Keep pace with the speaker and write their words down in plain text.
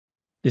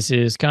This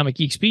is Comic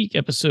Geek Speak,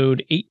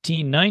 episode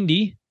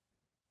 1890.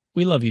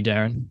 We love you,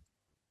 Darren.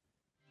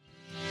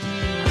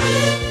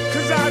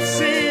 'Cause I've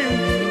seen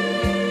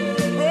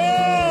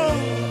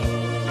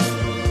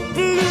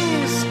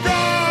blue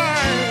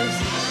skies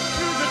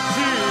through the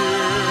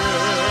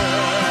tears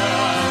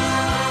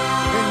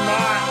in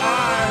my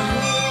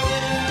eyes,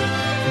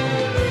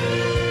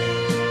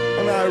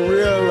 and I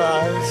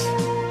realize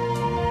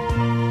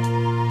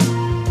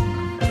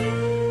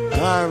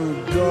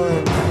I'm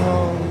going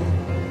home.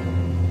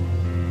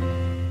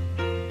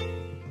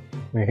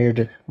 We're here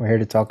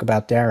to talk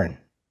about Darren.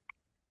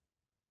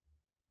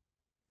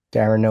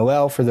 Darren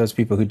Nowell, for those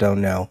people who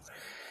don't know,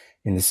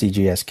 in the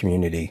CGS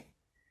community,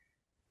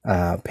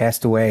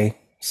 passed away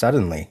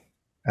suddenly,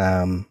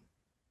 and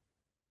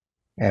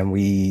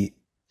we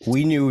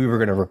knew we were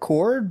going to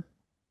record,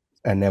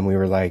 and then we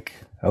were like,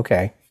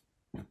 okay,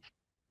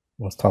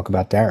 let's talk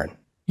about Darren.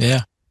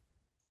 Yeah,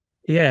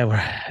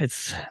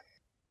 it's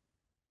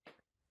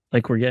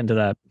like we're getting to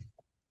that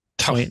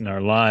point in our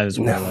lives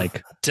where,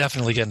 like,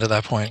 definitely getting to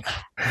that point.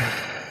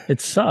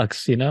 It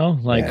sucks, you know.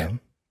 Like, Yeah.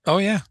 Oh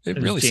yeah, it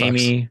really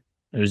Jamie,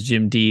 there's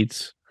Jim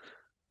Dietz,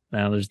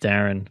 now there's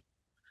Darren.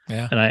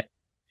 Yeah, and I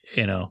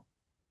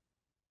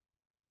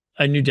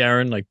knew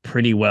Darren like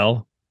pretty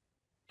well.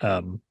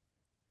 And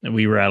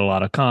we were at a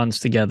lot of cons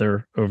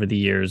together over the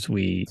years.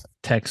 We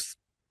text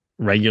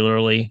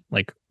regularly,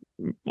 like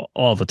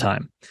all the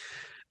time.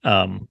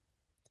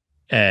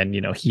 And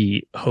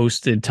he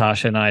hosted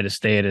Tasha and I to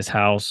stay at his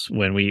house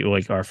when we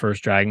our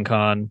first Dragon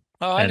Con.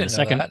 Oh, I didn't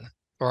know that,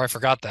 or I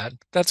forgot that.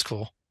 That's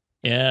cool.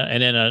 Yeah,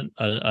 and then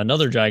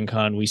another Dragon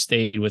Con, we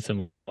stayed with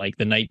him like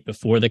the night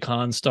before the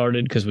con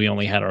started because we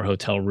only had our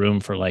hotel room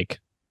for like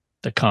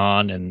the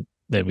con, and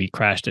then we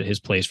crashed at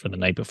his place for the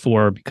night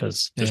before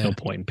because there's no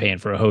point in paying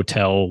for a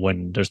hotel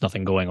when there's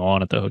nothing going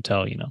on at the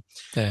hotel,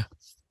 Yeah.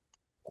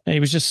 And he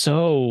was just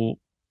so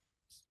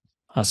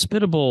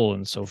hospitable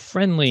and so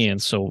friendly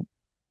and so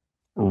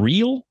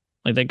real.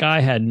 Like, that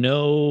guy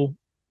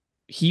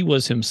he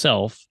was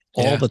himself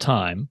all the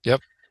time.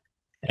 Yep.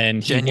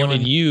 And he Genuine.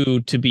 wanted you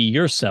to be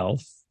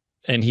yourself,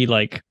 and he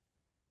like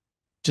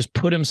just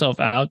put himself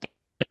out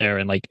there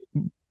and like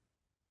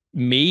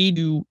made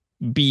you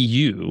be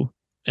you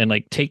and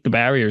like take the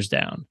barriers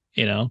down.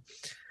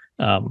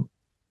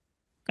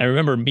 I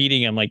remember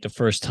meeting him like the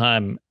first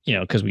time,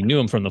 because we knew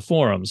him from the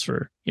forums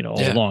for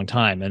a long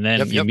time, and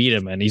then you meet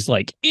him and he's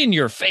like in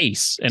your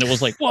face, and it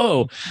was like,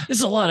 whoa, this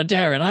is a lot of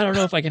Darren. I don't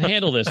know if I can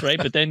handle this, right?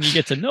 But then you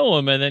get to know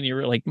him, and then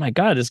you're like, my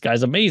God, this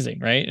guy's amazing,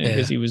 right?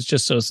 Because he was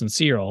just so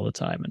sincere all the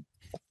time, and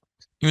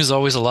He was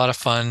always a lot of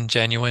fun,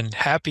 genuine,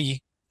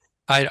 happy.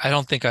 I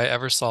don't think I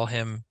ever saw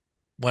him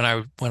when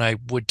I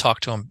would talk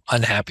to him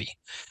unhappy.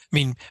 I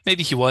mean,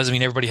 maybe he was. I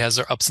mean, everybody has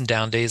their ups and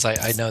down days.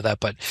 I know that,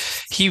 but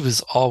he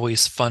was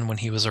always fun when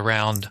he was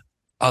around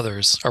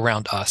others,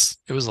 around us.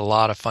 It was a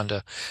lot of fun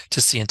to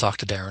see and talk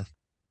to Darren.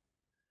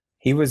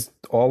 He was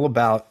all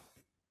about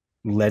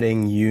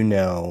letting you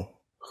know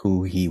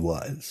who he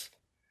was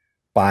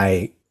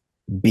by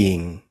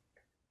being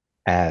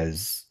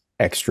as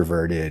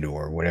extroverted,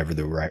 or whatever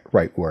the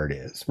right word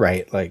is,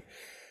 right? Like,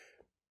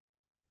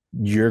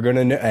 you're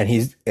gonna know,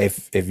 and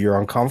if you're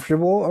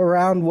uncomfortable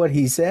around what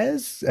he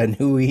says and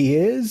who he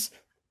is,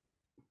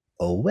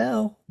 oh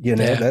well, he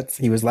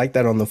was like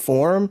that on the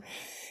forum.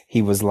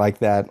 He was like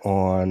that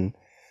on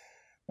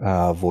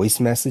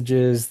voice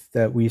messages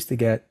that we used to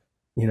get,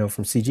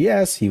 from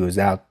CGS. He was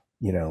out,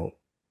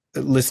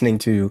 listening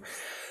to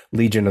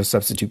Legion of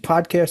Substitute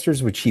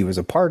Podcasters, which he was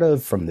a part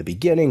of from the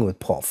beginning with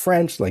Paul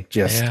French. Like,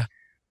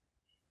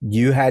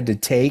 you had to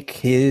take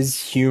his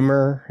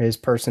humor, his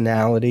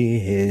personality,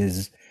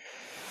 his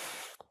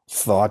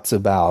thoughts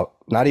about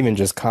not even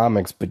just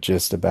comics, but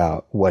just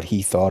about what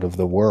he thought of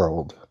the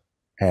world,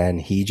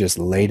 and he just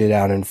laid it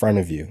out in front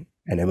of you,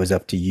 and it was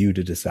up to you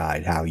to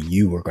decide how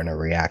you were going to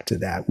react to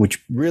that,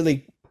 which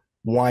really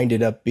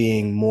winded up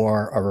being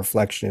more a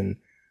reflection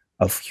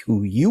of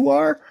who you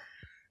are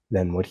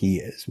than what he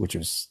is, which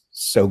was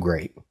so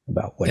great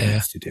about what he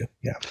used to do.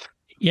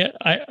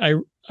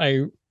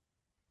 I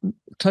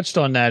touched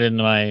on that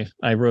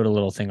I wrote a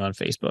little thing on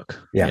Facebook,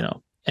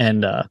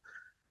 and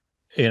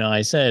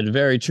I said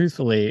very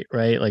truthfully,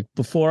 right? Like,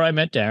 before I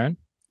met Darren,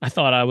 I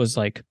thought I was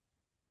like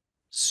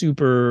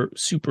super,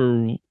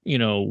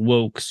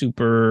 woke,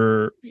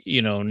 super,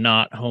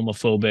 not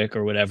homophobic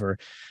or whatever.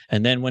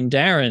 And then when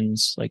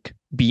Darren's like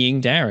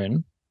being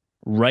Darren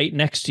right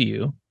next to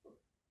you,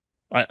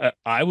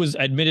 I was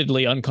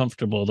admittedly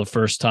uncomfortable the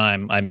first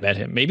time I met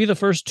him. Maybe the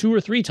first 2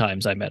 or 3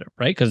 times I met him,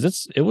 right?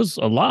 Because it was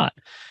a lot.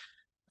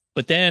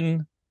 But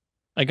then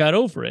I got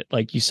over it.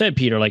 Like you said,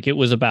 Peter, like, it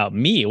was about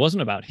me. It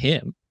wasn't about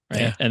him.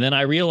 Right. Yeah. And then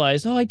I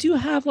realized, I do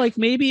have like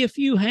maybe a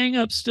few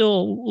hangups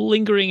still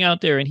lingering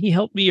out there, and he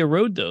helped me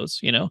erode those,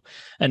 And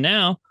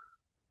now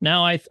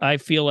I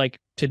feel like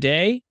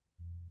today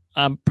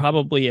I'm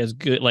probably as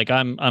good. Like,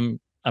 I'm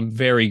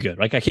very good.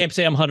 Like, I can't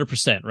say I'm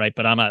 100%, right?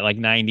 But I'm at like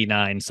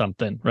 99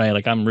 something, right?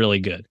 Like, I'm really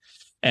good.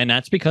 And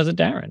that's because of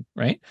Darren,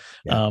 right?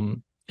 Yeah.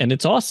 And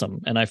it's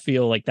awesome. And I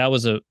feel like that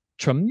was a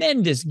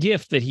tremendous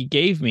gift that he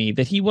gave me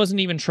that he wasn't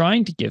even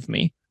trying to give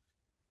me.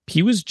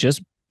 He was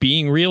just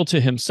being real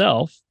to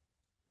himself.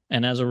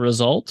 And as a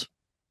result,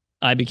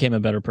 I became a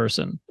better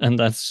person. And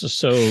that's just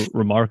so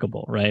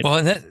remarkable, right? Well,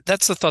 and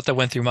that's the thought that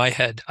went through my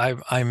head.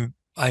 I'm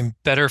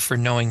better for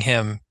knowing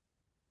him,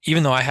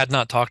 even though I had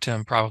not talked to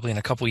him probably in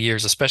a couple of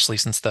years, especially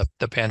since the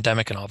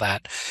pandemic and all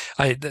that.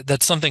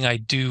 That's something I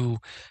do.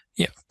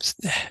 Yeah,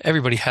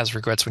 everybody has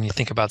regrets when you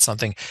think about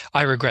something.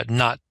 I regret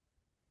not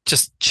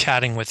just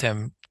chatting with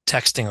him,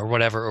 texting or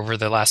whatever over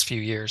the last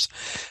few years.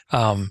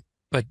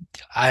 But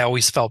I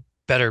always felt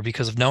better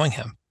because of knowing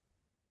him.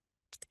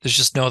 There's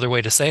just no other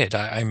way to say it.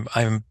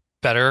 I'm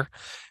better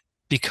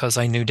because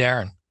I knew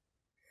Darren.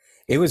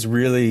 It was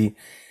really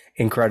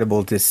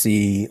incredible to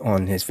see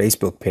on his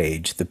Facebook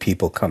page the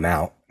people come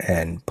out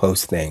and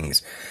post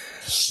things.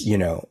 You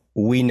know,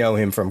 we know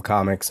him from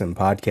comics and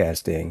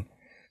podcasting,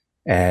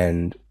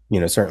 and you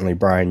know, certainly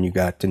Bryan, you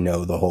got to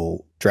know the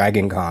whole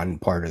Dragon Con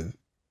part of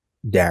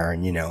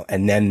Darren, you know,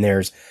 and then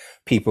there's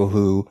people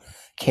who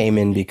came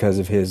in because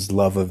of his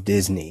love of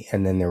Disney,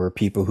 and then there were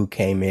people who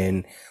came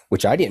in,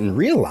 which I didn't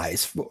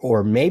realize,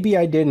 or maybe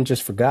I didn't,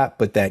 just forgot,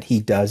 but that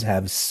he does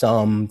have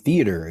some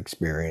theater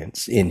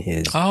experience in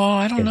his. Oh,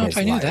 I don't know if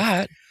I knew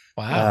that.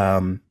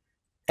 Wow.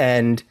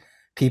 And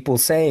people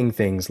saying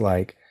things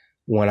like,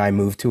 when I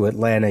moved to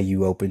Atlanta,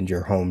 you opened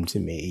your home to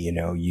me, you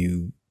know,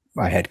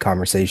 I had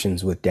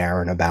conversations with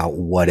Darren about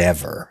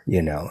whatever,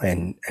 you know,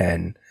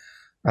 and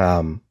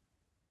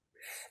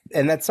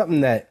that's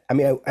something that, I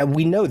mean,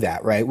 we know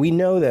that, right? We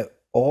know that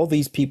all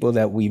these people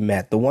that we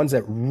met, the ones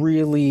that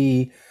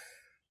really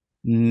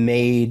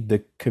made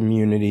the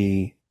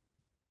community,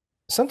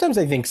 sometimes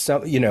I think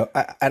some, you know,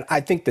 I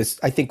think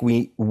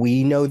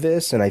we know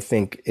this, and I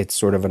think it's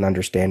sort of an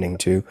understanding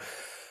too.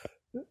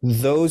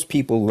 Those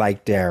people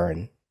like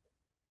Darren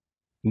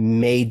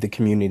made the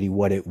community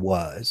what it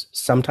was,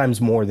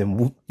 sometimes more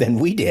than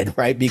we did,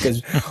 right?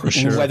 Because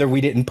sure, whether we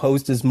didn't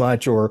post as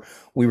much or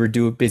we were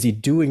busy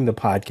doing the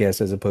podcast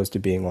as opposed to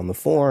being on the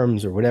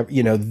forums or whatever,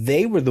 you know,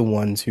 they were the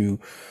ones who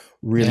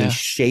really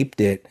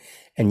shaped it.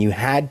 And you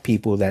had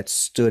people that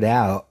stood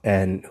out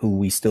and who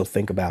we still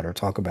think about or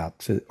talk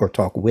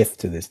with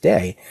to this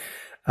day.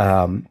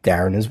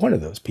 Darren is one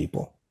of those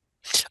people.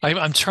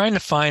 I'm trying to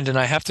find, and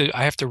I have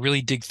to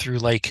really dig through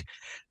like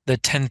the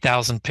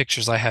 10,000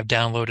 pictures I have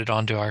downloaded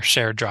onto our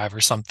shared drive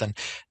or something.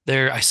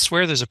 I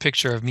swear there's a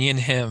picture of me and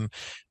him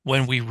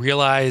when we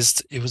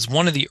realized it was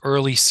one of the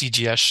early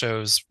CGS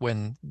shows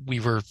when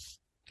we were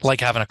like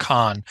having a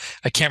con.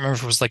 I can't remember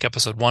if it was like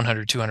episode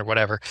 100, 200,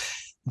 whatever.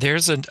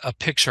 There's a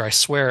picture, I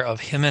swear, of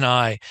him and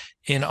I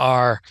in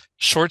our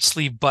short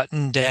sleeve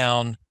button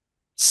down,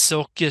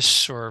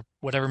 silkish or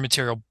whatever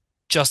material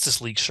Justice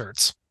League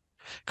shirts.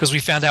 Because we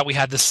found out we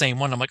had the same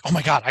one. I'm like, oh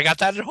my God, I got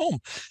that at home.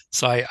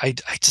 So I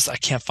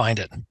can't find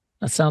it.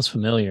 That sounds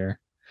familiar.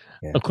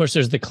 Yeah. Of course,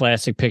 there's the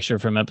classic picture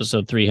from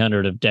episode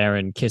 300 of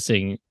Darren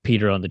kissing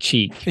Peter on the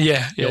cheek.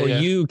 Yeah. Or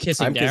you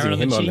kissing I'm Darren kissing on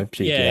the him cheek? on the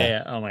cheek.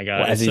 Yeah. Oh my God.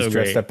 Well, as he's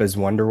dressed up as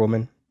Wonder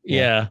Woman.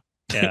 Yeah.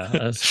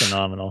 That's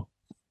phenomenal.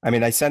 I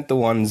mean, I sent the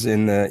ones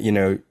in the, you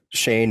know,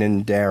 Shane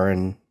and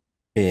Darren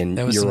in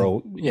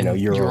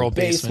your old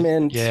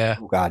basement. Yeah.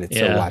 Oh God, it's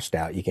so washed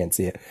out. You can't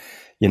see it.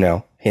 You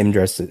know, him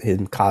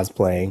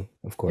cosplaying,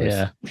 of course.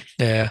 Yeah.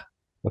 Yeah.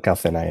 Look how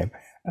thin I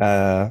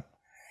am.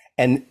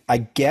 And I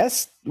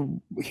guess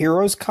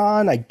Heroes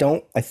Con, I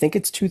think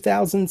it's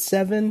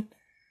 2007.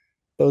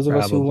 Those of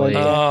us who went.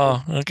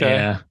 Oh,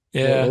 okay.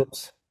 Yeah.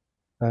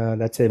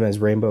 That's him as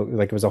Rainbow.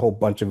 Like it was a whole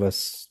bunch of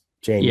us.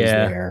 Jane was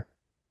there.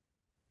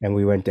 And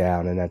we went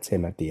down, and that's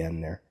him at the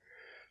end there.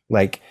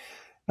 Like,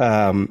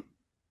 and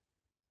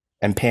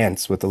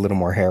pants with a little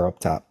more hair up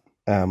top.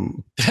 I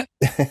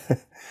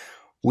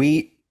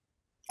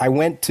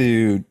went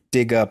to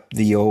dig up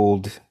the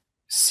old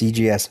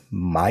CGS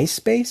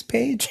MySpace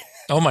page.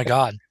 Oh my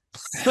God.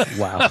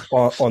 Wow.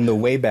 on the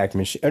Wayback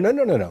Machine.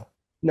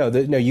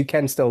 No, you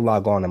can still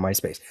log on to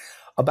MySpace.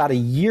 About a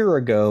year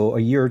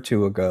or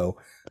two ago,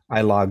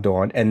 I logged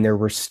on, and there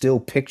were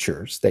still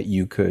pictures that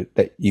you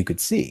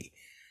could see.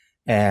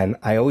 And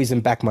I always, in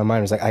the back of my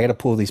mind, was like, I got to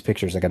pull these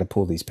pictures.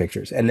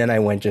 And then I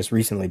went just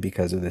recently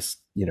because of this,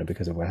 you know,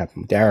 because of what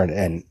happened with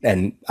Darren,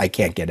 and I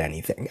can't get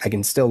anything. I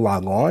can still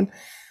log on,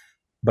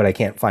 but I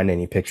can't find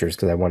any pictures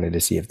because I wanted to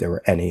see if there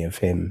were any of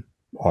him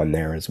on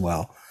there as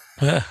well.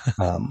 So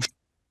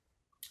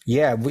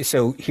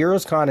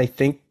Heroes Con, I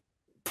think,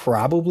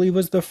 probably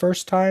was the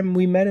first time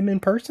we met him in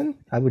person.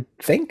 I would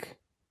think,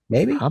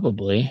 maybe.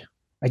 Probably.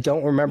 I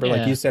don't remember,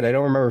 like you said, I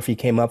don't remember if he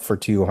came up for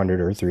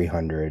 200 or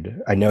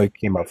 300. I know he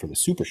came up for the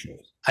super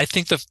shows. I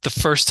think the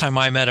first time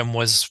I met him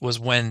was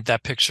when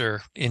that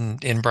picture in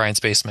Bryan's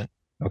basement.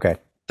 Okay.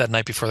 That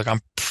night before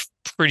I'm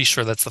pretty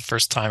sure that's the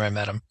first time I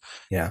met him.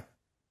 Yeah.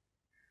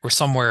 Or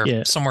somewhere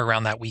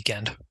around that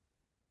weekend.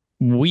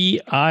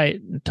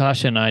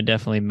 Tasha and I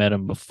definitely met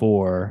him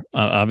before,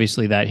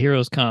 obviously that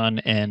Heroes Con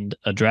and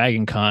a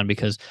Dragon Con,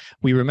 because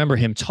we remember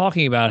him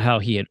talking about how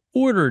he had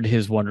ordered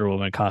his Wonder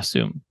Woman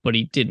costume, but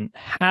he didn't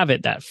have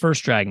it that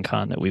first Dragon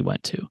Con that we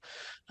went to.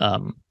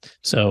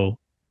 So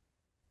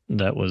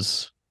that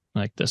was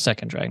like the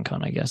second Dragon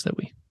Con, I guess, that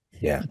we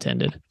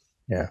attended.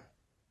 Yeah.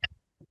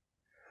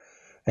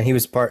 And he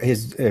was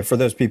for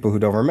those people who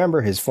don't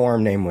remember, his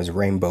forum name was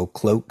Rainbow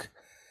Cloak.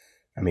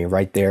 I mean,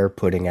 right there,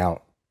 putting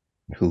out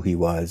who he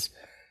was.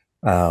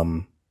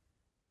 I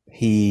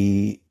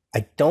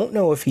don't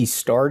know if he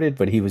started,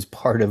 but he was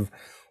part of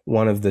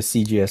one of the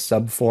CGS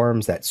sub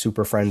forums, that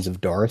Super Friends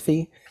of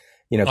Dorothy.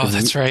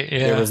 That's right.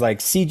 Yeah. There was like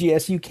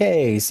CGS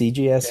UK,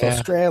 CGS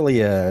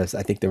Australia.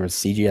 I think there was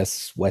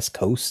CGS West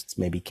Coast,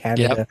 maybe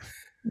Canada.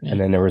 Yep. And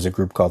then there was a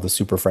group called the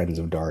Super Friends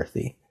of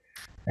Dorothy.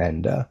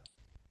 And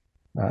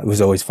it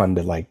was always fun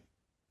to like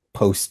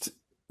post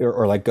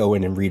or like go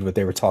in and read what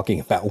they were talking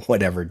about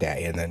whatever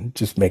day, and then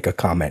just make a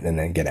comment and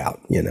then get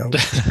out,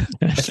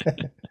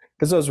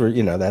 because those were,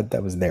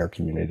 that was their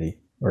community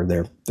or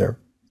their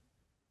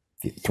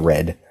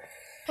thread.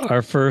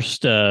 Our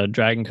first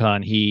Dragon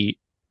Con, he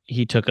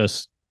took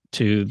us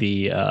to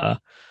the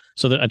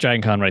at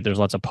Dragon Con, right, there's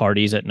lots of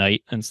parties at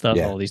night and stuff,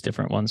 all these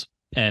different ones.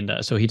 And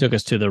so he took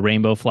us to the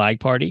Rainbow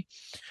Flag Party,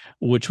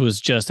 which was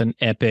just an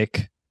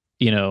epic,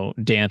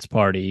 dance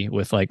party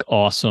with like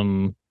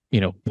awesome,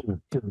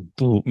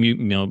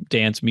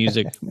 dance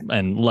music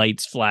and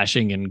lights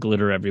flashing and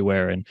glitter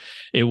everywhere. And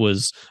it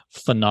was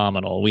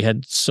phenomenal. We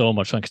had so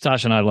much fun.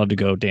 Tasha and I love to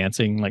go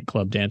dancing, like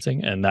club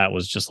dancing. And that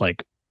was just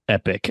like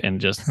epic,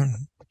 and just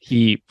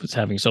he was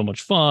having so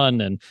much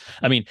fun. And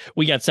I mean,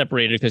 we got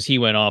separated because he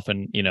went off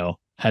and,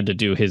 had to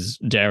do his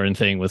Darren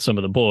thing with some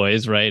of the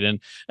boys. Right. And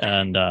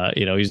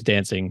he was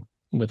dancing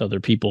with other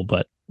people,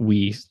 but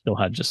we still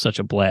had just such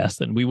a blast,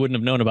 and we wouldn't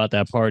have known about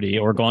that party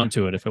or gone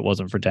to it if it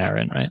wasn't for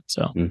Darren. Right.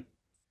 So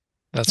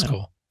that's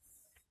cool.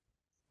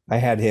 I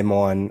had him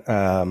on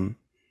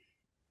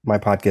my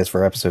podcast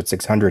for episode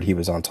 600. He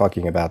was on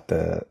talking about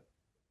the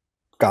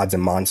Gods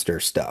and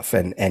Monsters stuff,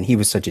 and he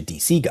was such a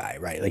DC guy,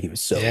 right? Like he was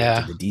so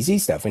into the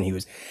DC stuff,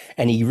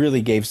 and he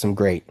really gave some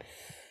great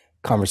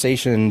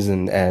conversations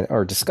and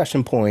or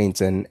discussion points,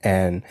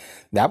 and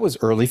that was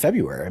early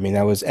February. I mean,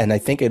 and I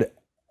think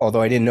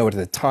although I didn't know it at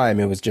the time,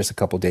 it was just a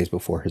couple of days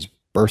before his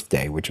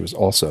birthday, which was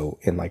also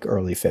in like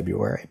early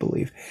February, I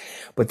believe.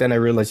 But then I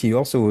realized he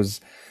also was,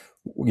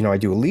 I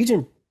do a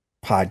Legion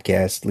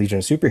podcast, Legion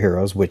of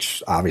Superheroes,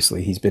 which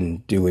obviously he's been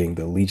doing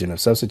the Legion of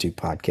Substitute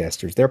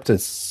podcasters. They're up to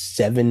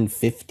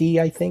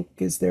 750, I think,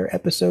 is their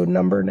episode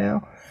number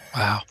now.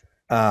 Wow.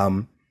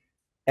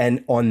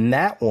 And on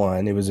that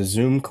one, it was a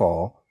Zoom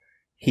call.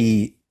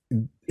 He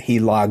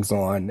logs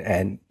on,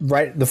 and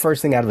right, the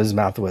first thing out of his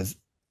mouth was,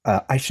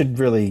 I should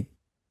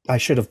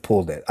have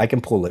pulled it. I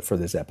can pull it for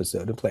this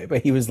episode and play.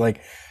 But he was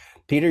like,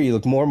 Peter, you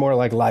look more and more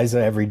like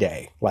Liza every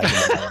day. Like,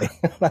 I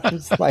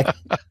was like,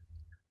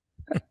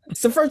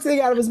 it's the first thing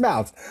out of his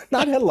mouth,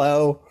 not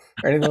hello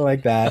or anything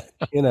like that.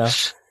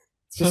 Just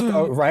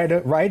go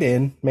right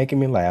in, making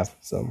me laugh.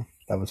 So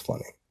that was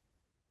funny.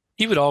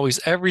 He would always,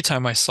 every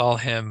time I saw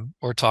him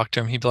or talked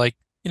to him, he'd be like,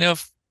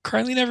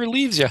 Carly never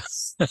leaves you.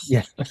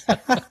 Yeah.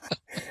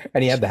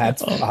 And he had the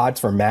hots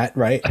for Matt,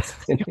 right?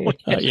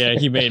 Yeah,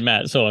 he made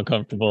Matt so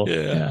uncomfortable.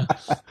 Yeah.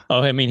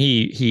 Oh, I mean,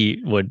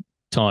 he would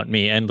taunt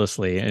me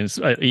endlessly, and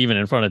even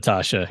in front of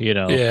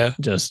Tasha,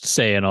 just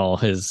saying all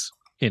his,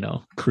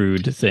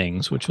 crude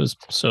things, which was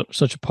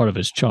such a part of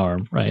his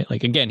charm, right?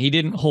 Like, again, he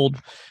didn't pull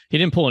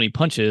any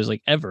punches,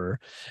 like, ever.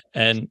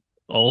 And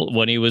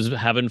when he was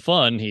having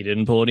fun, he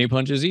didn't pull any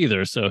punches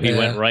either. So he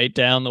went right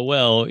down the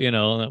well,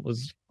 that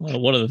was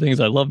one of the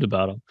things I loved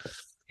about him.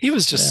 He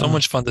was just so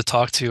much fun to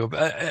talk to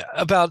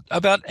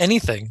about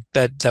anything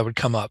that would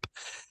come up.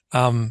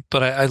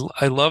 But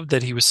I loved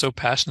that he was so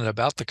passionate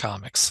about the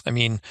comics. I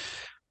mean,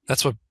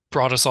 that's what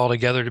brought us all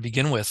together to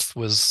begin with,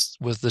 was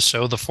the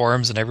show, the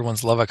forums, and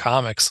everyone's love of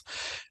comics.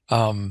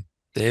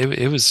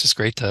 It was just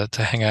great to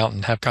hang out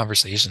and have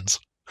conversations.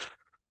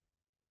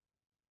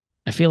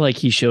 I feel like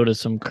he showed us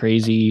some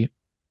crazy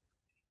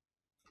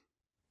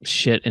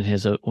shit in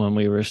his when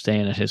we were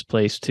staying at his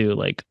place too,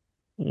 like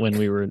when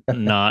we were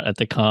not at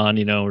the con,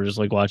 we're just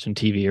like watching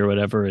TV or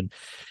whatever, and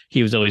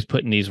he was always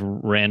putting these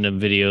random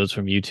videos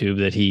from YouTube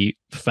that he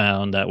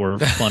found that were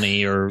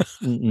funny or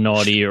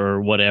naughty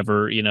or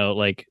whatever,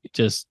 like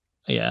just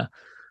that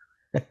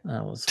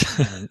was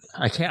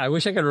I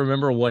wish I could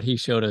remember what he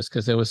showed us,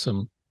 because there was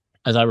some,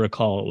 as I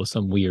recall, it was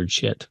some weird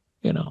shit,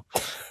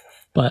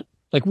 but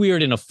like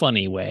weird in a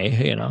funny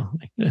way,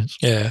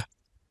 Yeah.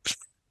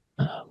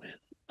 Oh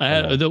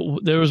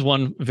man. There was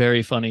one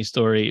very funny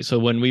story. So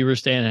when we were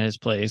staying at his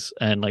place,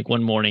 and like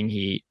one morning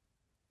he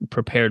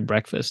prepared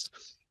breakfast,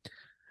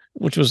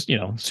 which was,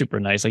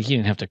 super nice. Like he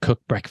didn't have to cook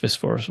breakfast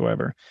for us or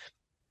whatever,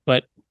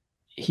 but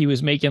he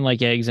was making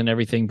like eggs and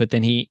everything. But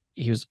then he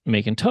was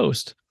making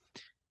toast,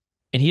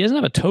 and he doesn't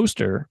have a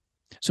toaster.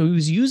 So he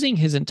was using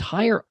his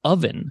entire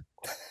oven,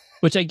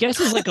 which I guess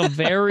is like a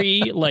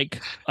very,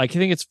 like, I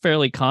think it's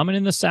fairly common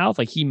in the South.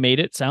 Like he made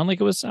it sound like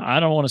it was,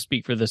 I don't want to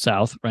speak for the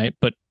South, right?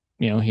 But,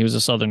 he was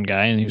a Southern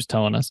guy, and he was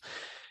telling us.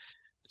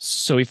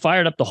 So he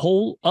fired up the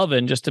whole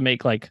oven just to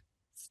make like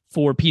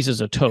 4 pieces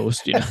of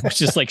toast,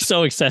 which is like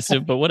so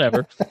excessive, but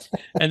whatever.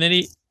 And then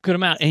he put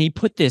them out, and he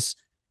put this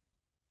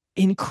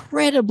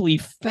incredibly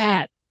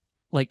fat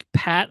like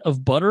pat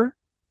of butter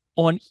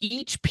on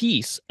each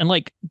piece, and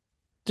like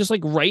just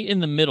like right in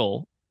the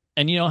middle.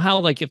 And you know how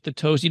like if the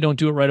toast, you don't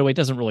do it right away, it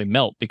doesn't really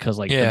melt because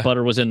like the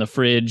butter was in the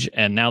fridge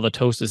and now the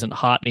toast isn't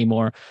hot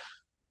anymore.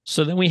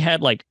 So then we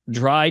had like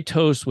dry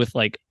toast with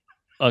like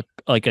a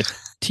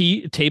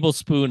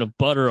tablespoon of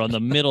butter on the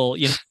middle,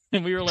 you know,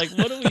 and we were like,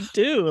 what do we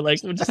do? Like,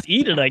 we'll just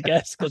eat it, I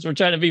guess, because we're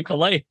trying to be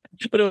polite.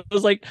 But it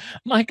was like,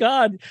 my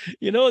God,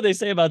 you know what they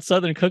say about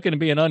Southern cooking and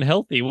being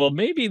unhealthy? Well,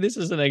 maybe this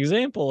is an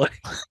example.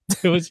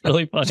 It was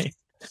really funny.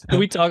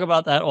 We talk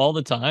about that all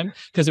the time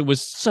because it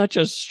was such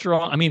a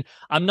strong, I mean,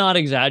 I'm not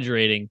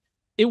exaggerating.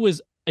 It was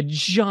a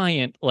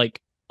giant, like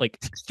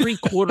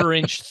 3/4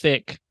 inch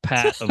thick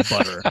pat of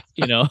butter,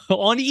 you know,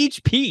 on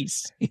each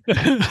piece.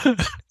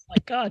 My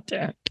God,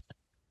 damn.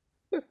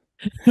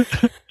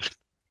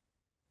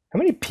 How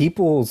many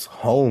people's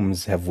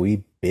homes have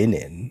we been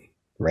in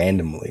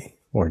randomly,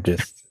 or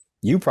just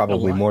you?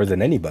 Probably more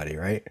than anybody,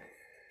 right?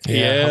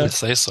 Yeah, I would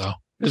say so.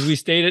 Because we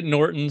stayed at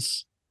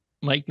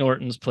Mike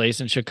Norton's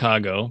place in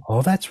Chicago.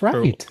 Oh, that's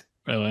right.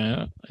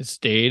 I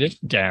stayed at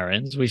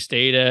Darren's. We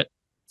stayed at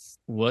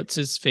what's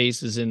his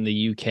face is in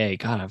the UK.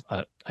 God,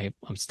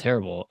 I'm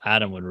terrible.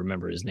 Adam would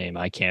remember his name.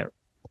 I can't.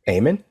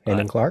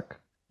 Eamon Clark.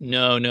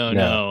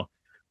 No.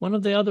 One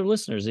of the other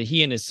listeners.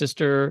 He and his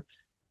sister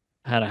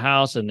had a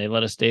house, and they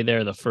let us stay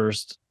there the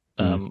first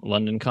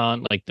London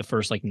con, like the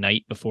first like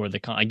night before the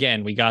con.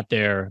 Again, we got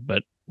there,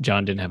 but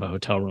John didn't have a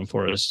hotel room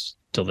for us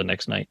till the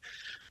next night.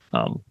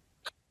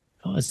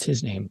 What's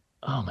his name?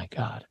 Oh my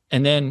God.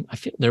 And then I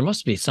feel there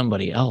must be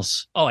somebody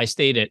else. Oh, I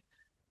didn't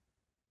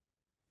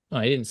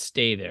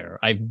stay there.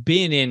 I've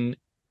been in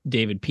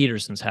David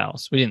Peterson's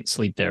house. We didn't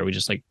sleep there. We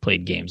just like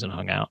played games and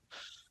hung out.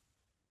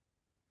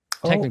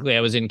 Technically,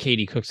 I was in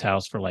Katie Cook's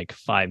house for like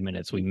 5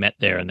 minutes. We met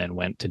there and then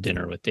went to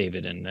dinner with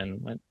David and then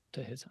went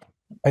to his house.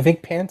 I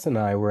think Pants and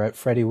I were at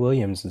Freddie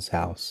Williams's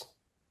house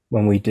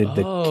when we did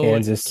the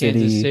Kansas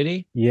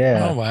City.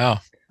 Yeah. Oh, wow.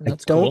 I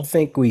don't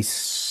think we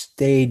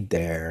stayed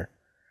there.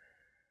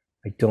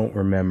 I don't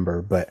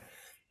remember, but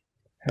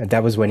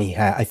that was when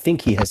I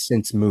think he has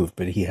since moved,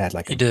 but he had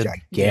like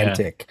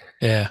gigantic,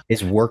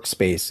 his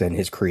workspace and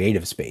his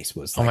creative space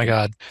was like, oh my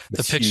God.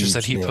 The pictures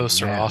that he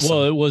posts are awesome.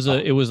 Well,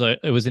 it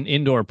was an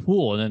indoor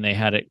pool, and then they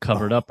had it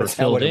covered up or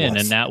filled in,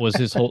 and that was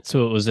his whole,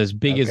 so it was as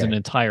big as an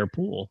entire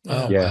pool.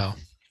 Oh, yeah.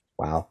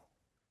 Wow.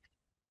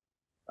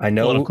 I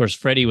know. Well, of course,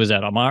 Freddie was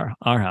at our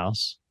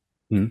house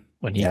when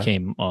he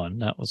came on.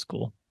 That was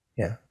cool.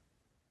 Yeah.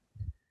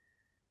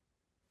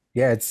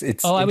 Yeah, it's.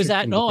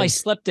 I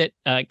slept at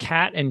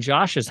Kat and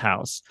Josh's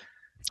house.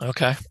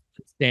 Okay.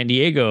 San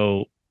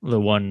Diego the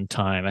one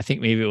time. I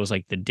think maybe it was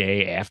like the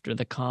day after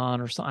the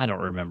con or something. I don't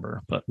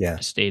remember, but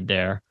I stayed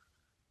there.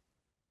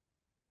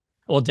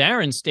 Well,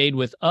 Darren stayed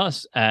with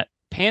us at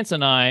Pants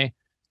and I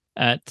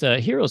at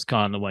Heroes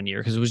Con the one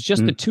year because it was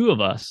just the two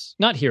of us.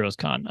 Not Heroes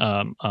Con,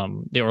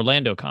 the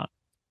Orlando Con.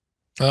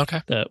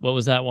 Okay. What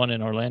was that one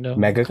in Orlando?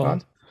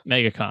 MegaCon.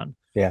 MegaCon.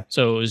 Yeah.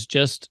 So it was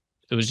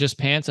just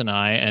Pants and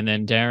I, and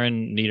then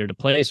Darren needed a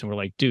place, and we're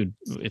like, dude,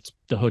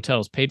 the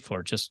hotel's paid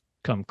for. Just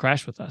come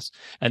crash with us.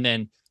 And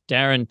then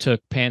Darren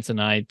took Pants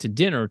and I to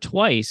dinner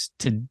twice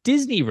to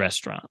Disney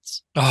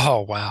restaurants.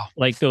 Oh, wow.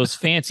 Like those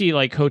fancy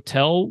like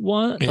hotel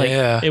ones.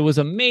 Like, it was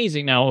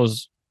amazing. Now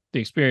the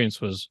experience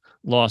was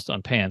lost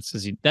on Pants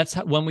because that's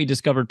when we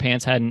discovered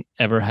Pants had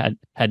never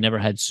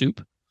had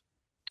soup.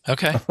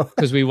 Okay.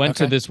 Because we went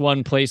to this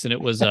one place, and it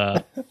was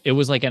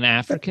like an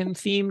African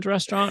themed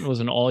restaurant. It was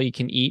an all you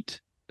can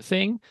eat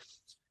thing,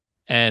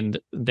 and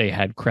they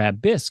had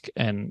crab bisque,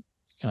 and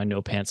I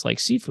know Pants like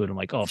seafood. I'm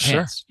like, oh,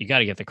 Pants, you got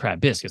to get the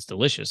crab bisque, it's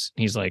delicious.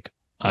 And he's like,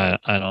 I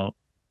don't.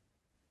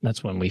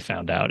 That's when we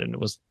found out, and it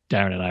was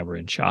Darren and I were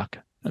in shock.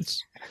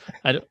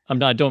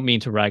 I don't mean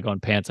to rag on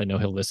Pants. I know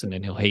he'll listen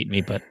and he'll hate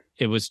me, but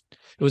it was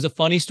a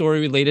funny story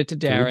related to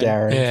Darren.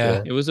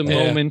 Yeah, it was a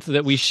moment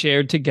that we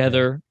shared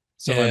together.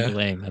 So I'm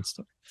relaying that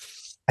story.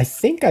 I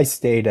think I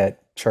stayed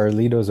at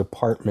Charlito's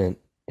apartment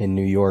in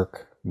New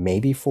York,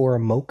 maybe for a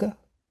mocha.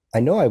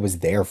 I know I was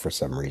there for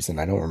some reason.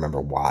 I don't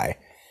remember why,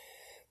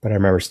 but I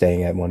remember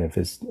staying at one of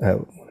his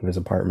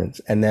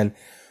apartments. And then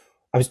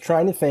I was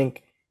trying to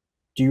think,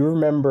 do you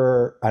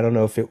remember, I don't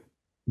know if it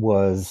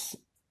was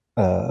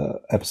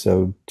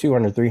episode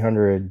 200,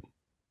 300,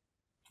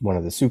 one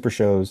of the super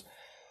shows,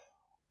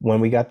 when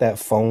we got that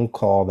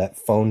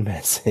phone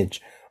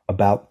message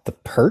about the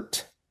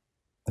Pert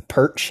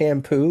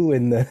shampoo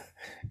in the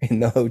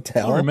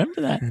hotel. I don't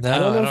remember that. No, I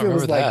don't know if it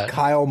was like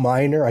Kyle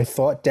Miner. I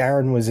thought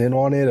Darren was in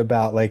on it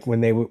about like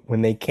when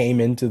they came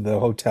into the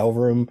hotel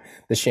room,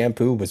 the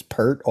shampoo was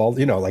Pert, all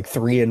like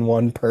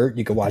 3-in-1 Pert.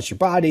 You could wash your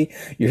body,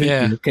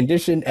 your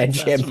condition, and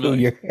shampoo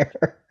your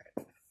hair.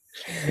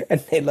 And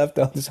they left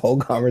on this whole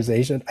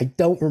conversation. I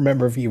don't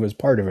remember if he was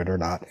part of it or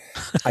not.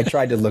 I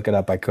tried to look it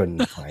up. I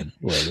couldn't find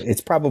it.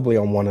 It's probably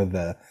on one of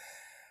the,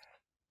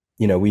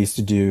 we used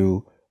to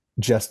do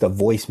just a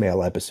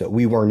voicemail episode.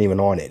 We weren't even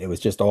on it. It was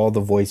just all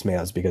the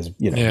voicemails because,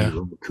 we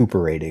were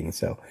recuperating.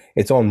 So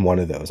it's on one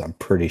of those, I'm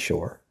pretty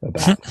sure,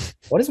 about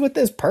what is with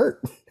this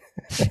Pert?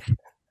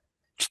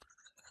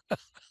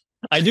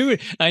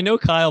 I know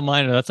Kyle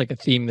Miner. That's like a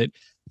theme that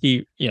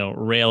he,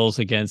 rails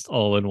against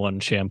all-in-one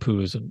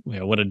shampoos and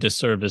what a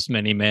disservice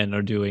many men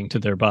are doing to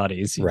their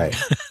bodies. Right.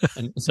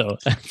 And so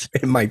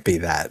it might be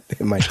that.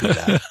 It might be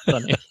that.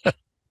 Funny.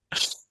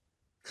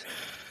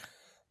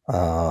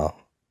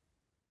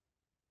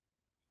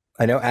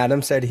 I know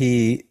Adam said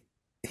he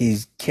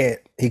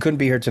couldn't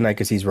be here tonight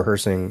because he's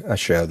rehearsing a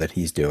show that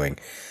he's doing,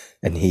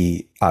 and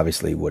he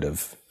obviously would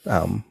have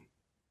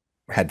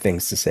had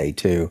things to say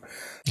too.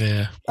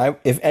 Yeah.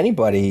 If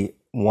anybody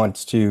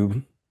wants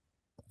to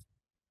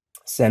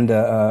send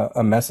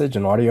a message,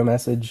 an audio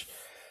message,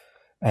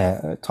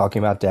 talking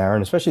about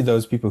Darren, especially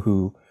those people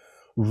who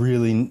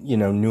really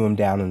knew him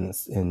down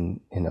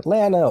in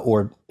Atlanta,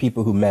 or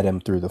people who met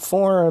him through the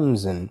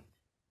forums, and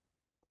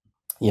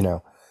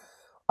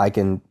I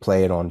can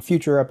play it on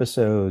future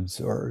episodes,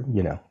 or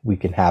we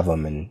can have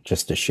them and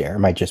just to share. It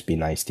might just be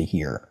nice to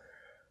hear.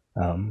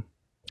 From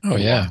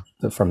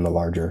the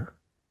larger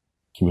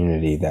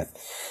community that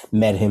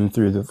met him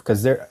through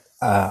because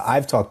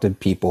I've talked to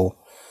people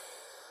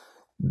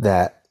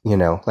that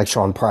like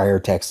Sean Pryor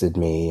texted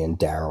me, and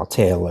Daryl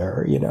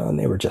Taylor, and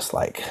they were just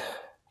like,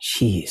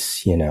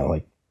 "Jeez,"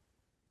 like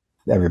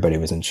everybody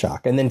was in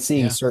shock. And then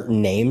seeing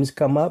certain names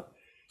come up,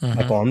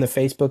 like on the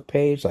Facebook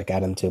page, like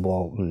Adam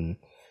Tybalt and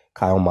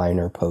Kyle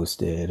Miner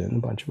posted, and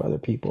a bunch of other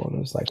people, and it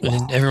was like, wow.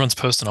 And everyone's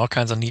posting all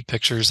kinds of neat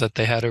pictures that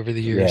they had over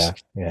the years.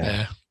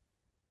 Yeah.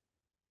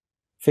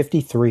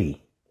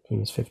 53. He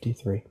was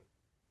 53.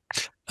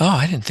 Oh,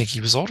 I didn't think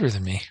he was older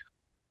than me.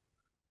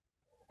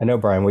 I know,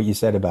 Brian, what you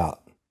said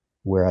about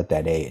we're at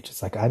that age.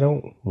 It's like, I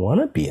don't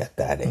want to be at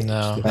that age.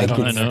 No, like,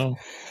 I know.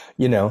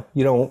 You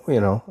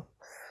don't,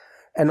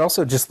 and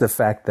also just the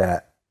fact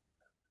that,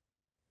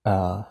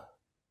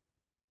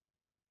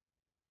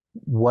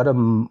 what a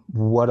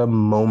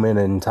moment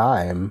in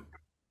time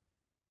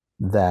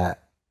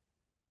that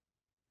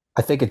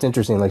I think it's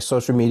interesting. Like,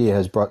 social media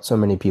has brought so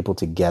many people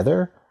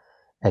together,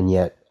 and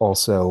yet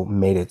also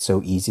made it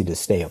so easy to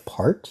stay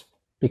apart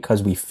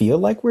because we feel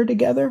like we're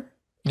together,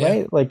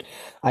 right? Like,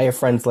 I have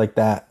friends like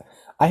that.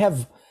 I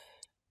have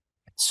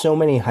so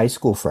many high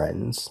school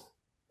friends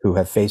who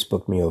have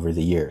Facebooked me over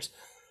the years,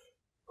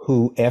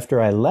 who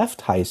after I left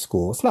high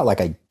school, it's not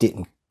like I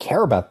didn't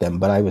care about them,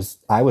 but I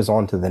was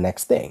on to the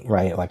next thing,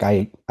 right? Like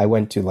I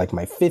went to like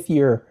my 5th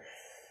year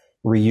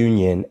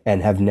reunion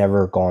and have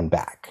never gone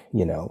back,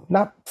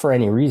 not for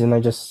any reason. I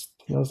was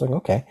like,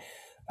 okay.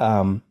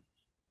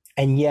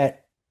 And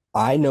yet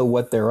I know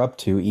what they're up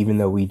to, even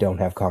though we don't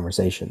have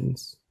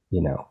conversations.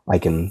 I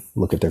can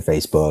look at their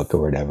Facebook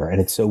or whatever. And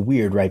it's so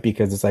weird, right?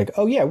 Because it's like,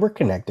 oh yeah, we're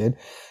connected.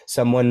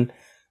 Someone,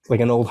 like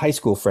an old high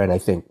school friend, I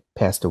think,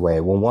 passed away.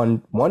 Well,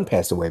 one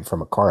passed away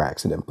from a car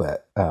accident,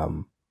 but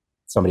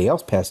somebody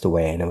else passed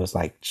away, and it was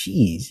like,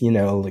 geez,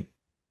 like,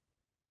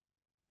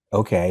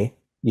 okay,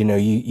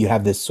 you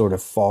have this sort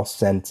of false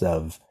sense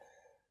of,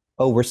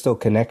 oh, we're still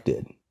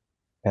connected.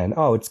 And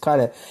oh, it's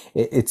kind of,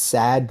 it's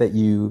sad that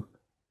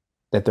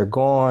they're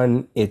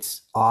gone.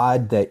 It's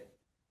odd that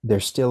they're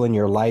still in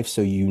your life,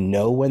 so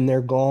when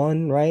they're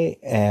gone, right?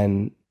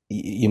 And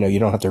you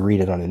don't have to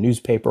read it on a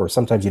newspaper, or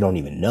sometimes you don't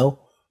even know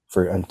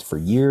for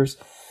years.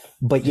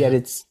 But yet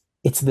it's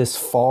this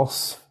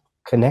false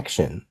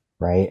connection,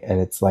 right?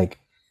 And it's like,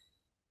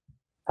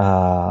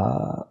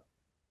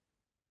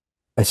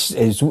 it's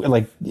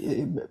like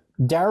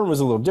Darren was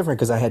a little different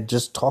because I had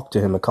just talked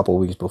to him a couple of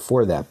weeks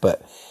before that,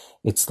 but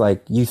it's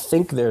like you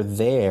think they're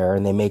there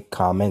and they make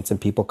comments, and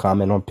people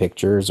comment on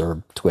pictures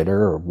or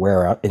Twitter or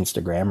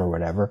Instagram or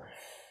whatever.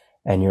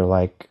 And you're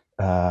like,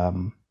 I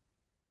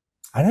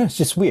don't know, it's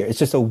just weird. It's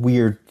just a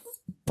weird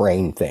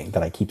brain thing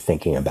that I keep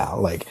thinking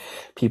about. Like,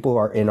 people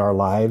are in our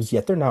lives,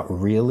 yet they're not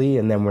really.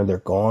 And then when they're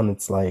gone,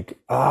 it's like,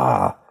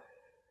 I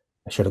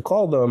should have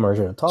called them, or I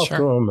should have talked to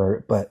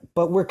them,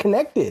 but we're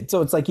connected.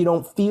 So it's like, you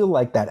don't feel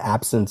like that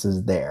absence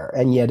is there.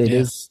 And yet it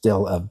is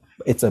still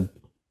it's a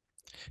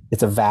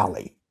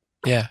valley.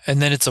 Yeah.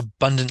 And then it's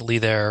abundantly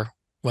there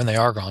when they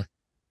are gone.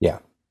 Yeah.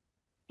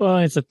 Well,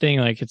 it's a thing.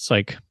 Like, it's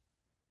like,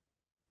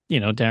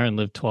 Darren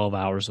lived 12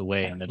 hours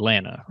away in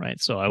Atlanta, right?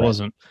 So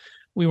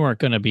we weren't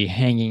going to be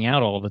hanging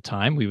out all the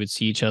time. We would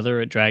see each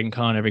other at Dragon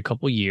Con every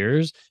couple of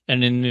years.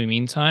 And in the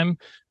meantime,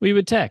 we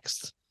would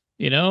text,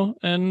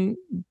 and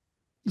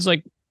it's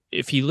like,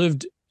 if he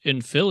lived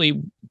in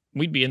Philly,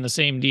 we'd be in the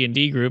same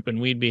D&D group,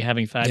 and we'd be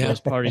having fabulous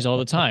parties all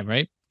the time,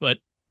 right? But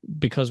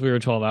because we were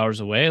 12 hours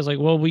away, I was like,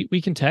 well,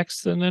 we can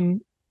text, and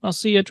then I'll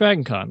see you at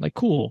Dragon Con. Like,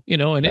 cool,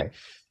 and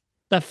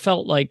that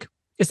felt like,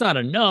 it's not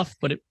enough,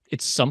 but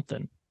it's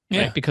something.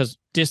 Yeah. Right? Because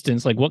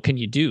distance, like, what can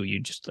you do? You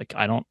just, like,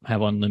 I don't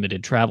have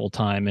unlimited travel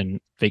time and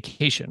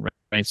vacation,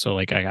 right? So,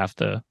 like, I have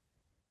to,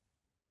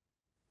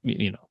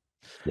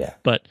 Yeah.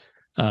 But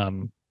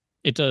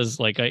it does,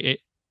 like, it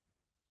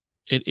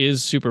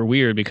is super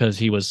weird because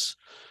he was,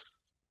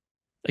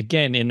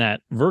 again, in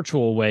that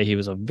virtual way, he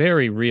was a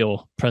very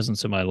real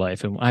presence in my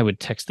life. And I would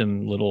text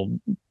him little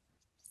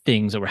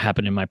things that were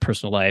happening in my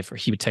personal life, or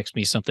he would text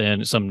me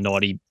something, some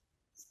naughty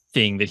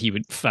thing that he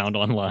would found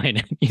online,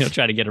 and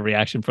try to get a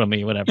reaction from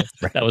me, whatever.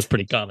 Right. That was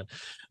pretty common.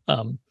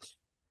 And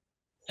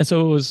And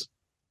so it was,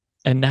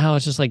 and now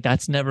it's just like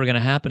that's never going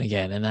to happen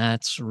again, and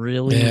that's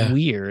really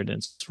weird.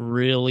 It's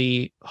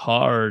really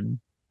hard.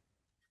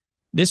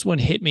 This one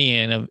hit me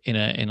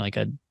in like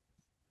a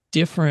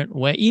different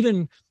way.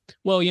 Even,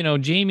 well,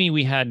 Jamie,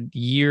 we had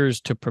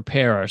years to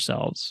prepare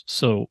ourselves.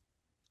 So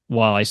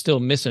while I still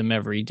miss him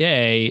every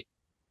day,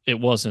 it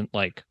wasn't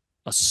like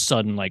a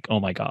sudden like, oh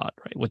my God,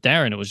 right? With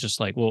Darren, it was just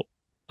like, well,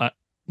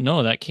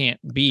 no, that can't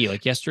be.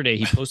 Like yesterday,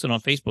 he posted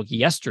on Facebook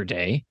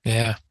yesterday.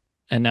 Yeah.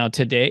 And now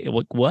today,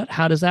 what?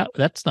 How does that?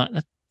 That's not,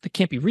 that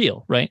can't be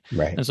real, right?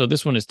 Right. And so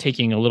this one is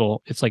taking a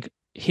little, it's like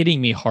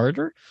hitting me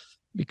harder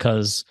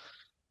because,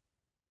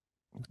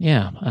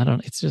 yeah, I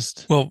don't, it's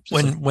just. Well,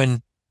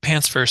 when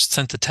Pants first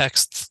sent the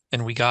text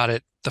and we got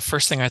it, the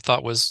first thing I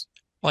thought was,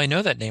 well, I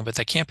know that name, but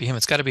that can't be him.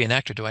 It's got to be an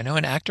actor. Do I know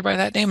an actor by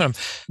that name? And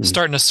I'm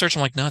starting to search.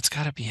 I'm like, no, it's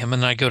got to be him.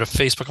 And then I go to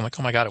Facebook. I'm like,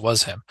 oh my God, it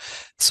was him.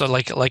 So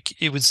like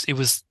it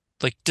was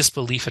like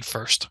disbelief at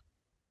first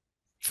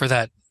for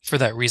that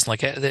reason.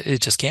 Like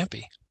it just can't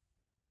be.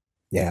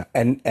 Yeah.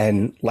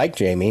 And like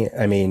Jamie,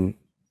 I mean,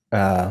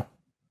 there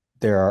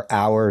are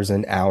hours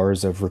and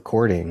hours of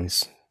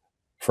recordings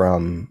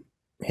from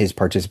his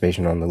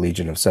participation on the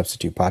Legion of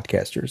Substitute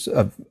Podcasters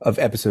of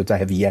episodes I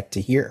have yet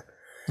to hear.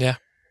 Yeah.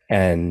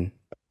 And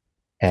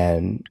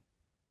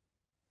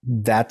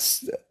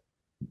that's,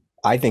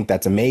 I think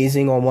that's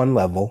amazing on one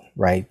level,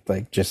 right?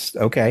 Like just,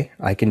 okay,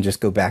 I can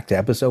just go back to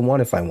episode 1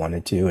 if I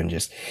wanted to and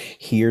just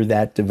hear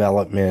that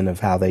development of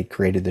how they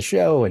created the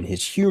show, and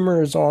his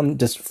humor is on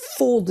just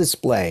full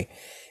display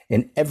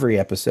in every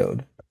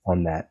episode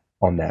on that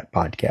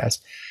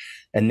podcast.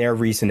 And their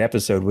recent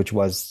episode, which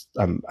was,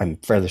 I'm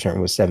fairly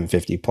certain was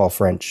 750, Paul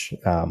French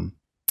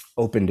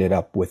opened it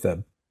up with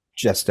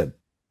just a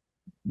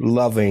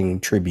loving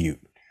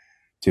tribute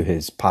to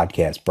his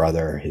podcast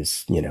brother.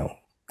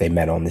 They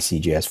met on the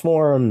CGS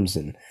forums,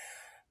 and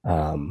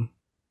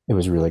it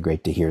was really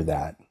great to hear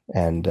that.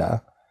 And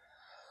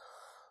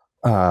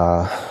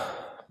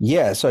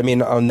yeah, so I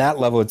mean, on that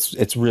level,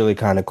 it's really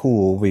kind of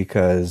cool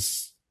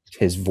because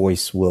his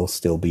voice will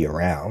still be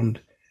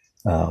around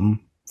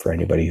for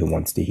anybody who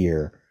wants to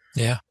hear.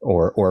 Yeah.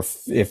 Or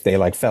if they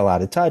like fell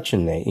out of touch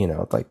and they,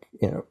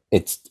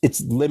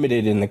 it's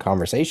limited in the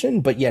conversation,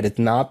 but yet it's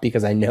not,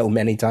 because I know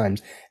many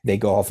times they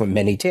go off on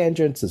many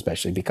tangents,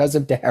 especially because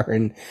of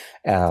Darren.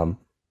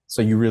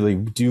 So you really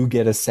do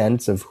get a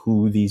sense of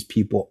who these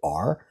people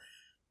are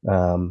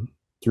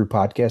through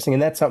podcasting.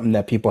 And that's something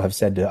that people have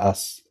said to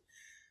us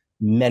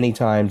many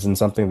times, and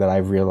something that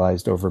I've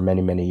realized over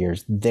many, many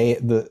years.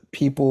 The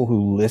people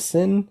who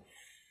listen,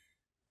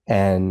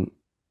 and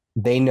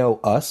they know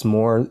us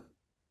more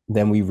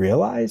than we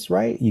realize,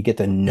 right? You get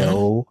to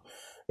know.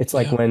 It's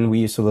like when we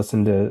used to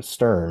listen to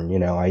Stern,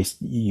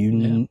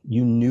 you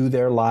knew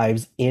their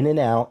lives in and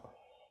out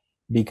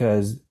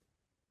because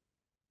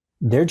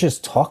they're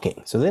just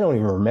talking. So they don't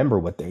even remember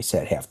what they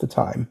said half the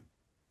time.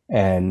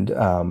 And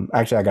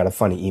actually, I got a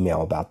funny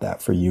email about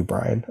that for you,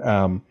 Bryan.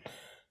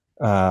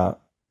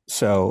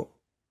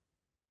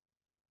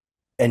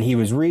 And he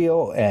was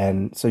real.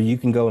 And so you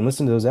can go and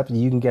listen to those episodes.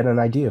 You can get an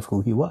idea of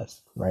who he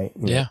was, right?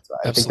 So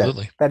I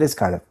absolutely. Think that is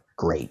kind of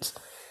great.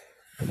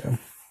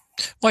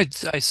 Well,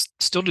 I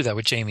still do that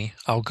with Jamie.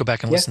 I'll go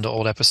back and listen to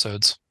old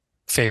episodes,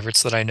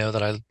 favorites that I know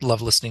that I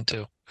love listening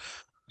to.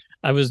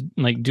 I was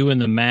like doing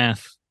the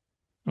math.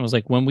 I was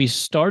like, when we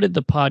started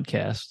the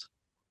podcast,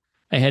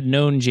 I had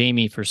known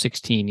Jamie for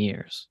 16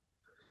 years.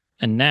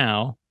 And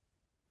now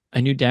I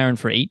knew Darren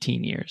for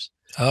 18 years.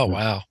 Oh,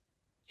 wow.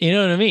 You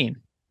know what I mean?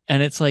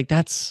 And it's like,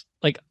 that's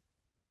like,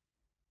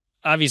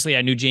 obviously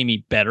I knew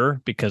Jamie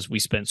better because we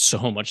spent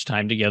so much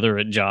time together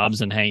at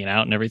jobs and hanging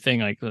out and everything.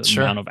 Like the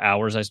amount of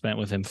hours I spent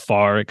with him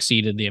far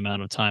exceeded the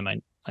amount of time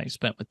I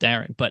spent with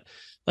Darren. But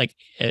like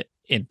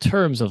in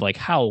terms of like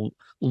how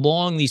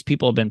long these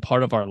people have been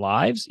part of our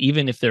lives,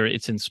 even if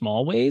it's in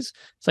small ways,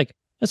 it's like,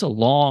 that's a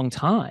long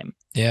time.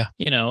 Yeah.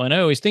 And I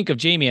always think of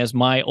Jamie as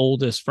my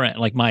oldest friend,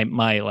 like my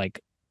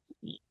like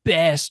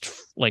best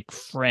like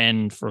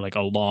friend for like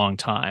a long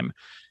time.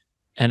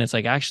 And it's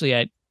like, actually,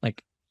 I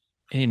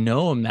didn't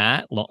know him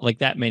that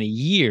many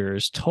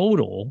years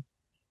total,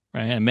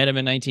 right? I met him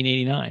in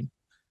 1989.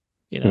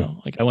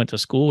 Like I went to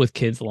school with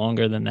kids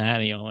longer than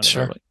that.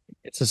 Sure. Like,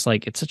 it's just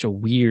like, it's such a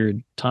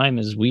weird time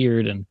is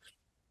weird, and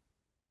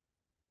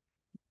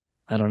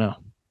I don't know.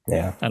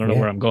 Yeah, I don't know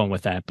where I'm going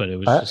with that, but it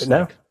was just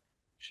like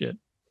shit.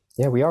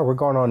 Yeah, we're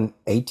going on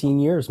 18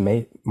 years,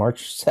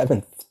 March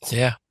 7th.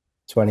 Yeah.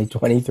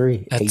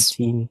 2023.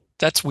 18.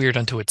 That's weird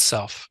unto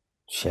itself.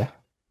 Yeah.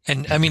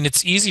 And I mean,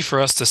 it's easy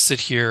for us to sit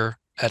here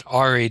at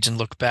our age and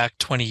look back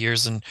 20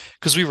 years, and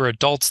because we were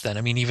adults then.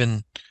 I mean,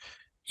 even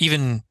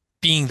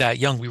being that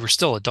young, we were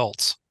still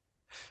adults.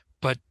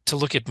 But to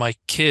look at my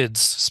kids,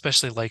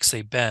 especially like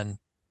say Ben,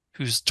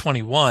 who's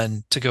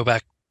 21, to go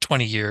back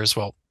 20 years,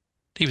 well,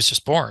 he was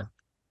just born.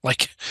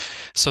 Like,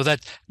 so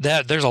that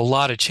there's a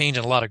lot of change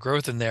and a lot of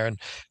growth in there. And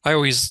I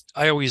always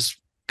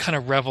kind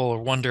of revel or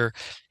wonder,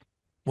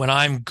 when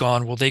I'm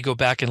gone, will they go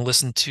back and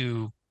listen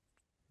to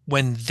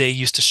when they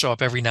used to show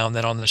up every now and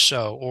then on the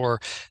show, or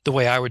the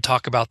way I would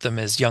talk about them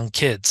as young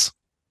kids?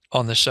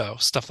 on the show,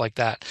 stuff like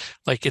that.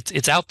 Like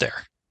it's out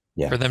there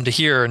for Yeah. them to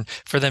hear and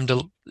for them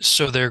to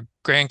show their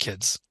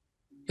grandkids.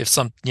 If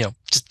some,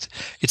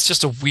 it's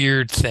just a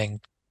weird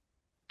thing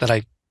that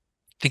I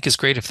think is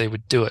great if they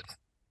would do it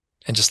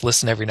and just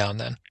listen every now and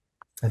then.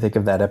 I think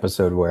of that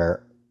episode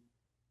where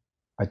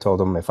I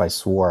told him if I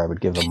swore I would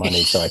give him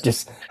money, so I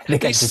just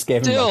gave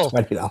him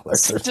like $20.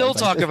 Still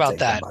talk about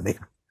that. Money.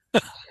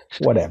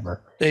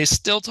 Whatever. They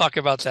still talk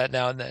about that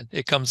now and then.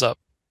 It comes up.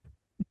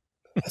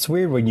 That's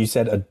weird when you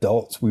said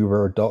adults. We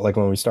were adult. Like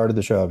when we started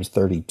the show, I was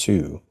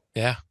 32.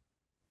 Yeah.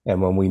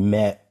 And when we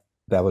met,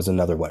 that was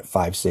another,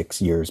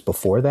 5-6 years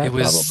before that?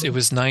 It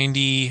was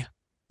 98.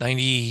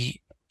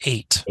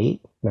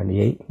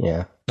 98?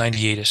 Yeah.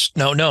 98-ish.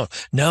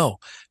 No,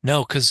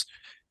 because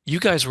you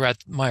guys were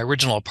at my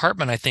original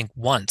apartment, I think,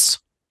 once.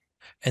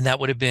 And that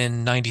would have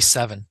been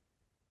 97.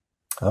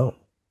 Oh.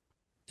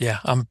 Yeah,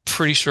 I'm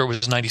pretty sure it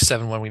was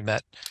 97 when we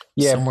met.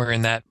 Yeah. Somewhere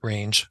in that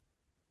range.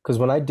 Because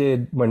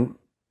when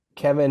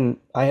Kevin,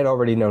 I had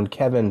already known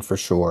Kevin for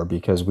sure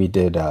because we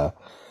did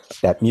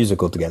that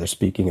musical together.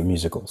 Speaking of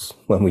musicals,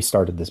 when we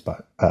started this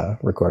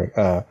recording,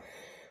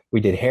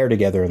 we did Hair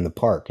together in the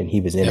park, and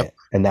he was in it,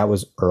 and that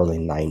was early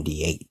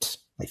 '98,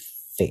 I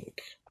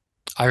think.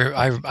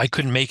 I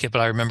couldn't make it, but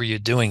I remember you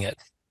doing it.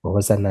 Or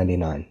was that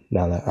 '99?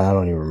 Now that I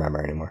don't even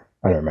remember anymore.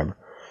 I don't remember,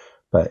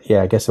 but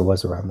yeah, I guess it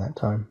was around that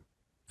time.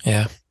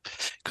 Yeah,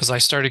 because I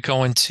started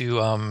going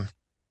to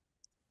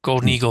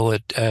Golden Eagle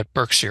at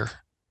Berkshire.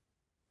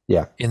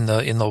 Yeah. In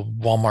the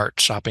Walmart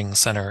shopping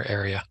center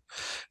area.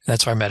 And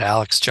that's where I met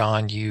Alex,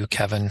 John, you,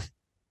 Kevin. Yeah,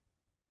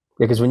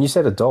 because when you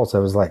said adults, I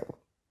was like,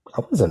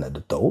 I wasn't an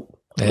adult.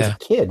 I was a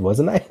kid,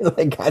 wasn't I?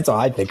 Like, that's how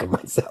I think of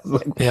myself.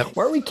 Like,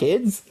 weren't we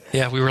kids?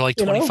 Yeah, we were like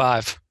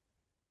 25.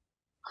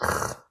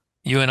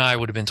 You and I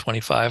would have been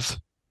 25.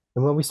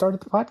 And when we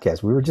started the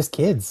podcast, we were just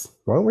kids,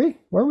 weren't we?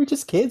 Weren't we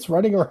just kids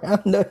running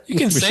around? You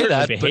can say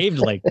that. Behaved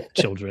like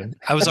children.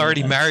 I was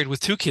already married with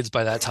 2 kids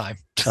by that time.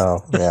 Oh,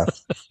 yeah.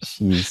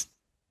 Jeez.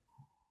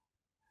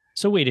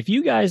 So wait, if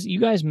you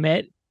guys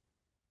met,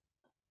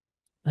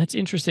 that's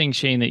interesting,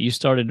 Shane, that you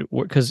started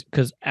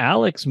because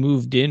Alex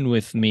moved in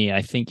with me,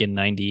 I think, in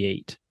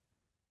 98.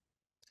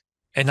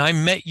 And I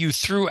met you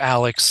through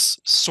Alex,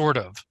 sort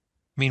of.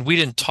 I mean, we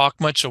didn't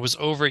talk much. I was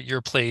over at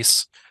your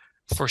place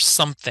for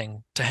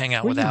something to hang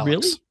out with Alex.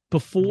 Really?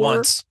 Before?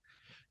 Once.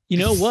 You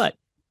know what?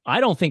 I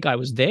don't think I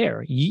was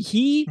there.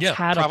 He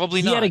had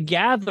a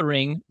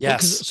gathering.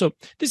 Yes. So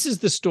this is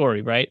the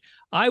story, right?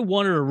 I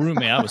wanted a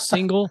roommate. I was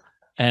single.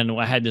 And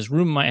I had this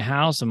room in my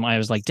house, and I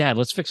was like, Dad,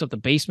 let's fix up the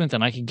basement,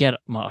 and I could get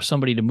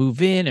somebody to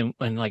move in,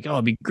 and like, oh,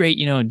 it'd be great,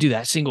 and do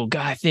that single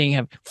guy thing,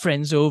 have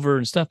friends over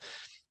and stuff.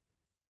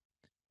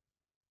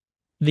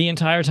 The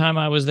entire time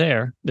I was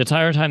there, the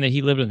entire time that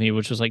he lived with me,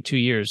 which was like 2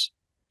 years,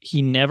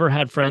 he never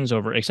had friends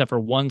over except for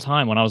one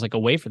time when I was like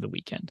away for the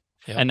weekend.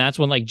 Yep. And that's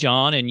when like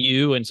John and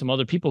you and some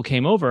other people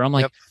came over. I'm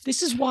like,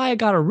 This is why I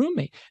got a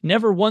roommate.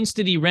 Never once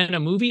did he rent a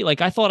movie. Like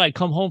I thought I'd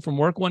come home from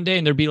work one day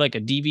and there'd be like a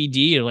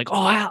DVD or like,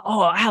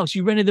 oh, Alex,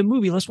 you rented the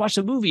movie. Let's watch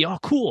the movie. Oh,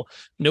 cool.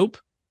 Nope.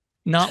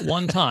 Not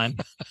one time.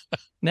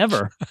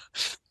 Never.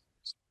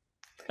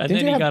 And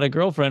then he got a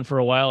girlfriend for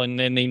a while, and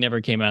then they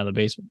never came out of the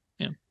basement.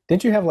 Yeah.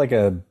 Didn't you have like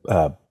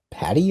a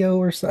patio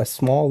or a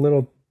small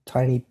little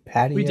tiny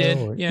patio? We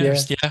did.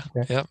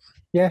 Yeah.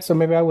 Yeah, so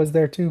maybe I was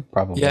there too,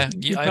 probably. Yeah,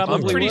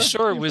 I'm pretty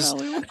sure it was.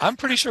 I'm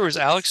pretty sure it was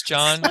Alex,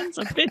 John,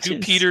 you,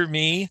 Peter,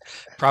 me,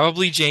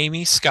 probably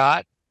Jamie,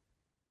 Scott,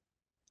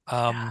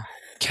 Kevin,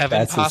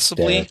 That's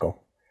possibly.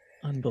 Hysterical.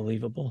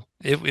 Unbelievable.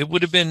 It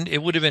would have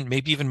been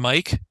maybe even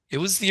Mike. It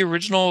was the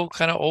original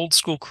kind of old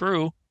school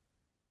crew.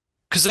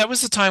 Because that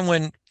was the time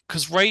when,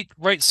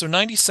 right. So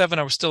 97,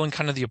 I was still in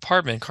kind of the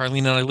apartment. Carlene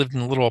and I lived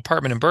in a little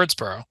apartment in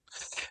Birdsboro.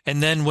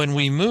 And then when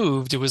we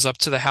moved, it was up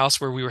to the house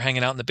where we were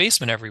hanging out in the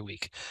basement every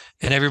week,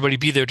 and everybody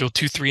be there till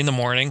 2, 3 in the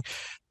morning.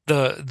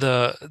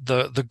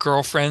 The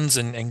girlfriends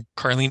and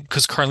Carlene,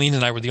 because Carlene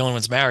and I were the only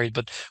ones married,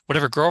 but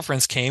whatever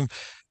girlfriends came,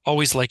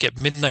 always like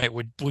at midnight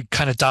would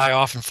kind of die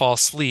off and fall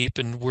asleep,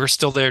 and we're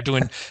still there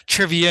doing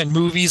trivia and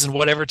movies and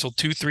whatever till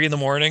 2, 3 in the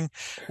morning,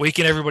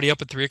 waking everybody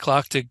up at 3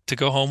 o'clock to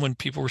go home when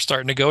people were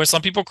starting to go. And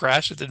some people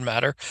crashed, it didn't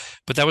matter,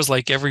 but that was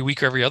like every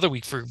week or every other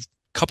week for a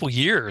couple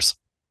years.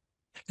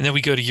 And then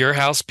we go to your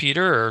house,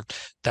 Peter, or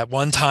that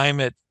one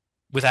time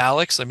with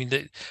Alex. I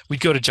mean, we'd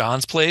go to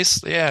John's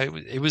place. Yeah,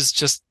 it was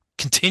just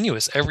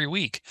continuous every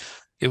week.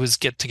 It was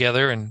get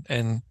together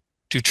and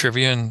do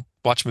trivia and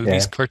watch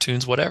movies,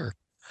 cartoons, whatever.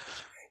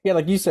 Yeah,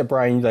 like you said,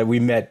 Bryan, that we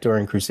met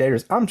during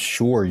Crusaders. I'm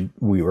sure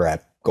we were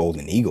at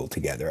Golden Eagle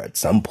together at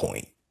some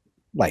point.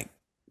 Like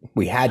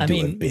we had to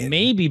have been.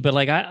 Maybe, but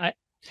like I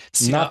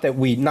not that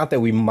we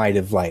might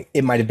have, like,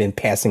 it might have been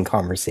passing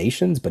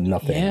conversations, but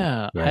nothing.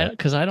 Yeah,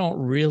 because I don't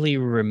really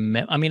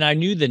remember. I mean, I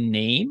knew the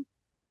name.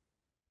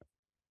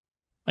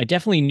 I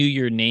definitely knew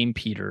your name,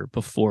 Peter,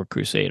 before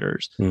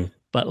Crusaders.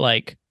 But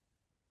like,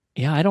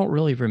 yeah, I don't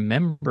really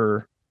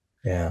remember.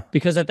 Yeah.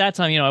 Because at that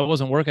time, I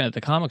wasn't working at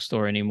the comic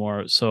store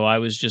anymore. So I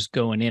was just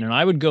going in, and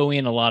I would go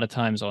in a lot of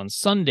times on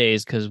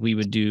Sundays because we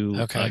would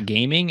do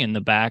gaming in the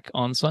back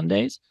on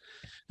Sundays.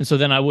 And so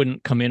then I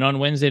wouldn't come in on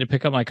Wednesday to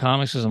pick up my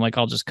comics because I'm like,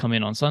 I'll just come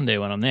in on Sunday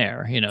when I'm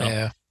there,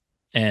 Yeah.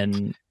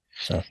 And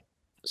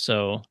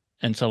so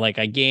like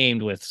I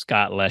gamed with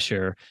Scott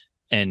Lesher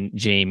and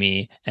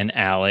Jamie and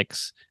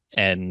Alex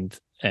and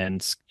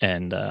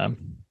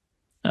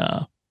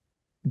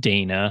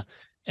Dana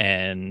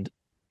and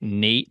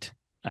Nate.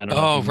 I don't know if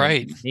Oh, you remember.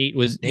 right. Nate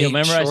was, Nate,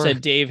 remember I sure. said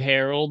Dave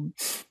Harold,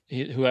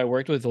 who I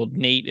worked with? Well,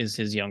 Nate is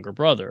his younger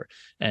brother,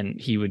 and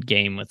he would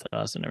game with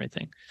us and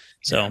everything.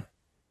 So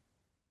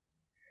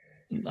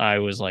I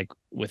was like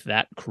with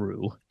that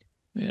crew,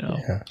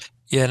 Yeah.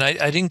 Yeah, and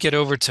I didn't get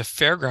over to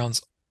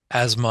Fairgrounds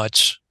as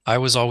much. I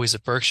was always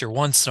at Berkshire.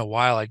 Once in a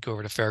while, I'd go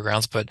over to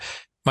Fairgrounds, but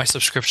my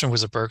subscription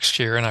was at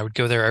Berkshire, and I would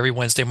go there every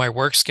Wednesday. My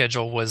work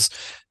schedule was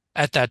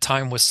at that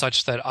time was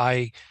such that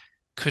I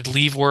could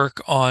leave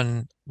work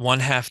on one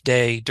half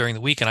day during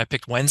the week, and I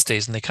picked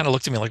Wednesdays, and they kind of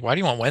looked at me like, "Why do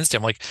you want Wednesday?"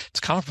 I'm like, "It's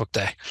comic book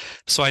day."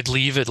 So I'd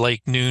leave at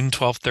like noon,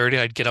 12:30.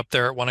 I'd get up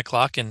there at 1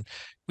 o'clock, and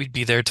we'd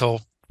be there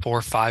till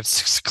 4, 5,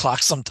 6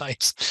 o'clock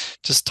sometimes,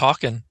 just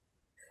talking.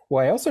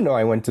 Well, I also know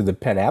I went to the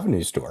Penn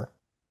Avenue store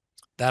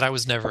That I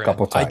was never a in.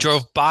 couple I times.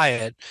 drove by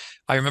it.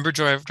 I remember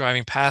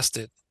driving past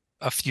it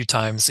a few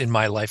times in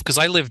my life because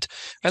I lived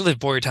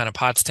Boyertown and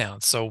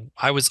Pottstown, so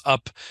I was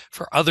up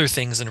for other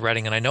things in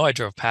Reading, and I know I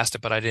drove past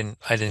it, but I didn't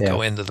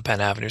go into the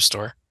Penn Avenue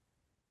store.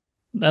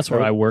 That's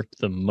where I worked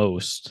the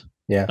most.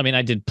 Yeah. I mean,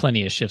 I did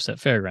plenty of shifts at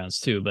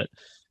Fairgrounds too, but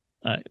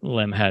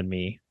Lem had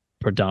me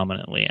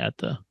predominantly at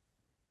the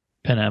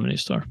Penn Avenue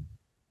store.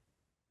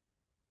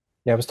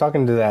 Yeah, I was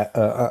talking to that.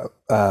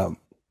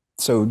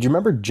 So do you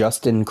remember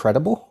Justin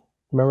Credible?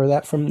 Remember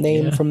that from the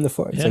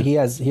Yeah. So he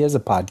has a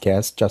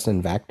podcast,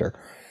 Justin Vactor,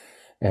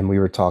 and we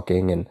were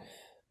talking, and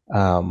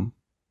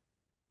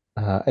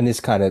this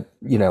kind of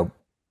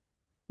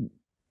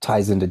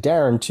ties into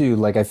Darren too.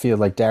 Like I feel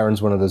like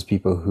Darren's one of those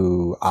people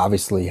who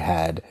obviously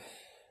had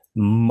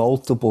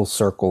multiple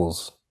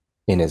circles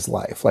in his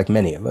life, like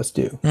many of us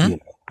do.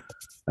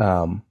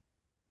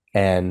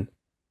 And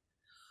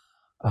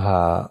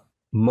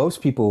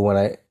most people,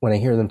 when I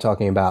hear them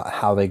talking about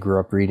how they grew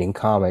up reading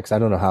comics, I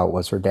don't know how it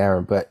was for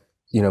Darren, but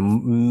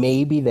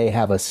maybe they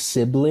have a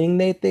sibling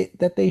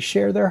that they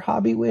share their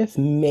hobby with,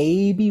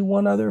 maybe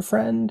one other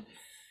friend,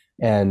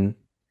 and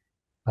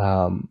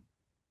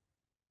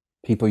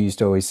people used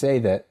to always say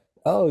that,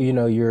 oh,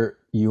 your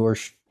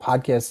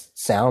podcast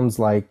sounds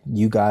like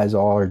you guys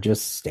all are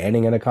just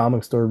standing in a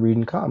comic store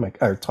reading comic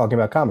or talking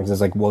about comics.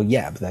 It's like, well,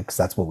 yeah, but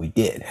that's what we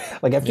did.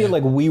 Like, I feel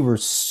like we were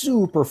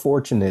super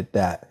fortunate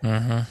that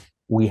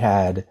we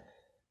had,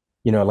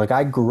 like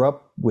I grew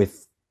up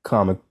with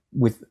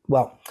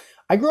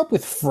I grew up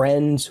with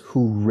friends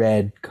who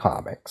read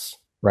comics,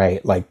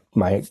 right? Like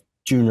my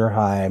junior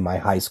high, my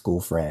high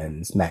school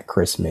friends, Matt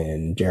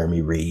Chrisman,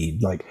 Jeremy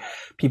Reed, like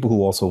people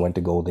who also went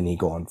to Golden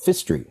Eagle on Fifth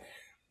Street.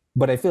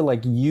 But I feel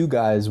like you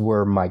guys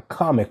were my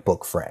comic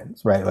book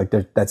friends, right? Like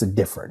that's a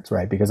difference,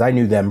 right? Because I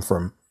knew them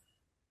from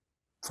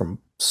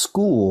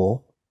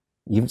school,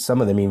 even some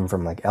of them even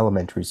from like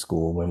elementary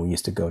school when we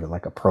used to go to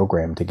like a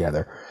program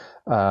together.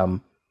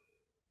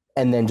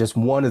 And then just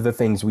one of the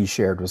things we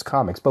shared was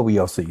comics, but we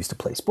also used to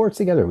play sports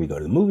together. We go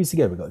to the movies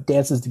together. We go to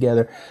dances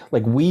together.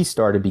 Like we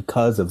started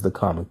because of the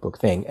comic book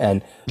thing.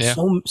 And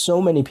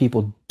so many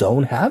people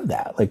don't have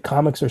that. Like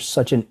comics are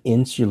such an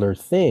insular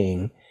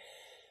thing.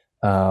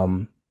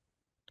 And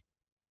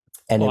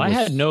I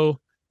had no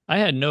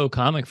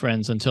comic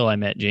friends until I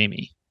met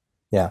Jamie.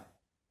 Yeah.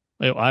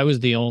 I was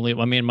the only,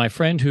 my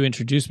friend who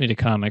introduced me to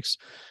comics,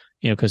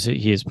 because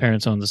his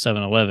parents owned the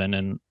 7-Eleven,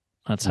 and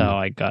that's how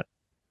I got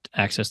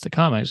access to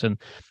comics.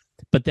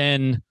 But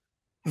then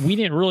we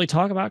didn't really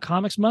talk about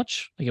comics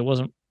much. Like it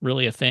wasn't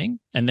really a thing.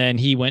 And then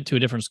he went to a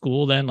different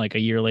school then, like a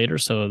year later.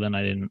 So then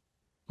I didn't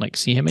like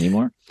see him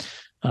anymore.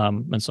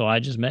 And so I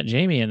just met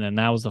Jamie, and then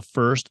that was the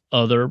first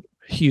other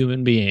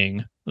human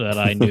being that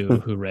I knew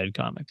who read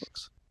comic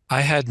books.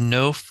 I had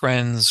no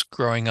friends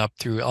growing up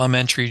through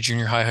elementary,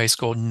 junior high, high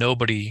school.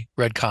 Nobody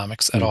read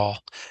comics at all.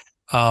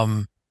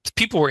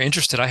 People were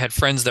interested. I had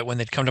friends that when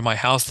they'd come to my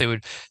house, they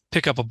would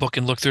pick up a book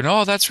and look through and,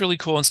 oh, that's really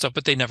cool and stuff,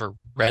 but they never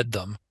read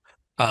them.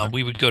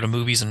 We would go to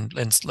movies and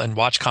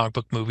watch comic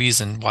book movies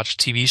and watch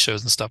TV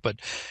shows and stuff, but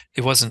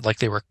it wasn't like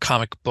they were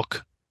comic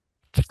book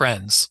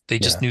friends. They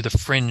just knew the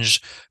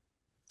fringe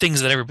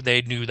things that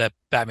they knew that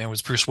Batman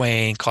was Bruce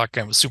Wayne, Clark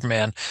Kent was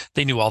Superman.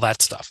 They knew all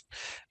that stuff.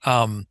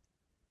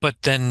 But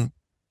then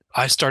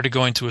I started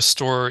going to a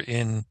store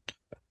in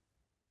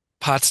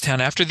Pottstown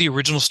after the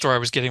original store I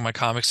was getting my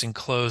comics in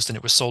closed, and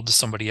it was sold to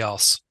somebody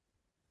else.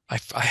 I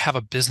have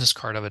a business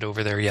card of it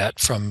over there yet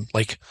from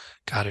it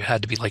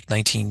had to be like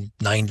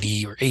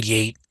 1990 or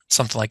 88,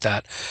 something like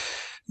that.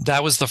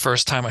 That was the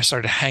first time I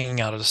started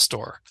hanging out at a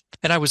store.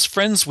 And I was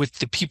friends with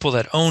the people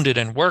that owned it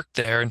and worked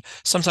there. And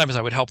sometimes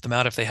I would help them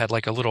out if they had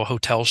like a little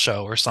hotel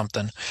show or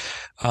something.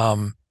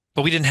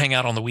 But we didn't hang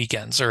out on the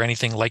weekends or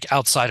anything like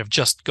outside of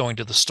just going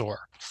to the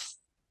store.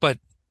 But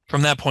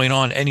from that point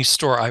on, any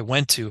store I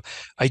went to,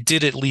 I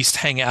did at least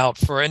hang out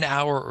for an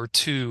hour or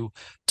two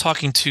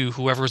talking to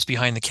whoever was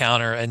behind the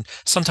counter, and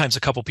sometimes a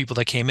couple people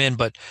that came in,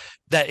 but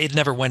that it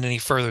never went any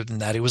further than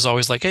that. It was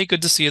always like, hey,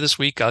 good to see you this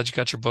week. Glad you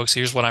got your books.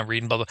 Here's what I'm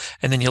reading, blah, blah.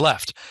 And then you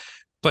left.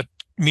 But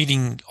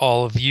meeting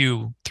all of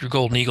you through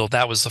Golden Eagle,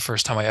 that was the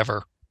first time I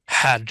ever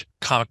had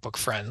comic book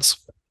friends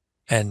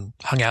and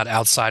hung out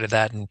outside of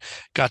that and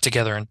got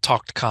together and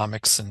talked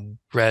comics and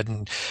read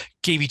and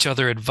gave each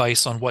other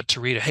advice on what to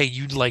read. Hey,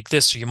 you'd like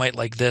this or you might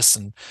like this.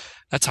 And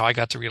that's how I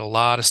got to read a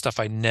lot of stuff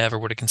I never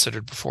would have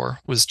considered before,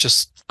 was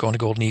just going to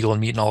Golden Eagle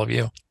and meeting all of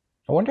you.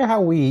 I wonder how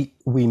we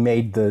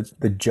made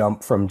the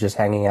jump from just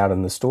hanging out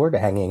in the store to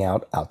hanging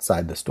out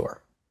outside the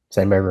store. Does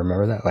anybody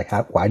remember that? Like,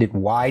 why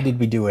did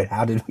we do it?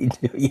 How did we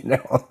do it?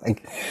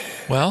 Like,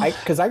 well,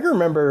 because I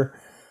remember,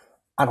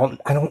 I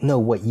don't know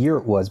what year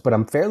it was, but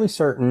I'm fairly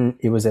certain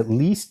it was at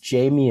least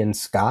Jamie and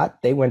Scott.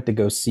 They went to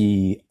go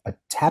see a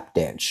tap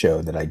dance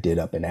show that I did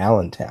up in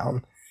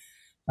Allentown.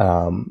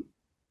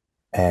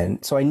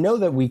 And so I know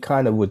that we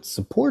kind of would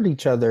support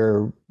each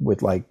other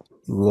with like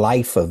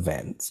life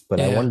events, but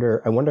yeah.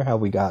 I wonder how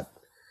we got,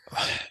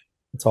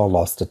 it's all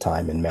lost to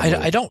time and memory.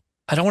 I don't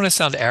want to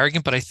sound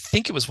arrogant, but I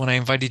think it was when I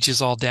invited you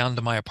all down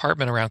to my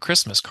apartment around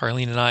Christmas.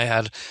 Carlene and I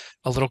had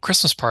a little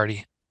Christmas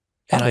party.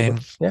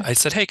 And I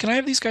said, hey, can I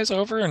have these guys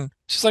over? And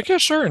she's like, yeah,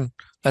 sure. And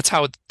that's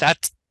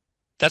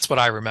what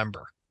I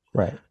remember.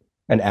 Right.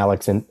 And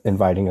Alex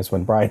inviting us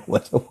when Bryan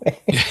was away.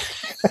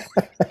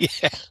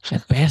 Yeah.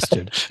 That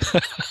bastard.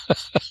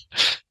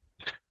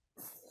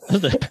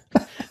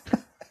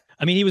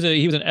 I mean, he was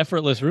an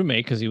effortless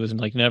roommate because he was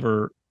like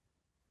never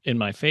in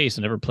my face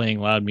and never playing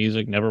loud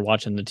music, never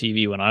watching the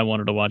TV when I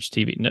wanted to watch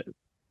TV.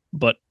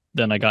 But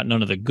then I got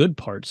none of the good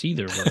parts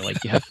either, where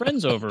like you have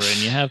friends over and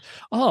you have,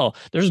 oh,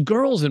 there's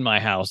girls in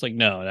my house. Like,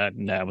 no,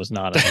 that was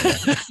not a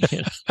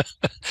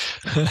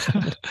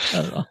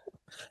I don't know.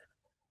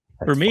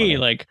 For me,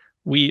 like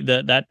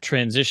that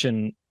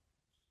transition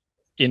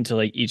into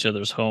like each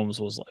other's homes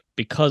was like,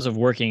 because of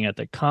working at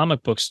the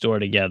comic book store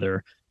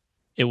together,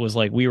 it was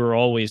like we were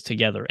always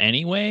together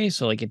anyway,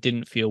 so like it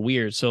didn't feel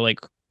weird. So like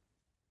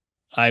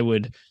I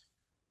would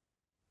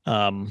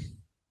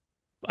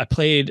I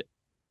played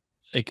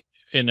like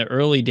in the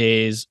early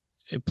days,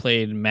 I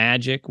played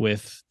Magic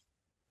with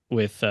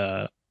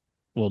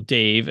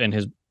Dave and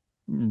his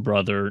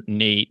brother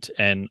Nate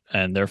and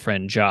their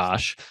friend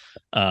Josh.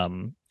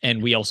 And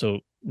we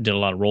also did a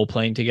lot of role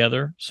playing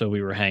together. So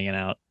we were hanging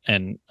out,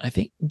 and I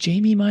think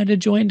Jamie might have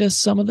joined us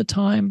some of the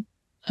time.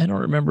 I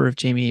don't remember if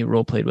Jamie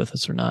role played with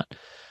us or not.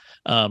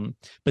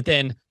 But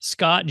then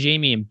Scott,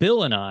 Jamie, and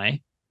Bill and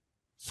I,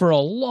 for a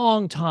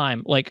long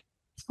time, like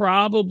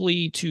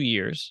probably 2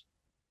 years,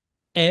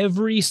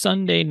 every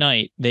Sunday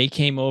night they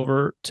came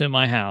over to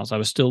my house. I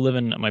was still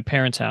living at my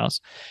parents' house,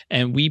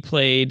 and we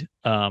played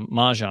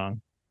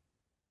Mahjong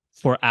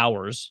for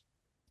hours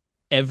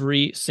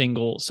every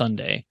single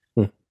Sunday.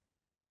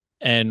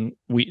 And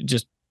we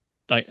just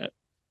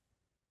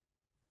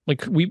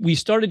we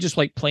started just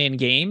like playing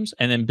games,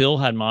 and then Bill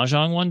had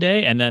Mahjong one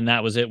day, and then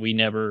that was it. We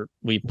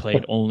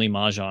played only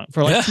Mahjong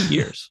for like 2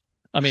 years.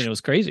 I mean, it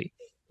was crazy.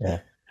 Yeah.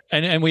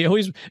 And it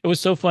was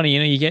so funny.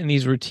 You get in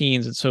these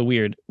routines. It's so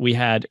weird. We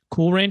had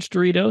Cool Ranch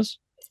Doritos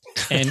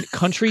and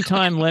Country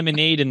Time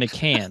lemonade in the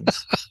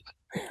cans.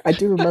 I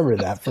do remember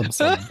that from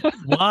some.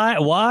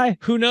 Why?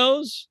 Who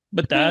knows?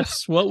 But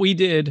that's what we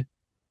did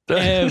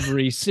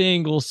every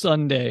single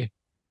Sunday.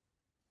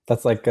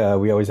 That's like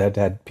we always had to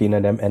have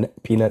peanut M&Ms.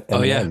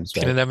 Oh yeah, right?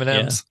 peanut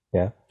M&Ms.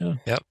 Yeah.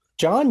 Yep.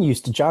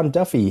 John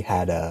Duffy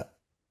had I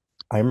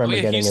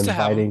remember getting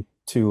invited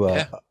to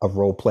a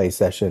role play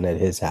session at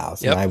his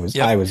house, and I was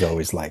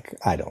always like,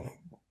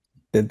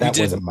 that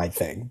wasn't my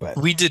thing. But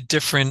we did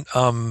different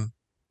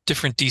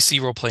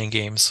DC role playing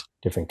games,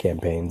 different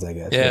campaigns, I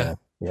guess.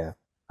 Yeah.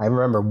 I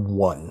remember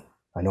one.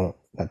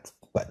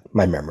 But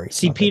my memory.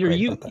 See, Peter,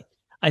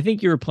 I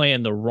think you were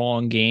playing the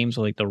wrong games,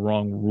 or like the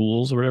wrong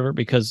rules or whatever,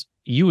 because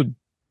you would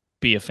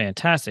be a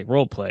fantastic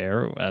role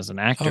player as an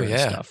actor and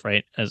stuff,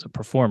 right? As a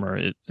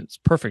performer, it's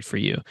perfect for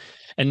you.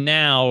 And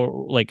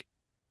now, like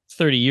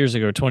 30 years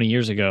ago, 20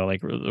 years ago,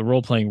 like the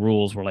role playing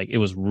rules were like, it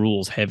was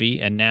rules heavy.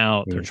 And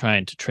now they're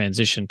trying to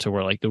transition to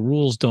where like the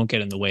rules don't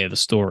get in the way of the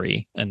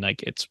story. And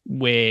like, it's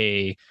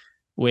way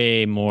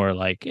more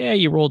like,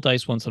 you roll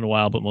dice once in a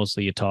while, but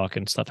mostly you talk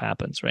and stuff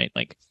happens, right?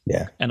 Like,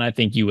 and I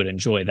think you would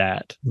enjoy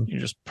that. You're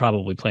just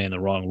probably playing the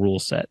wrong rule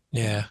set.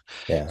 Yeah.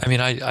 I mean,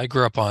 I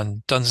grew up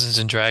on Dungeons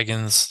and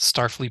Dragons,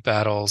 Starfleet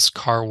Battles,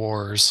 Car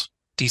Wars,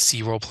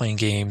 DC role-playing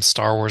games,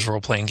 Star Wars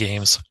role-playing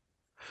games.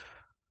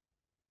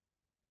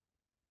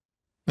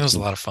 It was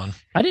a lot of fun.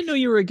 I didn't know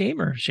you were a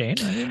gamer, Shane.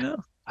 I didn't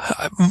know.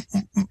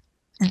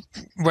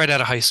 Right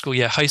out of high school.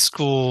 Yeah, high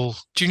school,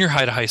 junior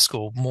high to high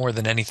school, more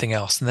than anything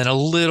else. And then a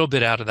little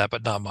bit out of that,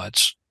 but not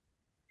much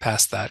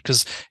past that,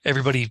 because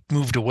everybody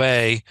moved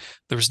away.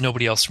 There was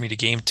nobody else for me to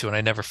game to, and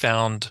I never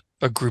found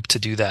a group to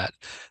do that.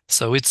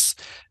 So it's,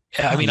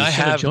 I mean, I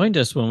have joined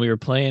us when we were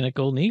playing at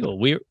Golden Eagle.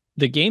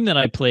 the game that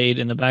I played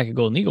in the back of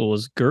Golden Eagle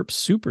was GURPS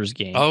Super's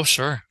game. Oh,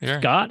 sure. Yeah.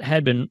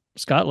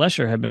 Scott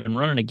Lesher had been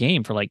running a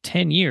game for like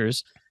 10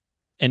 years,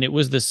 and it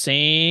was the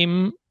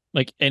same,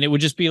 like, and it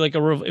would just be like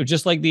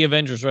just like the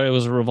Avengers, right? It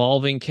was a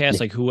revolving cast,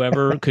 like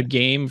whoever could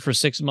game for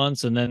 6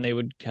 months, and then they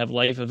would have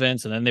life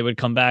events, and then they would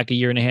come back a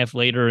year and a half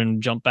later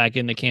and jump back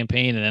in the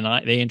campaign. And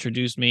then they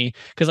introduced me,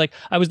 because like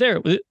I was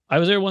there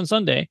one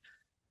Sunday,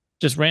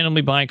 just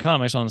randomly buying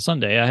comics on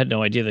Sunday. I had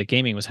no idea that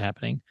gaming was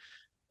happening.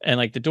 And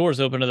like the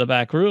doors open to the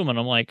back room, and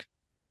I'm like,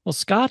 well,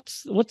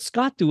 what's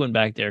Scott doing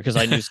back there? Because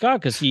I knew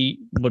Scott because he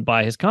would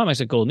buy his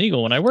comics at Golden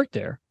Eagle when I worked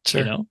there,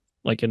 sure.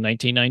 Like in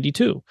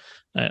 1992.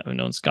 I've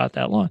known Scott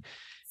that long.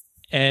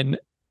 And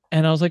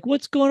I was like,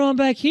 what's going on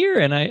back here?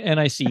 And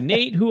I see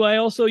Nate, who I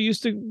also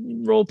used to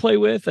role play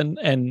with,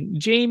 and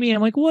Jamie. I'm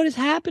like, what is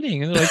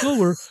happening? And they're like, oh,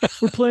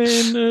 we're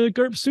playing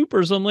GURP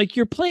Supers. I'm like,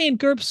 you're playing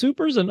GURP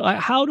Supers, and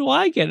how do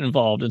I get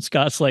involved? And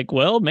Scott's like,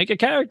 well, make a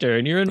character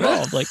and you're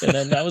involved. Like, and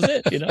then that was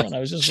it, and I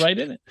was just right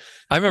in it.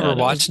 I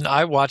remember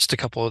I watched a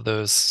couple of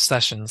those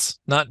sessions,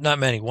 not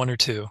many, one or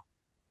two,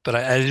 but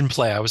I didn't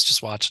play. I was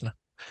just watching.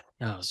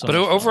 Oh, so but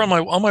over on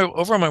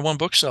my one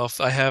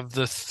bookshelf, I have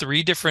the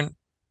 3 different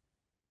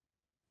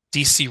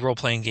DC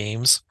role-playing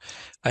games.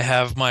 I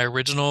have my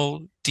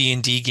original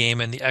D&D game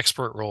and the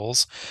expert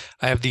roles.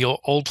 I have the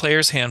old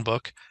player's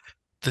handbook,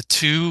 the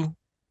 2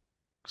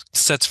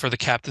 sets for the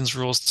captain's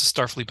rules to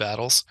Starfleet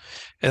battles,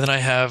 and then I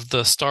have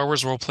the Star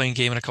Wars role-playing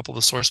game and a couple of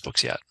the source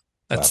books yet.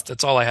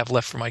 That's all I have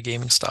left for my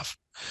gaming stuff.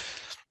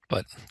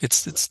 But it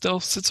still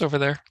sits over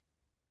there.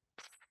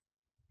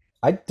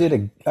 I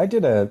did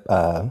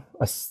a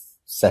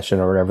session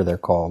or whatever they're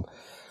called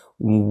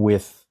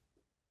with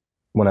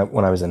when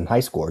I was in high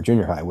school or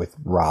junior high with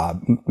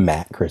Rob,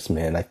 Matt,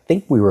 Chrisman. I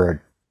think we were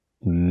at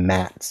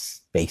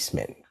Matt's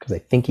basement because I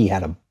think he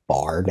had a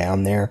bar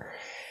down there.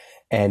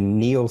 And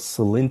Neil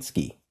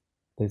Solinsky,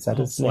 is that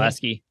his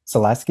name?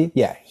 Selasky?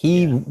 Yeah,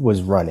 he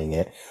was running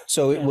it.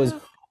 So it was,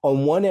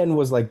 on one end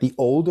was like the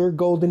older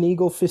Golden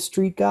Eagle Fifth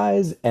Street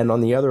guys, and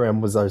on the other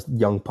end was our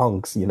young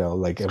punks,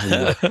 like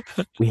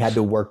we had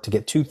to work to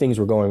get 2 things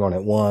were going on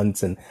at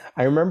once. And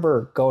I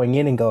remember going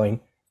in and going,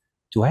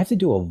 do I have to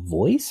do a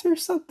voice or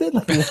something?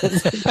 Like,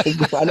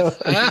 I don't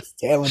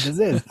understand what this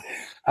is.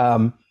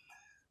 And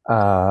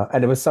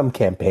it was some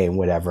campaign,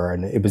 whatever,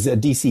 and it was a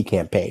DC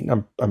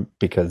campaign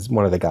because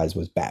one of the guys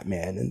was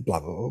Batman and blah,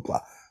 blah, blah, blah.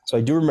 So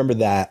I do remember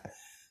that.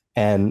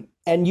 And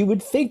you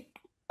would think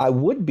I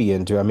would be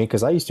into it. I mean,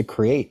 because I used to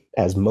create,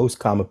 as most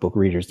comic book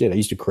readers did, I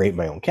used to create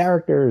my own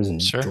characters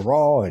and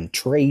draw and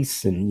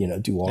trace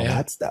and, do all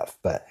that stuff.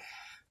 But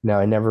no,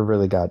 I never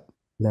really got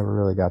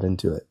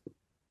into it.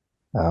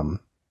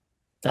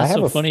 That's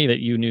so funny that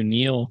you knew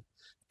Neil,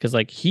 because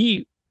like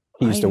he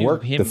used to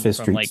work the Fifth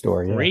Street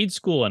store, grade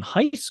school and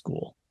high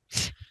school.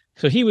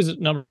 So he was a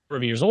number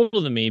of years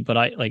older than me, but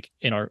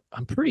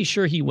I'm pretty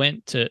sure he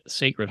went to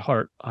Sacred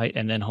Heart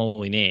and then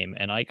Holy Name,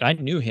 and I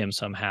knew him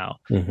somehow.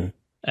 Mm-hmm.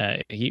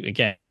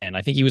 And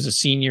I think he was a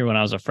senior when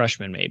I was a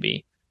freshman,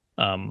 maybe,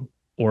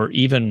 or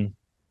even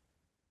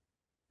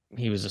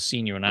he was a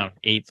senior when I was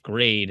 8th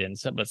grade,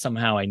 but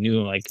somehow I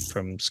knew him like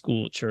from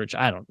school, church.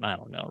 I don't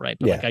know, right?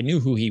 But like I knew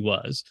who he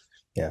was.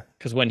 Yeah.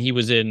 Because when he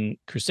was in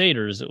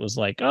Crusaders, it was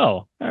like,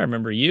 oh, I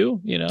remember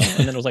you, and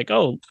then it was like,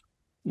 oh,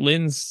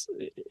 Lynn's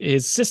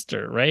his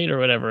sister, right? Or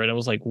whatever. And it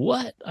was like,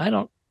 what? I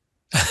don't.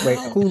 Wait,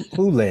 who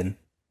Lynn?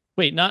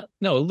 Wait,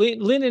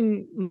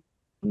 Lynn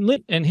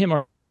and him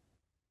are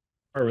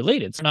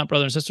related. It's not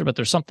brother and sister, but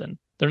there's something.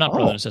 They're not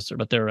brother and sister,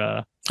 but they're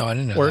oh, I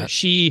didn't know or that.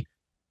 she.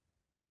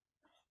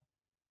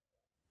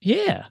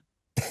 Yeah.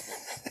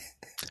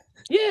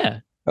 Yeah.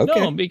 Okay.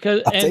 No,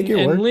 because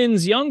and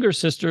Lynn's younger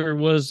sister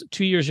was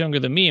 2 years younger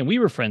than me, and we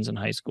were friends in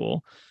high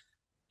school.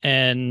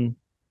 And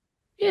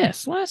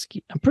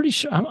Slasky. I'm pretty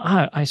sure.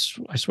 I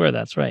swear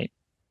that's right.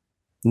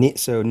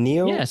 So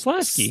Neil. Yeah,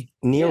 Slasky.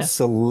 Neil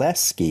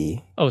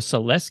Selesky. Oh,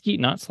 Selesky,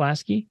 not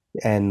Slasky.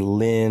 And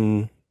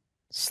Lynn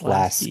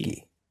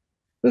Slasky.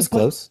 It was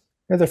close.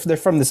 They're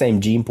from the same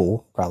gene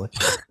pool, probably.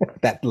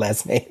 That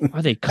last name.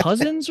 Are they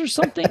cousins or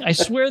something? I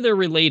swear they're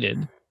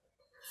related,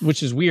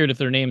 which is weird if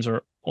their names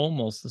are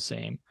almost the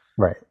same.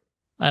 Right.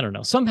 I don't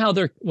know. Somehow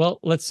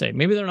let's say,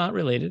 maybe they're not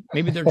related.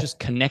 Maybe they're just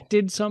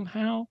connected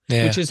somehow,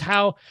 which is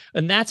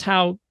that's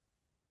how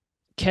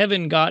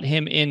Kevin got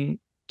him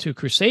into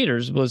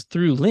Crusaders, was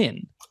through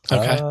Lynn.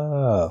 Okay.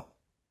 Oh.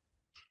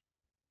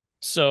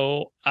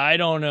 So I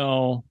don't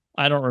know.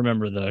 I don't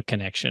remember the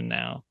connection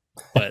now,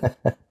 but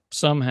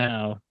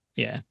somehow,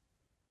 yeah.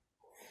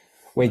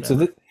 Wait,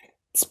 whatever. So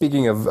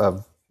speaking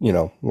of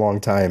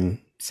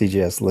longtime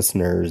CGS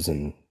listeners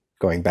and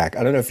going back,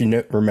 I don't know if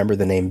you remember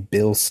the name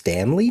Bill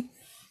Stanley.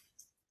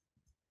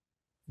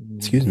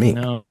 Excuse me.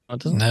 No, it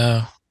doesn't.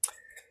 No.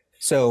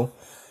 So,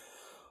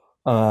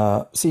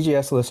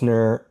 CGS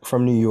listener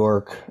from New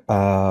York,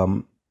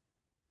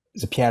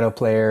 is a piano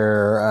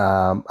player.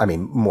 I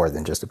mean, more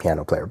than just a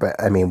piano player, but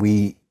I mean,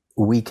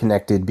 we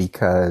connected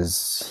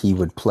because he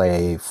would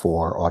play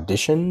for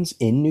auditions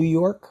in New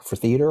York, for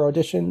theater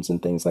auditions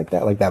and things like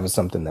that. Like that was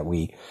something that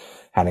we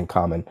had in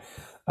common.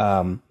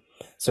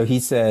 So he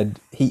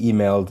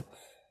emailed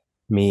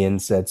me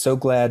and said, so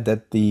glad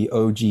that the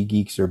OG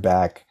geeks are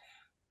back.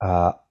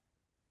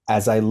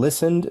 As I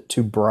listened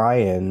to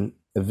Bryan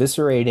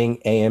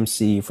eviscerating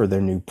AMC for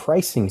their new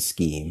pricing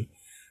scheme,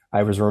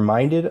 I was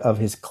reminded of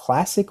his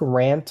classic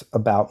rant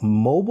about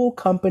mobile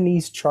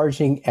companies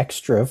charging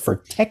extra for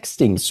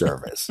texting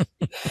service.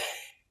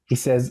 He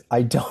says,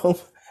 I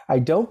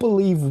don't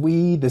believe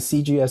we, the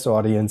CGS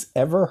audience,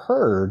 ever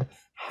heard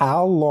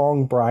how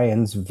long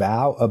Bryan's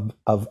vow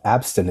of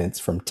abstinence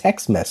from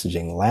text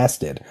messaging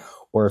lasted,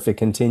 or if it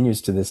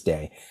continues to this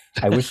day.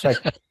 I wish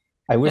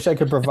I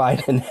could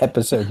provide an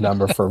episode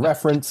number for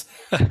reference.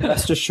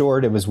 Rest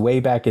assured, it was way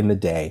back in the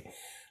day.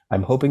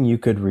 I'm hoping you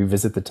could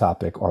revisit the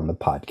topic on the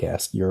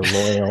podcast. Your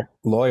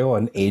loyal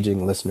and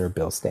aging listener,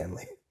 Bill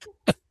Stanley.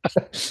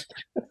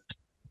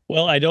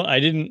 Well,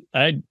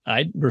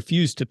 I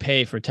refused to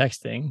pay for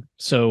texting.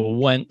 So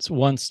once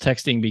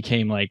texting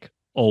became like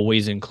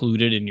always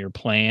included in your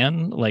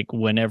plan, like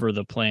whenever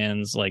the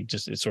plans like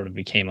just it sort of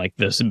became like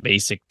this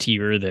basic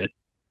tier that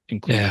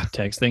included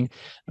texting,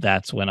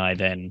 that's when I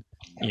then,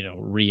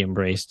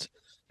 re-embraced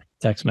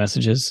text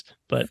messages.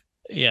 But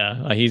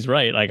yeah, he's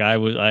right. Like I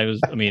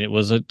mean, it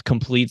was a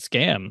complete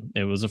scam.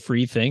 It was a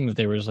free thing that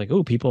they were just like,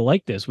 oh, people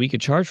like this. We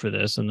could charge for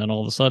this. And then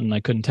all of a sudden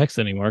I couldn't text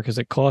anymore because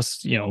it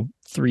costs,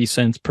 3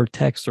 cents per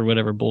text or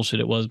whatever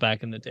bullshit it was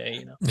back in the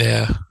day,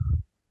 Yeah.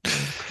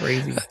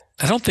 Crazy.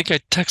 I don't think I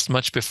text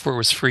much before it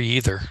was free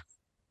either.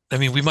 I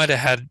mean, we might have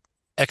had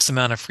X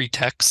amount of free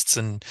texts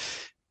and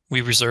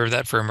we reserved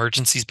that for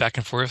emergencies back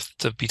and forth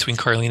between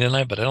Carlene and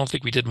I, but I don't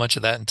think we did much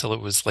of that until it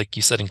was, like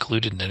you said,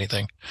 included in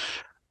anything.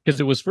 Because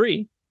it was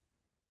free.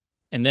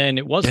 And then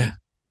it wasn't. Yeah,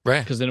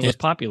 right. Because then it was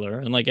popular.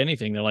 And like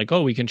anything, they're like,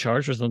 oh, we can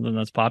charge for something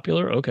that's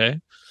popular. Okay.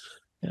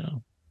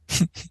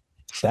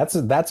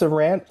 That's a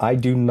rant I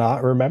do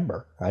not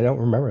remember. I don't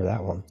remember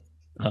that one.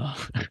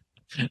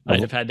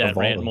 I've had that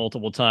rant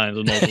multiple times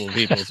with multiple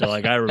people. So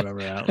like, I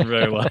remember that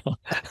very well.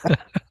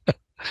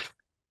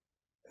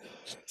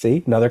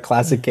 See, another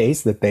classic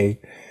case that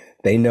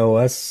they know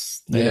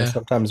us,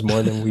 sometimes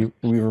more than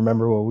we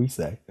remember what we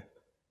say.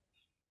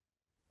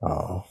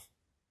 Oh.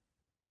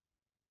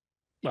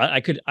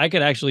 I could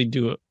actually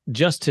do it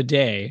just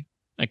today.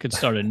 I could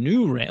start a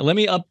new rant. Let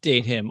me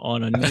update him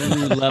on a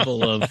new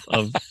level of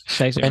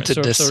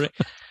texting. So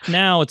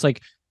now it's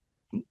like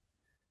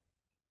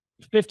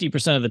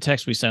 50% of the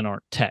texts we send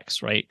aren't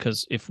texts, right?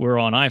 Because if we're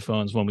on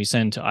iPhones, when we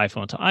send to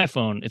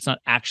iPhone, it's not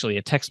actually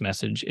a text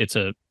message. It's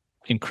a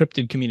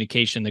encrypted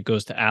communication that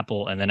goes to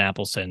Apple, and then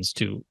Apple sends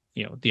to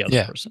the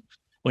other person.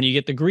 When you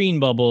get the green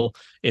bubble,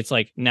 it's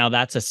like now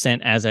that's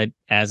sent as an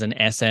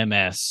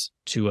SMS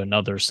to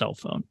another cell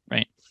phone,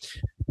 right?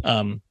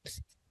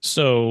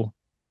 So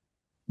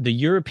the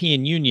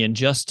European Union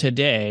just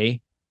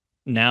today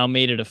now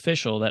made it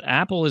official that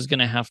Apple is going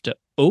to have to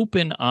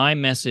open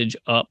iMessage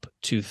up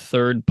to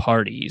third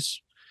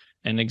parties.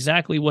 And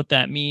exactly what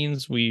that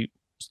means,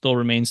 still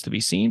remains to be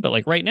seen. But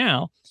like right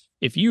now,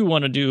 if you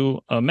want to do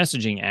a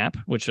messaging app,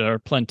 which are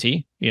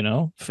plenty,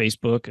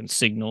 Facebook and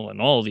Signal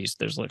and all these,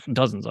 there's like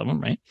dozens of them,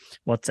 right?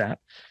 WhatsApp.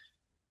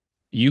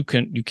 You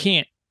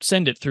can't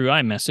send it through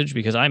iMessage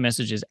because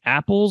iMessage is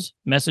Apple's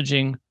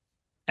messaging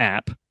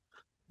app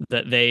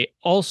that they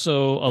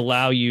also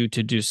allow you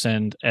to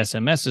send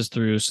SMSs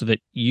through, so that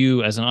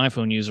you as an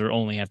iPhone user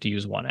only have to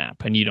use one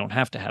app and you don't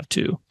have to have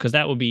two, because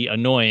that would be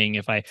annoying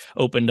if I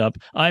opened up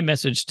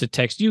iMessage to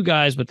text you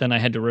guys, but then I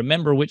had to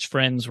remember which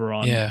friends were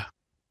on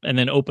and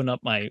then open up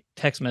my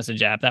text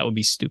message app. That would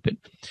be stupid.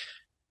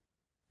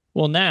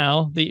 Well,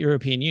 now the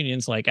European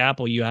Union's like,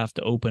 Apple, you have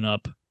to open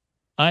up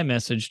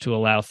iMessage to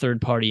allow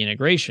third-party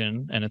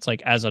integration. And it's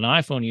like, as an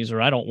iPhone user,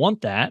 I don't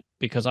want that,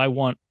 because I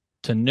want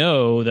to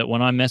know that when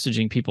I'm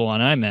messaging people on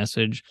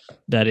iMessage,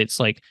 that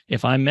it's like,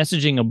 if I'm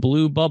messaging a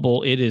blue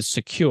bubble, it is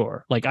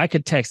secure. Like I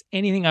could text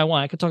anything I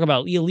want. I could talk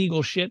about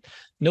illegal shit.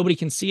 Nobody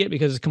can see it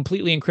because it's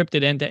completely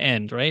encrypted end to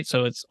end, right?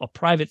 So it's a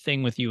private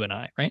thing with you and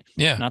I, right?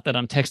 Yeah. Not that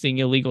I'm texting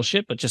illegal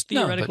shit, but just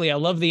theoretically, I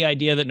love the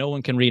idea that no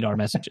one can read our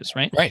messages,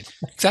 right? Right.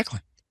 Exactly.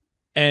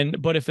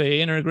 But if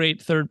they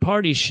integrate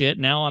third-party shit,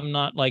 now I'm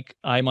not like,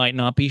 I might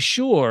not be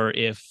sure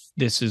if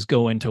this is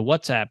going to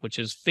WhatsApp, which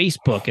is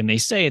Facebook, and they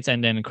say it's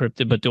end-to-end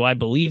encrypted, but do I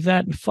believe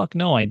that? Fuck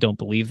no, I don't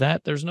believe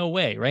that. There's no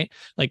way, right?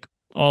 Like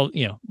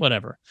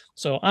whatever.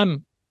 So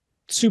I'm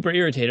super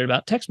irritated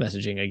about text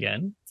messaging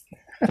again,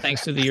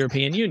 thanks to the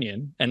European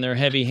Union and their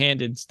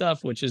heavy-handed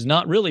stuff, which is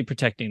not really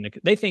protecting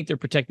they think they're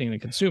protecting the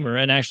consumer,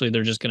 and actually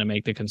they're just going to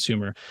make the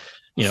consumer,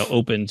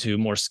 open to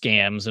more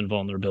scams and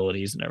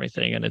vulnerabilities and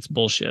everything, and it's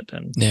bullshit.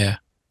 And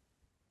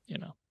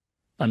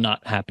I'm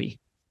not happy.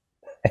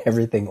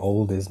 Everything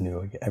old is new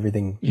again.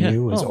 Everything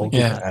new is old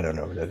again. I don't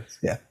know what it is.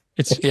 Yeah.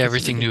 It's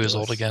everything new is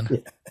old again. Yeah.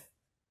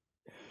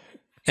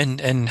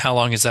 And how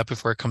long is that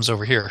before it comes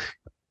over here?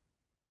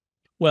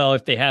 Well,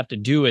 if they have to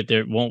do it,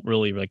 they won't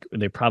really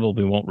they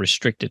probably won't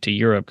restrict it to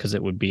Europe, because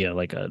it would be a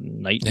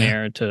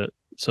nightmare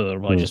so it'll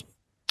probably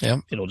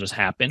it'll just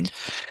happen.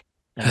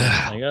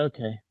 And like,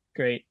 okay,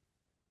 great.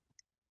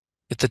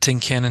 Get the tin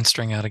cannon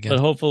string out again. But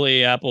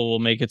hopefully Apple will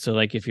make it so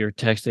like if you're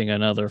texting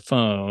another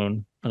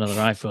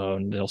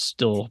iPhone, there'll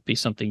still be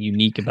something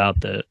unique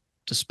about the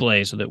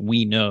display so that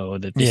we know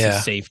that this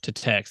is safe to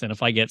text. And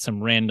if I get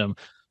some random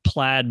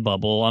plaid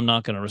bubble, I'm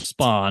not going to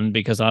respond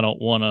because I don't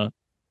want to.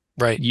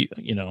 Right.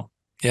 You know.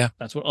 Yeah.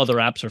 That's what other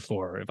apps are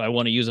for. If I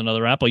want to use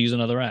another app, I'll use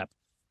another app.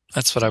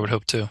 That's what I would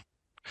hope too.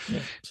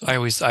 Yeah, so. I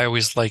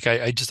always like,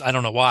 I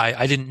don't know why.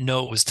 I didn't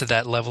know it was to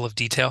that level of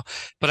detail,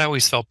 but I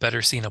always felt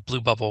better seeing a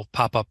blue bubble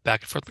pop up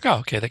back and forth. Like, oh,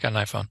 okay, they got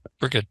an iPhone.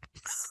 We're good.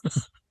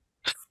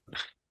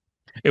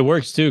 It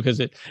works too,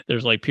 because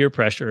there's like peer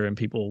pressure and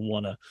people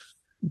want to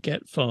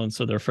get phones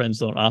so their friends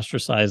don't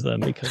ostracise them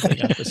because they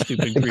got the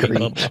stupid green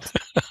bubble.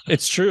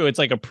 It's true. It's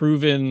like a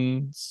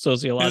proven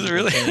sociological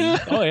really? thing.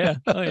 Oh yeah.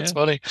 That's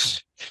funny.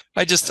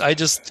 I got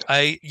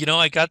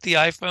the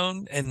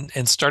iPhone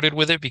and started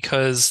with it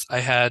because I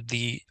had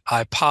the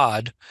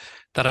iPod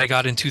that I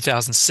got in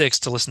 2006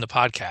 to listen to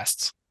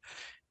podcasts.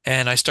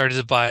 And I started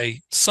to buy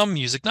some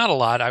music, not a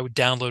lot. I would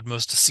download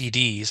most of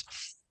CDs.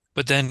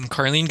 But then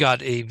Carlene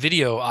got a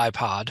video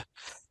iPod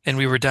and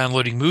we were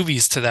downloading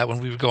movies to that when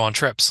we would go on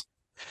trips.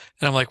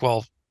 And I'm like,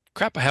 well,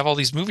 crap, I have all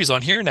these movies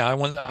on here now. I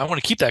want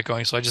to keep that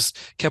going. So I just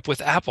kept with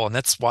Apple. And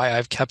that's why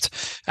I've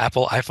kept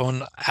Apple,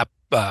 iPhone,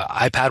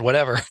 iPad,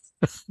 whatever.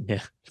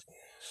 Yeah.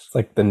 It's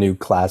like the new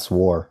class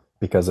war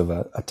because of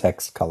a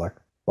text color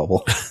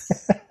bubble.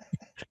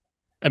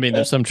 I mean,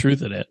 there's some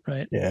truth in it,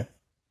 right? Yeah.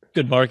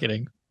 Good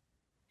marketing.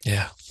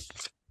 Yeah.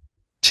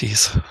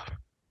 Jeez.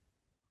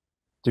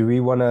 Do we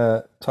want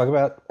to talk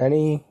about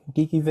any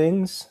geeky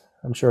things?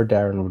 I'm sure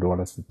Darren would want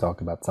us to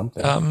talk about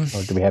something.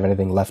 Or do we have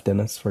anything left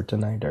in us for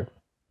tonight? Or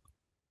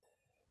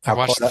I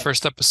watched the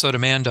first episode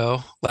of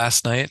Mando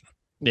last night.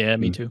 Yeah,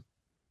 me too.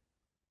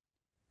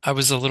 I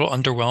was a little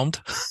underwhelmed.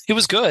 It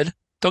was good.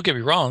 Don't get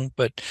me wrong,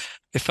 but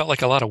it felt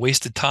like a lot of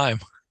wasted time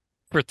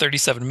for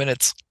 37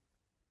 minutes.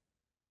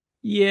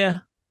 Yeah.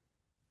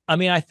 I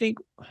mean, I think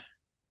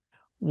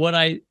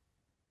I'm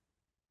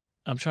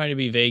trying to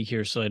be vague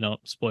here so I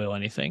don't spoil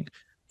anything.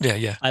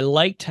 Yeah. I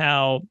liked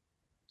how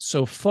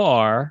so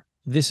far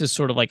this is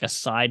sort of like a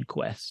side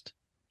quest.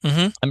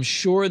 Mm-hmm. I'm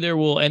sure there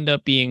will end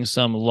up being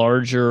some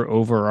larger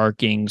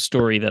overarching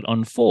story that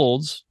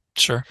unfolds.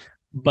 Sure.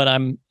 But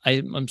I'm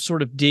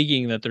sort of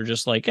digging that they're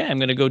just like, hey, I'm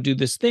going to go do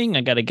this thing.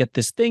 I got to get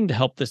this thing to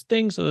help this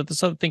thing so that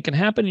this other thing can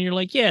happen. And you're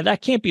like, yeah,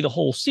 that can't be the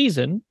whole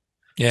season.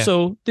 Yeah.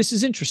 So this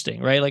is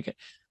interesting, right? Like,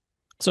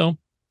 so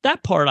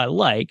that part I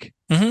like.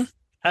 Mm-hmm.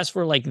 As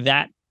for like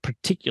that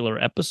particular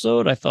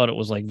episode, I thought it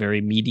was like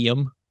very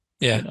medium.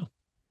 Yeah. You know?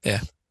 Yeah.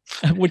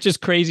 Which is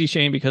crazy,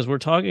 Shane, because we're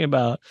talking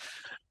about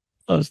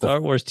a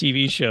Star Wars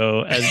TV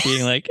show as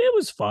being like, it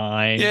was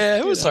fine. Yeah,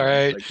 it was all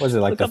right. Like, was it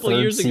like a couple of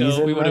years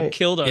ago, we would have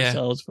killed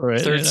ourselves for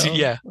it.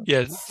 Yeah.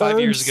 5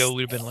 years ago,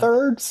 we'd have been like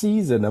third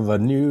season of a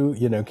new,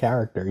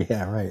 character.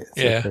 Yeah, right.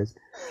 Yeah. So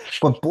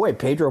but boy,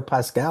 Pedro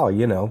Pascal,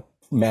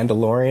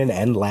 Mandalorian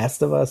and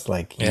Last of Us,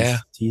 like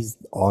he's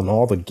on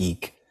all the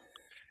geek.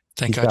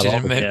 Thank God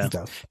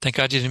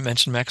you didn't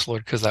mention Max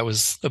Lord because that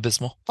was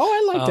abysmal. Oh,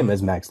 I liked him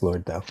as Max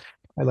Lord though.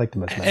 I liked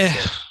him as Max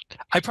Lord.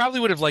 I probably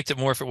would have liked it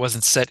more if it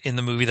wasn't set in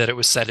the movie that it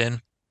was set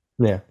in.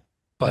 Yeah,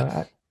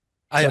 but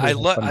I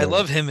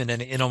love him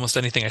in almost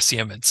anything I see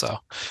him in. So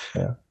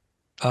yeah.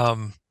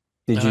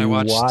 Did you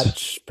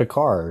watch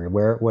Picard?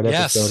 What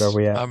episode are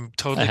we at? I'm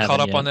totally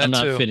caught up on that too.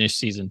 I'm not finished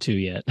season 2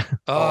 yet.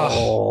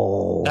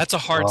 Oh, that's a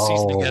hard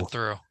season to get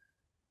through.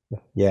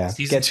 Yeah,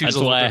 season 2 is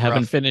why I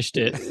haven't rough. Finished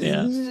it.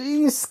 Yeah,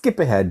 you skip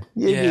ahead.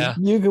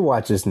 You can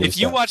watch this new If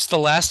you watch the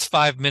last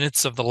 5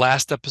 minutes of the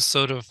last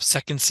episode of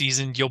second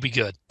season, you'll be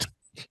good.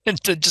 And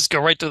to just go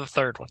right to the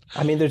third one.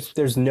 I mean,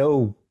 there's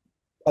no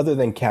other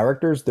than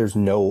characters. There's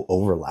no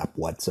overlap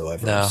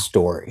whatsoever. No. In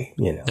story,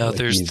 No, like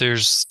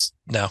there's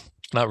no,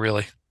 not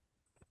really.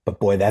 But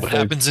boy,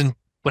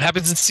 what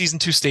happens in season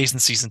 2 stays in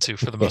season 2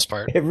 for the most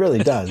part. It really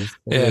does.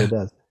 It really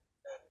does.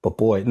 But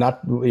boy,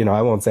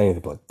 I won't say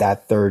anything, but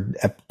that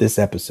this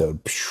episode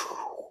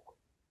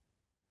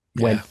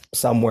went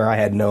somewhere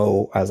I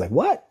was like,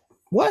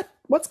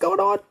 what's going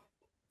on?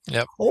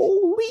 Yep.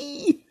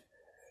 Holy,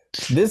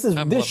 this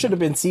should have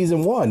been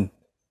season 1.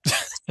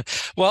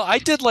 Well, I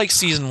did like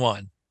season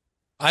 1.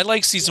 I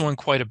like season 1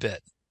 quite a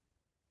bit.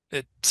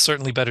 It's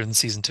certainly better than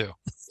season 2.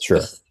 Sure.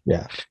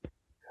 Yeah.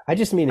 I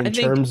just mean in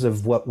terms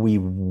of what we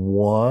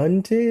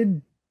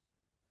wanted.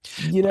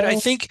 But I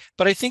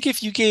think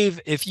if you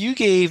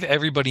gave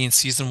everybody in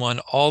season 1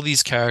 all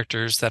these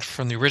characters that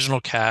from the original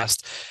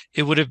cast,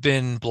 it would have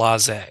been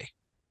blasé.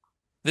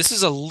 This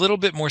is a little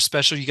bit more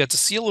special. You get to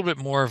see a little bit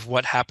more of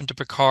what happened to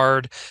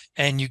Picard,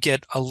 and you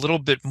get a little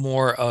bit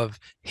more of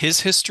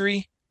his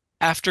history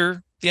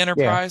after the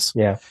Enterprise.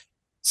 Yeah.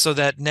 So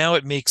that now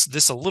it makes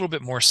this a little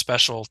bit more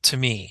special to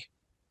me.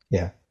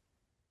 Yeah.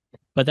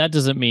 But that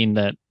doesn't mean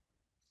that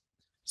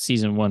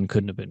season 1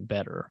 couldn't have been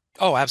better.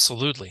 Oh,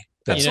 absolutely.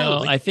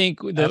 Absolutely. I think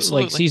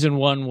season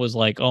 1 was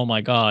like, oh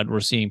my God,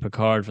 we're seeing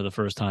Picard for the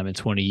first time in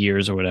 20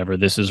 years or whatever.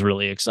 This is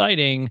really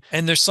exciting.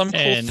 And there's some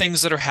cool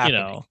things that are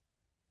happening.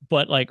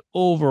 But like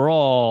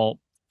overall,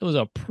 it was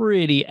a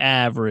pretty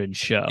average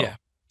show. Yeah.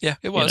 Yeah,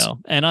 it was.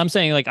 And I'm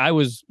saying like I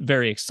was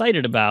very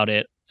excited about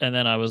it, and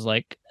then I was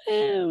like,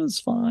 it was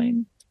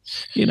fine,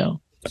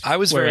 I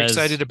was very Whereas,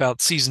 excited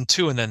about season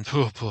 2, and then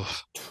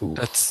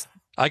that's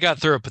I got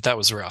through it, but that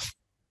was rough.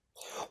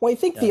 Well, I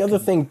think the other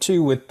thing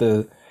too with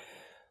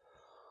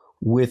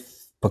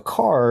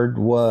Picard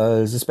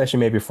was, especially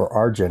maybe for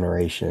our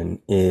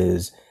generation,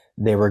 is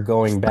they were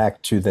going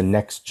back to the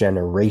next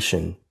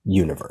generation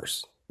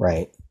universe,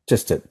 right?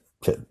 Just to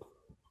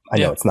I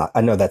know it's not,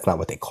 I know that's not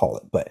what they call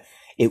it, but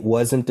it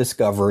wasn't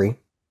Discovery.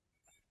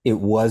 It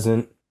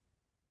wasn't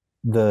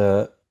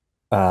the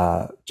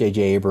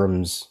J.J.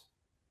 Abrams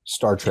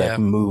Star Trek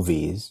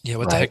movies. Yeah,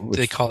 what the heck do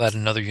they call that?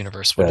 Another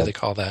universe. What do they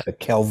call that? The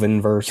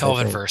Kelvinverse.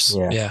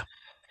 Kelvinverse. Yeah.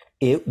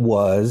 It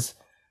was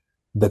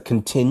the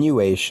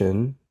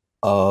continuation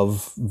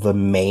of the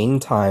main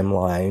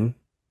timeline,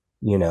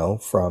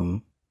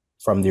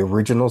 from the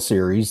original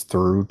series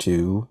through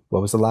to,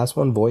 what was the last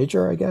one?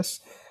 Voyager, I guess,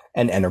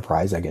 and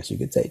Enterprise, I guess you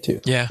could say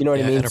too. Yeah. You know what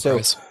I mean?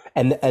 Enterprise. So,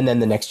 and then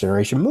the Next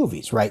Generation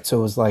movies, right? So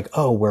it was like,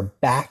 oh, we're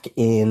back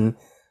in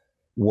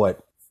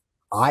what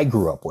I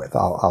grew up with.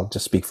 I'll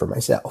just speak for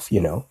myself,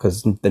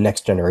 because the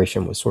Next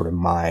Generation was sort of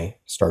my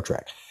Star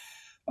Trek.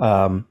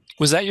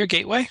 Was that your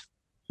gateway?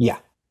 Yeah.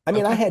 I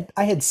mean, I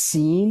had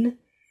seen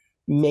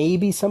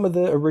maybe some of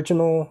the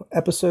original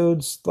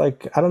episodes.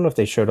 Like, I don't know if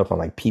they showed up on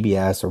like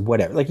PBS or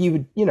whatever. Like you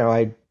would,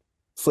 I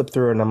flip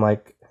through and I'm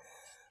like,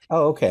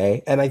 oh,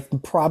 okay. And I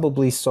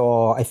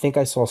think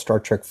I saw Star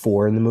Trek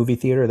 4 in the movie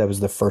theater. That was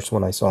the first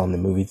one I saw in the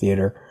movie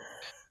theater.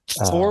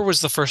 4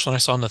 was the first one I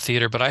saw in the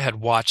theater, but I had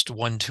watched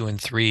 1, 2,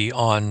 and 3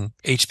 on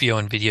HBO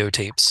and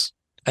videotapes.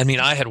 I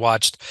mean, I had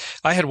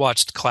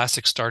watched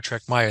classic Star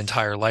Trek my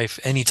entire life.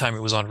 Anytime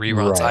it was on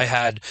reruns, Right. I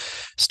had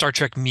Star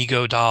Trek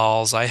Mego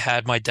dolls. I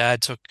had, my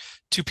dad took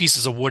 2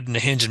 pieces of wood and a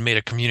hinge and made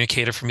a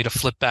communicator for me to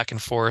flip back and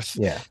forth.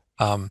 Yeah.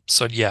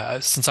 So yeah,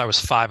 since I was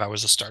 5, I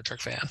was a Star Trek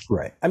fan.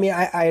 Right. I mean,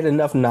 I had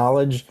enough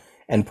knowledge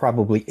and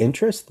probably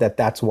interest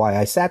that's why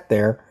I sat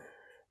there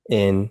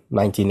in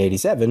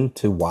 1987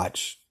 to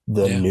watch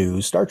the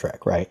new Star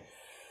Trek, right?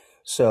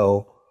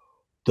 So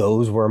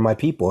those were my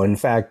people. In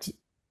fact,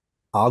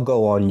 I'll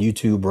go on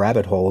YouTube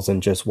rabbit holes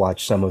and just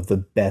watch some of the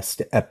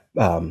best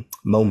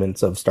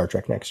moments of Star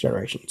Trek Next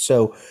Generation.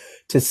 So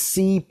to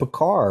see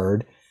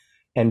Picard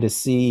and to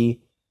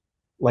see,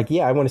 like,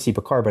 yeah, I want to see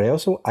Picard, but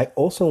I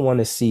also want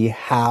to see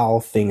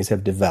how things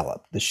have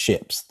developed, the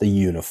ships, the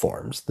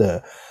uniforms,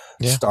 the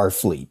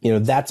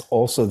Starfleet. That's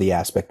also the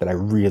aspect that I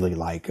really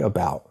like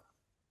about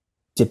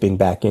dipping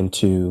back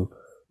into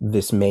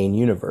this main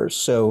universe.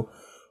 So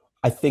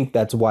I think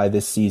that's why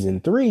this season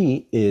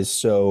 3 is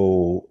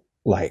so,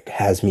 like,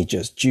 has me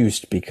just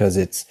juiced, because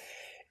it's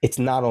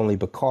not only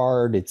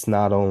Picard, it's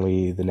not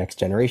only the Next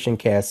Generation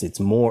cast,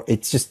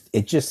 it's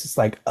just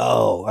like,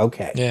 oh,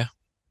 okay. Yeah.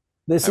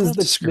 This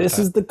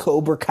is the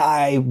Cobra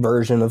Kai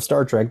version of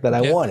Star Trek that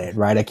I wanted,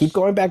 right? I keep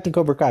going back to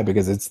Cobra Kai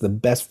because it's the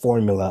best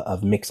formula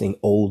of mixing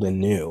old and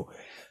new.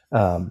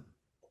 And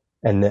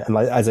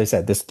as I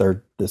said, this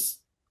third,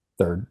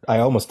 I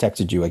almost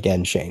texted you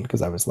again, Shane,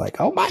 because I was like,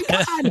 oh my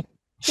God,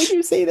 did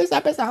you see this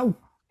episode?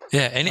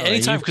 Yeah,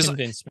 anytime, because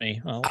convinced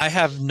me. I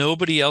have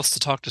nobody else to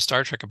talk to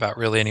Star Trek about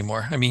really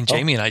anymore. I mean,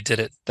 Jamie and I did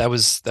it. That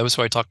was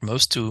who I talked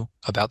most to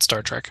about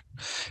Star Trek,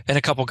 and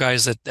a couple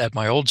guys at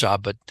my old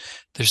job. But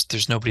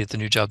there's nobody at the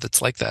new job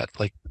that's like that,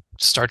 like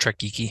Star Trek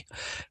geeky.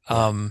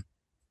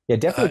 Yeah,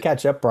 definitely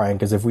catch up, Bryan,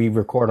 because if we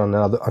record on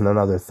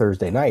another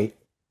Thursday night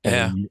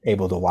and you're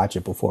able to watch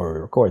it before we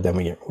record, then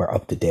we're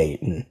up to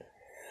date. And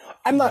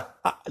I'm not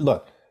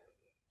look.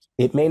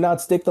 It may not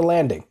stick the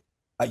landing.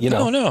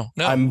 No.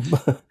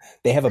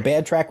 They have a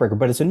bad track record,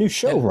 but it's a new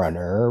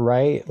showrunner,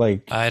 right?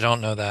 Like, I don't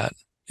know that.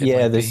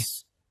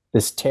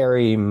 This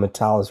Terry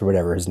Matalas or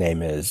whatever his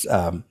name is.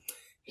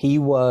 He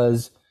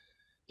was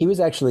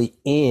actually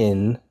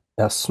in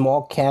a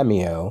small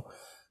cameo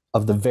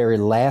of the very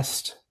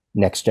last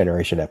Next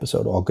Generation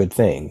episode, All Good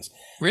Things.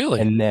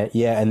 Really? And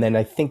then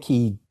I think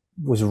he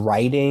was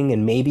writing,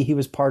 and maybe he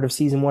was part of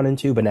season 1 and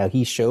 2, but now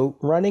he's show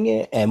running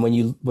it. And when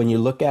you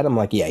look at him,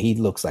 like, yeah, he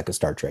looks like a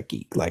Star Trek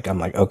geek. Like, I'm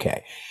like,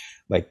 okay,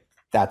 like,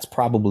 that's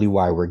probably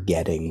why we're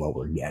getting what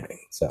we're getting.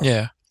 So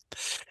yeah.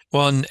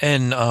 Well,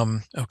 and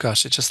oh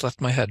gosh, it just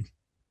left my head.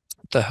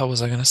 What the hell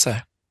was I going to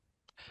say?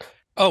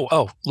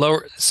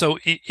 Lower. So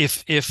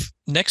if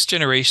Next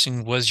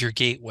Generation was your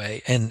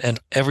gateway and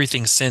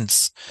everything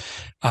since,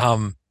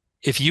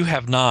 if you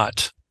have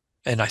not,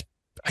 and I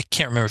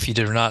can't remember if you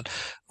did or not,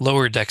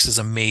 Lower Decks is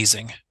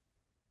amazing.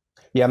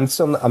 Yeah,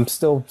 I'm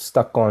still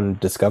stuck on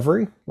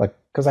Discovery, like,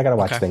 because I gotta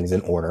watch things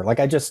in order. Like,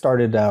 I just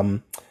started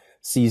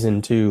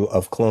season 2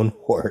 of Clone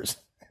Wars.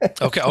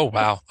 Okay. Oh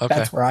wow. Okay.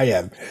 That's where I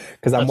am,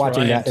 because I'm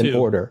watching that in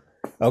order.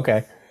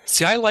 Okay.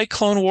 See, I like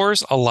Clone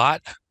Wars a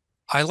lot.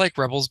 I like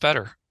Rebels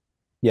better.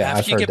 Yeah,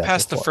 after you get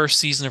past the first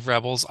season of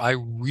Rebels, I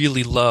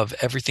really love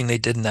everything they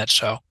did in that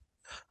show.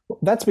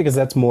 That's because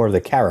that's more of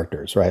the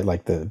characters, right?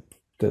 Like the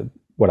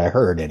what I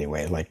heard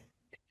anyway. Like,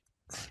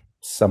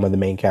 some of the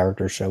main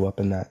characters show up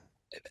in that.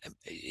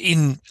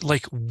 In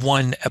like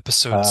one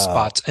episode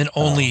spots, and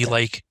only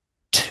like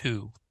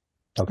 2.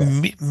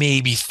 Okay.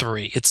 Maybe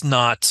 3. It's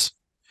not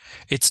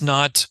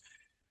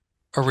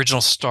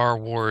original Star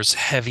Wars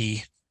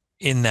heavy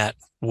in that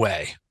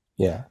way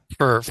Yeah.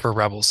 for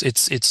Rebels.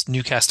 It's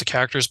new cast of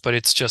characters, but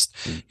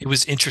Mm. it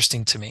was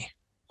interesting to me.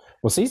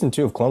 Well, season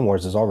 2 of Clone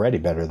Wars is already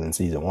better than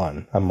season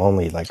 1. I'm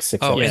only like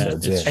 6 Oh,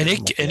 episodes in. and I'm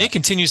like, yeah. it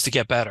continues to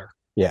get better.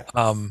 Yeah.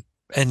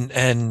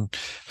 And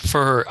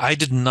for I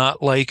did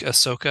not like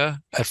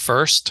Ahsoka at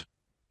first.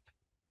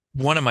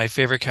 One of my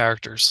favorite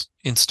characters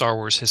in Star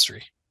Wars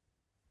history.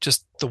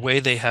 Just the way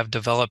they have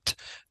developed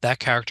that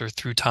character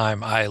through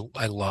time, I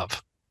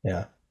love.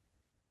 Yeah.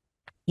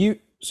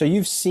 So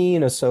you've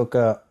seen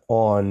Ahsoka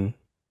on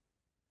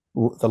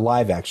the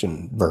live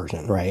action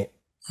version, right?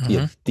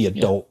 The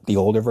adult, the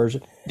older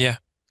version. Yeah.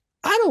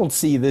 I don't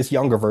see this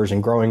younger version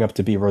growing up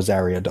to be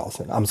Rosario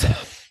Dawson. I'm sorry.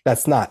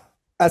 That's not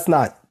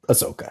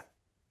Ahsoka.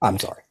 I'm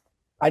sorry.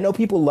 I know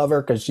people love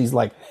her because she's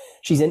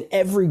in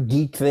every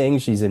geek thing.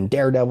 She's in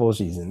Daredevil.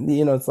 She's in,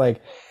 it's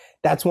like,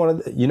 that's one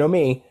of the,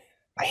 me,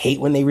 I hate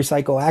when they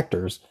recycle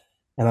actors.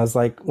 And I was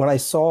like, when I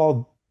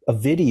saw a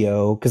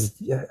video, because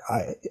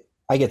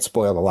I get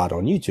spoiled a lot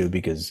on YouTube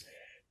because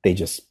they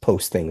just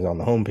post things on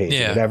the homepage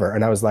or whatever.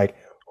 And I was like,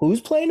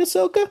 who's playing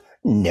Ahsoka?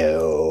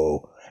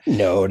 No,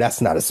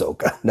 that's not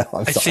Ahsoka. No,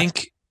 I'm sorry. I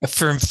think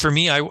for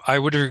me, I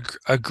would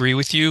agree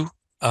with you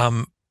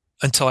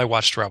until I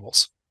watched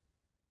Rebels.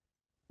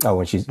 Oh,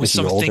 when she's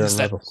older in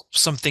Rebels?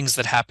 Some things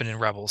that happen in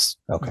Rebels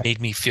made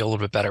me feel a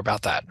little bit better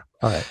about that.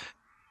 All right.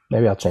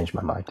 Maybe I'll change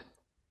my mind.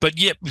 But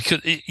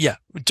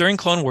during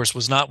Clone Wars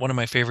was not one of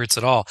my favorites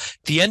at all.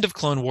 The end of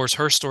Clone Wars,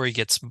 her story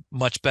gets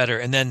much better.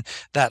 And then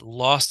that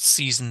Lost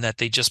season that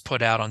they just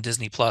put out on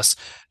Disney Plus,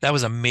 that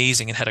was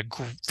amazing and had a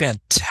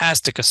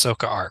fantastic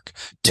Ahsoka arc.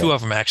 2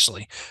 of them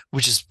actually,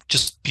 which is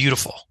just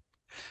beautiful.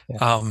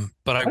 Yeah.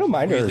 But I don't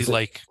mind really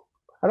her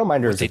I don't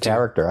mind her as a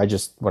character. I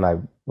just when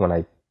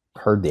I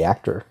heard the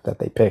actor that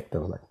they picked, I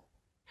was like,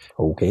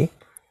 okay.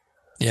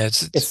 Yeah,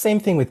 it's the same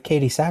thing with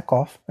Katie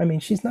Sackhoff. I mean,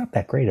 she's not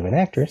that great of an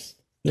actress.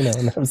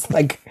 And I was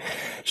like,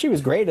 she was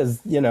great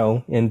as, in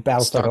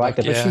Battlestar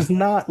Galactica, but she's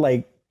not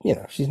like,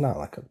 she's not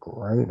like a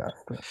great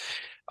actress.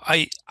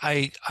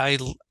 I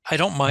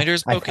don't mind her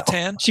as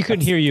Bo-Katan. She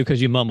couldn't hear you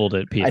because you mumbled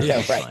it, Peter. I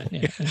know, right?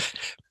 Yeah.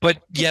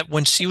 But yet,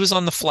 when she was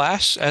on The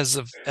Flash as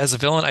a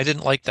villain, I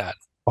didn't like that.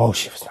 Oh,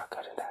 she was not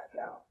good in that.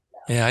 No.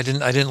 Yeah, I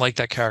didn't like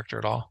that character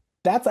at all.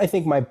 That's, I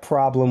think, my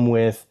problem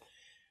with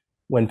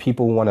when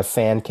people want to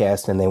fan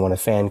cast and they want to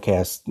fan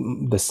cast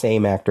the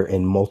same actor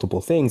in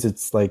multiple things.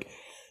 It's like,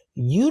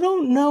 you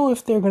don't know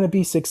if they're going to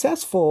be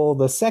successful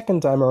the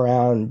second time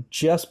around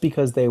just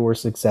because they were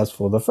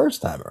successful the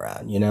first time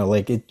around.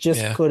 Like it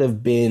just could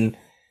have been.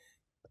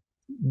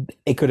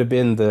 It could have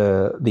been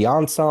the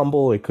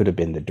ensemble. It could have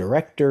been the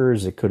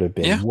directors. It could have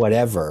been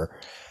whatever.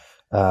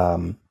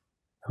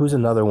 Who's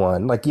another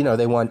one? Like,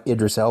 they want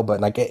Idris Elba.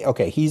 Like,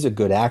 okay, he's a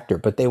good actor,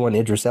 but they want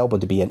Idris Elba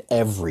to be in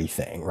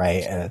everything,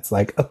 right? And it's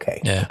like,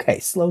 okay,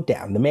 slow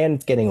down. The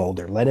man's getting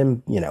older. Let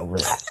him,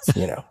 relax.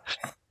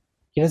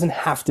 He doesn't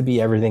have to be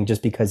everything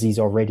just because he's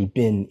already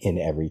been in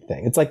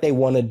everything. It's like they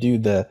want to do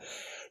the,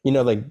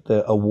 like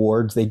the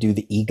awards. They do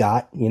the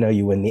EGOT.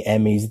 You win the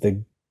Emmys,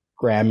 the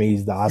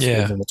Grammys, the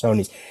Oscars, and the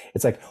Tonys.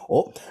 It's like,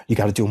 oh, you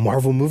got to do a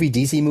Marvel movie,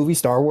 DC movie,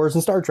 Star Wars,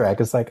 and Star Trek.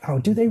 It's like, oh,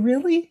 do they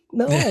really?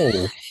 No,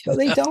 no,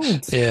 they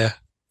don't. Yeah.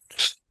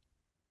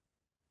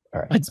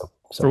 All right. So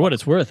for what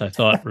it's worth, I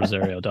thought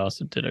Rosario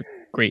Dawson did a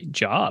great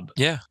job.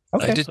 Yeah,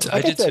 okay.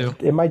 I did too.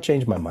 It might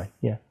change my mind.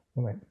 Yeah,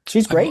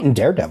 she's great in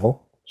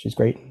Daredevil. She's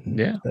great.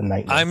 Yeah. The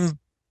Night. And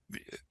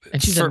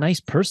she's a nice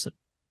person.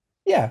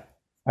 Yeah.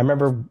 I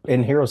remember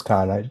in Heroes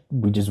Con,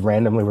 we just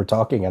randomly were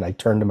talking and I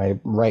turned to my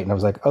right and I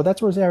was like, oh,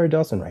 that's Rosario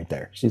Dawson right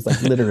there. She's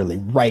like literally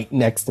right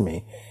next to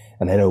me.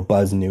 And I know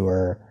Buzz knew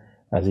her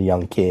as a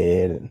young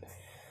kid. And,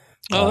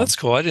 that's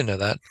cool. I didn't know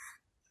that.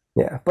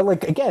 Yeah. But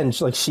like, again,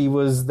 she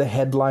was the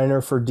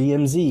headliner for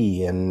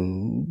DMZ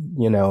and,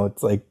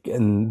 it's like,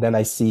 and then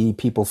I see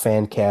people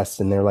fan cast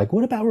and they're like,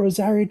 what about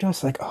Rosario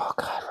Dawson? Like, oh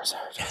God,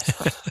 Rosario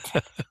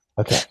Dawson.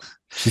 Okay.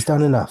 She's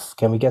done enough.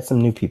 Can we get some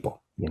new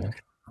people,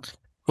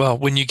 Well,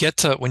 when you get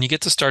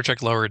to Star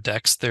Trek Lower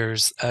Decks,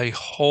 there's a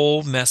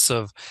whole mess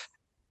of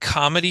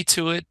comedy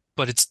to it,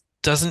 but it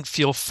doesn't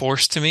feel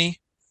forced to me.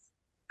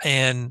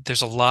 And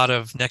there's a lot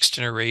of Next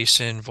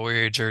Generation,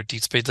 Voyager,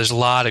 Deep Space. There's a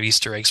lot of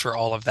Easter eggs for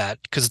all of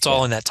that because it's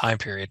all in that time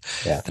period.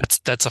 Yeah,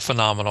 that's a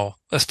phenomenal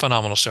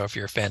show if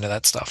you're a fan of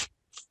that stuff.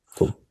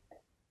 Cool.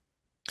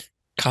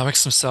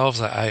 Comics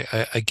themselves,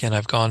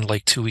 I've gone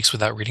like 2 weeks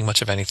without reading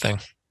much of anything.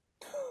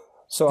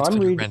 So it's I'm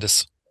reading.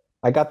 Horrendous.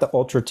 I got the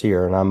Ultra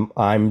tier, and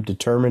I'm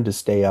determined to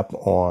stay up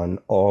on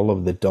all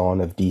of the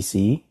Dawn of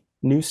DC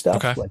new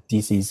stuff, like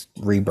DC's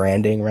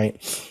rebranding,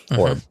 right,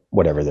 or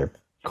whatever they're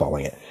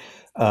calling it.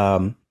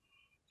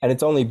 And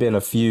it's only been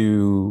a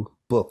few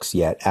books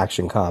yet.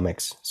 Action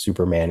Comics,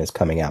 Superman is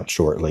coming out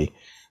shortly,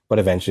 but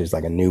eventually it's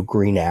like a new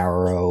Green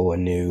Arrow, a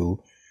new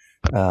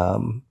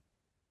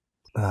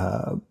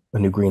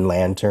Green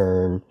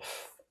Lantern.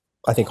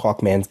 I think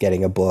Hawkman's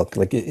getting a book.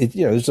 Like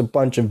there's a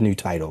bunch of new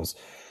titles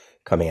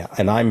coming out,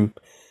 and I'm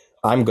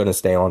I'm going to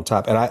stay on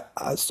top. And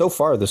I so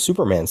far the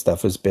Superman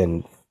stuff has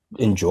been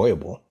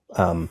enjoyable.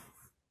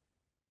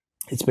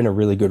 It's been a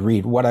really good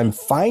read. What I'm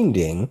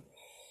finding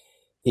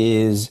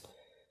is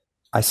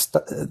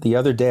the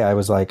other day I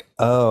was like,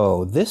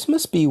 oh, this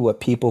must be what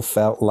people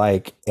felt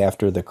like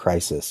after the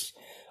crisis.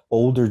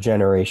 Older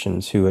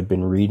generations who had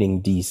been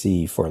reading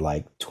DC for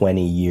like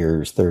 20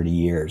 years, 30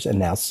 years, and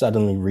now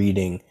suddenly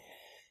reading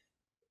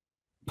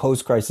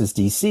post-crisis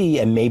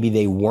DC, and maybe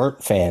they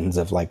weren't fans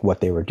of like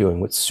what they were doing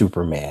with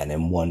Superman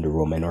and Wonder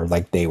Woman, or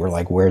like they were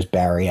like, where's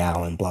Barry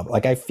Allen, blah, blah.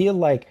 Like I feel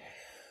like,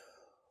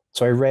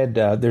 so I read,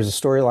 there's a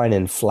storyline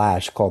in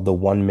Flash called The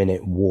 1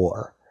 Minute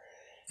War.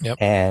 Yep.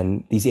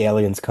 And these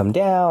aliens come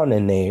down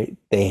and they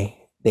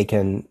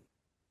can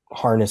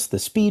harness the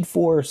Speed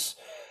Force.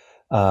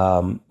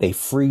 They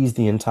freeze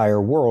the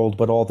entire world,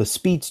 but all the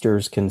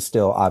speedsters can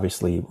still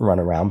obviously run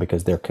around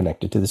because they're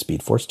connected to the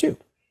Speed Force too.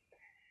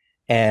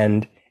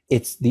 And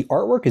the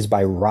artwork is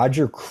by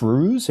Roger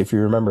Cruz, if you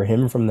remember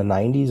him from the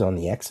 90s on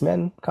the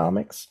X-Men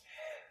comics.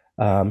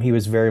 He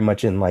was very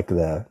much in like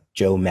the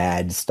Joe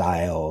Mad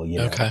style,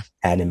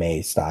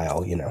 anime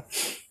style,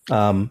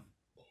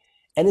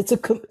 and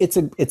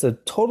it's a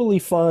totally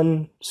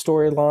fun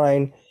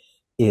storyline.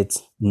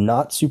 It's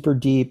not super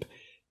deep.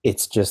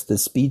 It's just the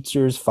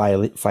speedsters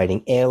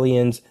fighting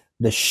aliens.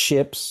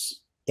 The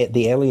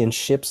alien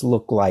ships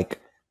look like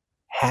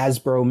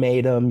Hasbro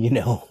made them,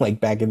 like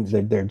back in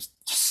their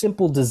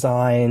simple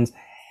designs.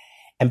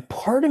 And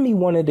part of me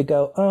wanted to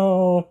go,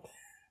 oh,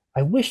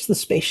 I wish the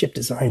spaceship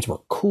designs were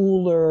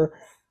cooler.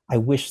 I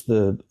wish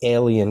the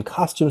alien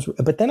costumes were,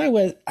 but then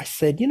I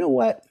said, you know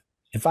what?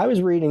 If I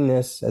was reading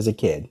this as a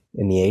kid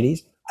in the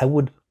 80s, I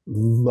would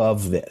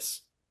love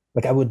this.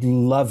 Like I would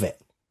love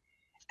it.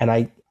 And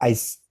I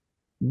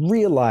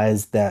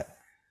realized that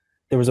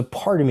there was a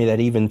part of me that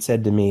even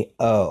said to me,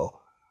 oh,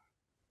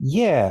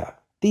 yeah,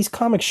 these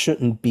comics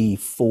shouldn't be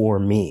for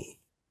me,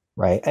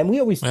 right? And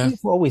we've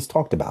always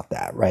talked about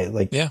that, right?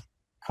 Like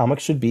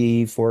comics should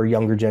be for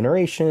younger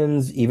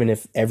generations, even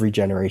if every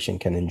generation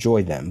can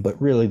enjoy them.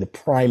 But really the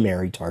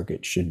primary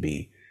target should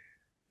be,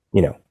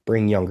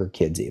 bring younger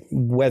kids in.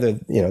 Whether,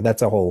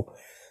 that's a whole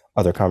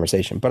other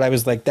conversation. But I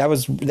was like,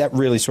 that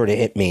really sort of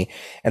hit me.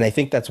 And I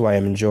think that's why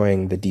I'm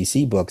enjoying the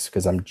DC books,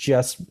 because I'm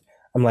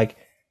like,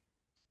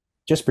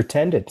 just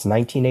pretend it's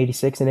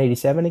 1986 and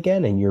 87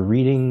 again, and you're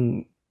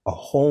reading a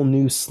whole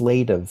new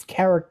slate of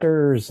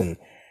characters, and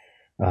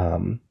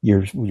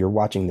you're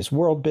watching this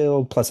world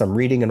build. Plus I'm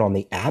reading it on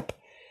the app,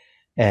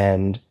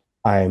 and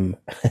I'm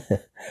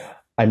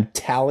I'm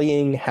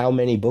tallying how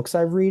many books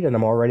I've read, and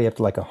I'm already up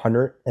to like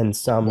 100 and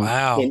some.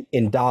 Wow.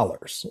 in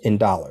dollars.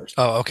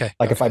 Oh, okay.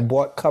 Like if I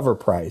bought cover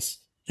price,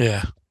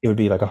 it would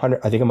be like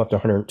 100. I think I'm up to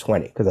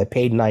 120 because I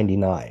paid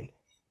 99.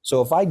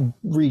 So if I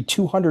read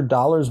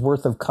 $200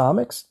 worth of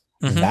comics,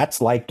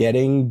 that's like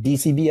getting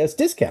DCBS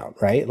discount,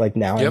 right? Like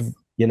now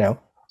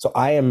so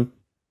I am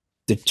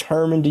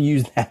determined to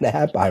use that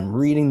app. I'm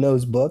reading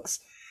those books.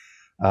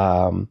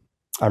 I'm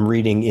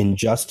reading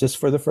Injustice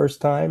for the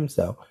first time.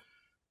 So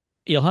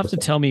you'll have to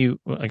tell me,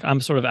 like,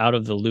 I'm sort of out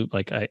of the loop.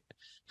 Like I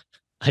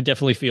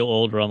definitely feel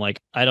old where I'm like,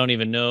 I don't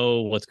even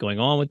know what's going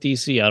on with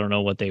DC. I don't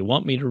know what they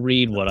want me to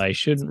read, what I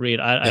shouldn't read.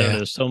 I don't know.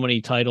 There's so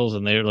many titles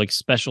and they're like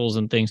specials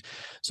and things.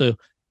 So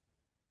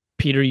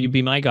Peter, you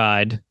be my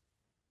guide,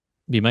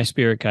 be my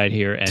spirit guide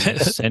here,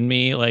 and send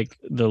me like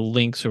the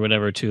links or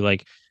whatever to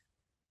like,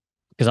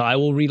 because I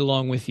will read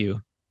along with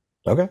you.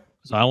 Okay.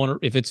 So I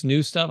want to, if it's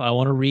new stuff, I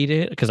want to read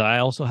it because I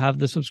also have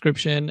the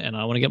subscription and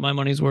I want to get my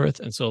money's worth.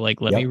 And so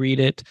like, let me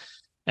read it.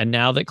 And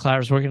now that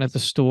Clara's working at the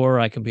store,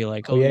 I can be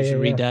like, oh, you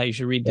should read that. You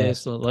should read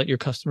this. Let your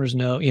customers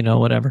know,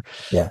 whatever.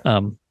 Yeah.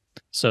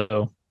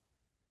 So.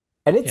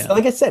 And it's,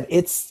 like I said,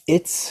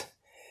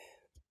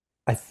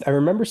 I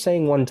remember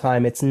saying one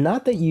time, it's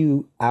not that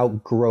you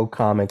outgrow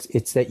comics.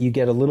 It's that you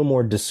get a little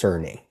more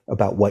discerning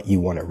about what you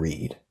want to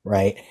read.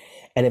 Right.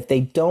 And if they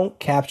don't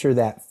capture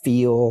that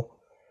feel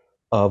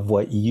of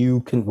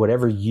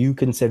whatever you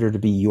consider to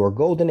be your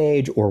golden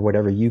age, or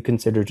whatever you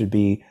consider to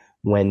be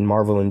when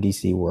Marvel and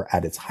DC were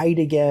at its height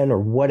again, or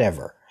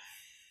whatever,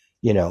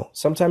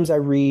 sometimes I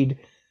read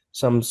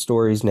some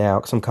stories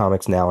now, some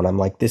comics now, and I'm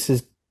like, this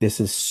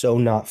is so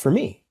not for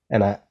me.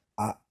 And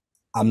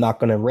I'm not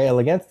going to rail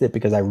against it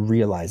because I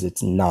realize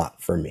it's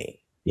not for me,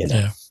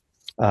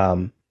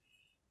 and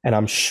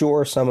I'm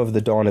sure some of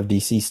the Dawn of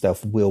DC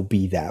stuff will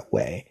be that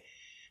way,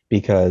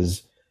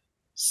 because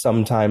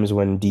sometimes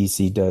when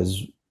DC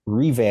does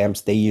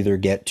revamps, they either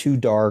get too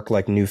dark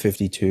like New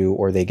 52,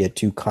 or they get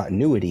too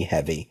continuity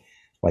heavy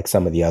like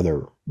some of the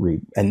other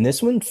and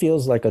this one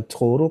feels like a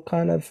total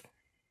kind of,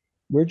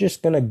 we're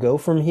just going to go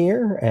from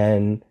here,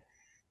 and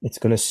it's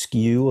going to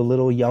skew a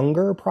little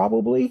younger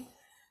probably.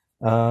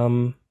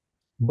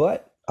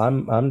 But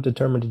I'm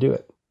determined to do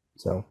it.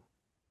 So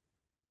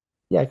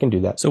yeah, I can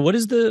do that. So what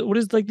is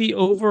like the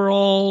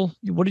overall,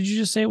 what did you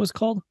just say it was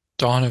called?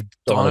 Dawn of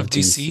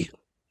DC.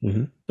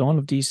 Mm-hmm. Dawn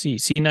of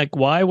DC. See, like,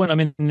 why when I'm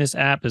in this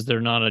app is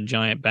there not a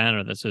giant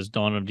banner that says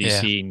Dawn of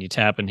DC and you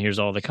tap and here's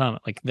all the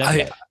comment like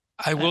that?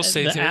 I will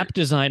say the app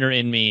designer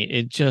in me,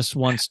 it just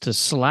wants to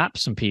slap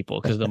some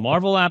people because the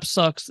Marvel app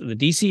sucks, the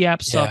DC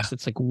app sucks.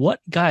 It's like, what,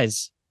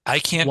 guys? I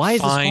can't Why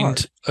is this find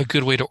hard? a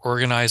good way to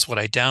organize what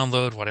I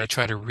download, what I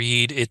try to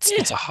read.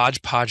 It's a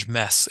hodgepodge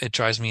mess. It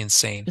drives me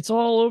insane. It's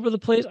all over the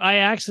place. I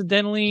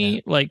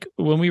accidentally, like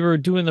when we were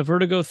doing the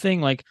Vertigo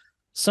thing, like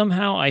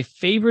somehow I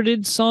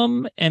favorited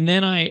some and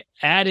then I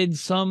added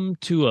some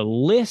to a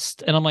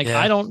list. And I'm like,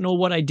 I don't know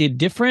what I did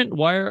different.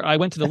 I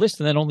went to the list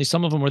and then only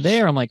some of them were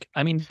there. I'm like,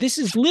 I mean, this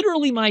is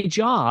literally my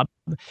job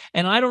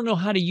and I don't know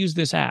how to use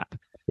this app.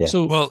 Yeah.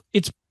 So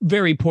it's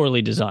very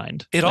poorly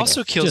designed. It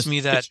also kills me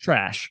that it's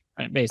trash,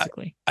 right,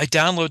 basically. I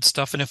download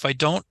stuff, and if I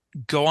don't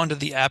go onto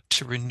the app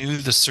to renew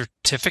the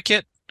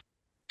certificate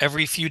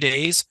every few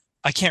days,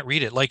 I can't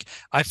read it. Like,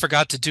 I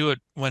forgot to do it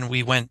when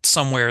we went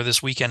somewhere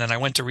this weekend, and I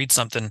went to read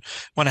something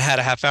when I had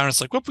a half hour, and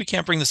it's like, whoop, we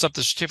can't bring this up.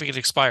 The certificate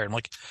expired. I'm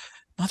like,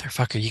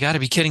 motherfucker, you got to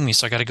be kidding me.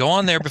 So I got to go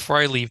on there before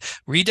I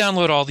leave,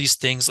 re-download all these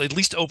things, at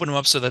least open them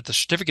up so that the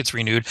certificate's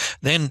renewed,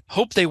 then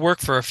hope they work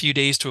for a few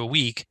days to a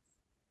week.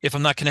 If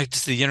I'm not connected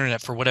to the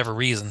internet for whatever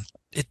reason,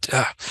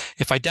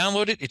 if I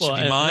download it, it should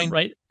be mine.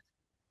 Right.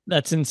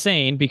 That's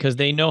insane because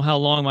they know how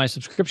long my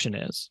subscription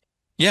is.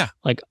 Yeah.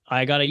 Like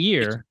I got a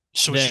year.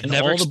 So it should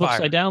never all expire.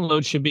 The books I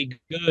download should be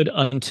good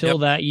until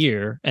that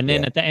year. And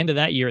then at the end of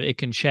that year, it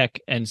can check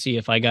and see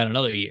if I got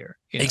another year.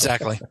 You know?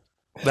 Exactly.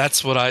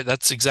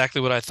 That's exactly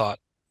what I thought.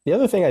 The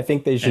other thing I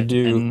think they should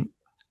do,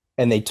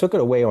 and they took it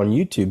away on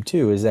YouTube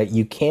too, is that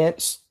you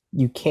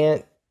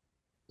can't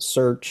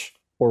search,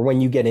 or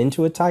when you get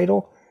into a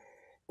title,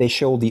 they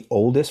show the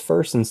oldest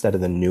first instead of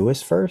the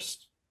newest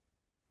first.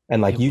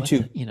 And like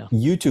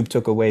YouTube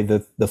took away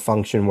the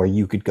function where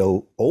you could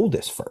go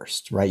oldest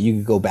first, right? You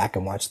could go back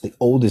and watch the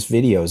oldest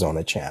videos on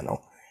a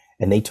channel,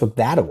 and they took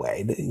that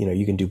away.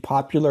 You can do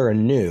popular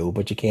and new,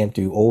 but you can't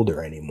do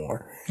older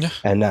anymore. Yeah.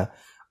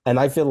 And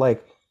I feel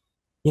like,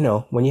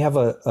 when you have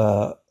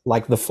a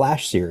like the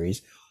Flash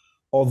series,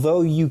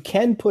 although you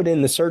can put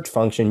in the search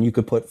function, you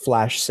could put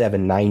Flash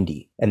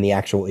 790 and the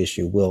actual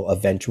issue will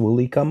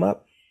eventually come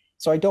up.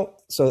 So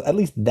at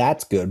least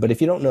that's good. But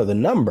if you don't know the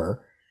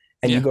number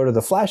and you go to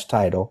the Flash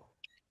title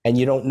and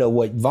you don't know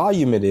what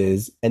volume it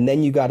is, and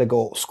then you got to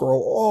go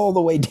scroll all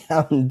the way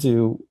down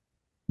to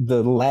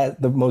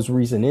the most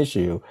recent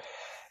issue.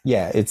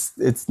 Yeah,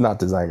 it's not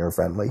designer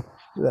friendly.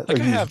 Like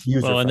I have,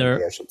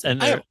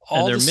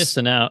 they're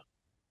missing out.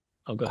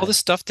 Oh, go ahead. All this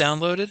stuff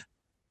downloaded.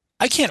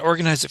 I can't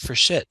organize it for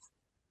shit.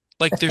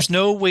 Like there's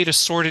no way to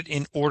sort it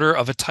in order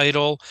of a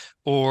title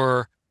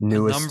or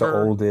newest to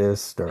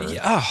oldest or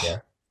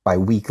by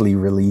weekly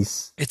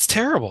release. It's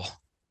terrible.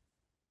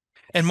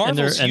 And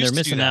Marvel's they're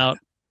missing out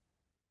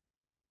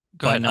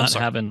by not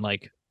having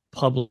like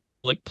public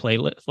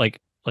playlist,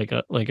 like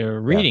a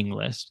reading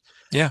list.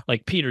 Yeah.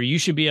 Like Peter, you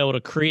should be able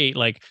to create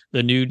like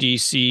the new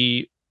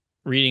DC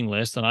reading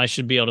list, and I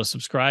should be able to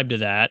subscribe to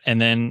that. And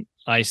then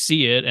I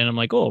see it and I'm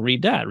like, oh,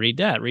 read that.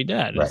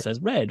 And it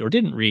says read or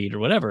didn't read or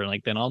whatever. And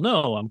like, then I'll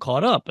know I'm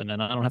caught up, and then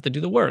I don't have to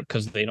do the work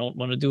because they don't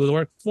want to do the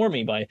work for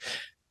me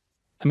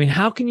I mean,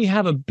 how can you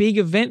have a big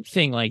event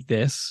thing like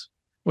this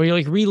where you're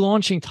like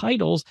relaunching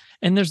titles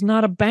and there's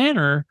not a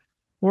banner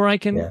where I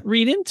can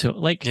read into it?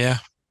 Like,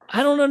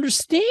 I don't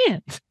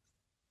understand.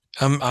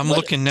 I'm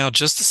looking now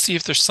just to see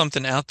if there's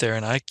something out there,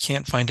 and I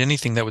can't find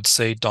anything that would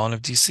say Dawn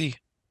of DC.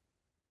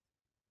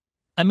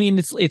 I mean,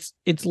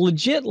 it's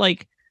legit.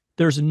 Like,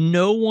 there's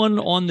no one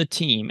on the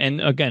team, and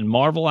again,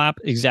 Marvel app,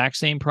 exact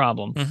same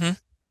problem. Mm-hmm.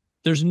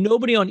 There's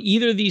nobody on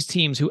either of these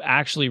teams who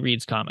actually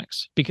reads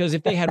comics, because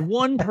if they had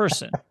one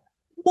person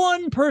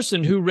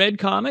who read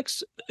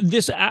comics,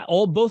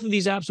 both of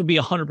these apps would be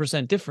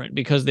 100% different,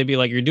 because they'd be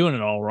like, you're doing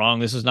it all wrong.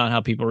 This is not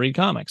how people read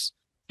comics.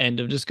 End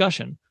of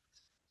discussion.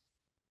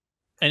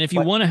 And if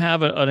you want to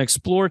have an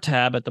explore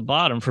tab at the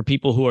bottom for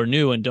people who are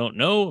new and don't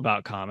know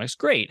about comics,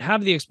 great.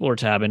 Have the explore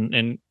tab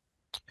and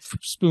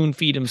spoon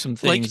feed them some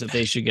things that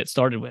they should get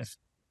started with.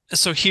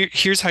 So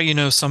here's how you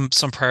know some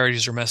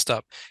priorities are messed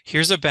up.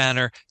 Here's a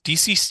banner,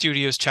 DC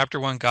Studios Chapter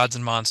 1 Gods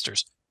and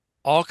Monsters.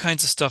 All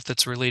kinds of stuff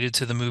that's related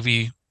to the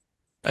movie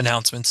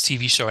announcements,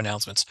 TV show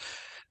announcements.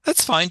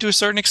 That's fine to a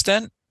certain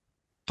extent.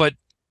 But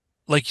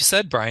like you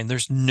said, Bryan,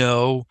 there's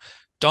no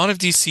Dawn of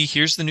DC,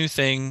 here's the new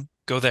thing,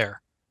 go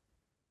there.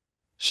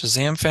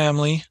 Shazam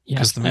Family,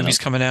 because the movie's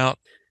coming out.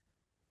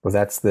 Well,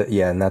 that's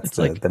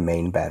the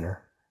main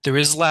banner. There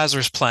is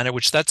Lazarus Planet,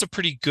 which that's a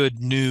pretty good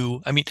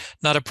new, I mean,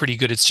 not a pretty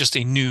good, it's just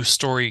a new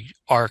story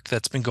arc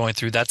that's been going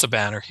through. That's a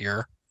banner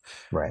here.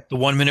 Right. The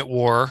 1 Minute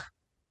War,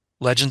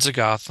 Legends of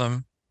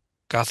Gotham,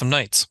 Gotham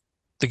Knights,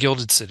 The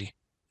Gilded City.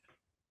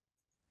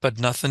 But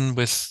nothing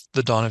with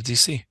the Dawn of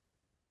DC.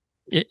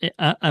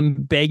 I'm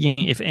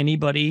begging, if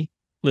anybody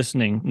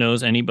listening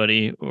knows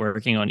anybody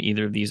working on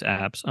either of these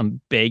apps, I'm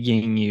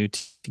begging you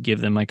to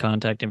give them my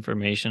contact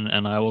information,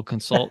 and I will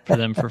consult for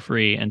them for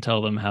free and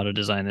tell them how to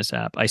design this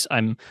app.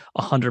 I'm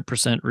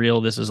 100% real.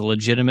 This is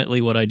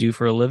legitimately what I do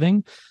for a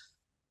living,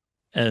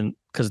 and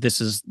because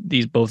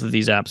both of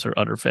these apps are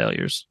utter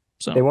failures.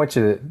 So they want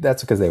you to.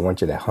 That's because they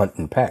want you to hunt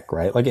and peck,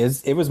 right? Like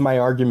it was my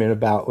argument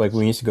about like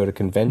we used to go to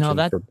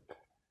conventions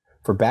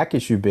for back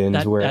issue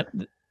bins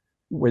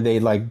where they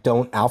like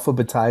don't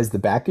alphabetize the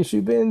back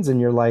issue bins, and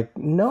you're like,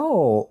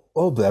 no,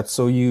 that's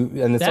so you.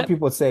 And then some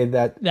people would say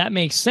that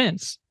makes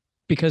sense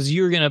because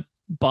you're gonna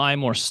buy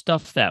more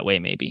stuff that way.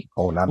 Maybe.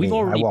 Not We've me.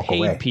 already I walk paid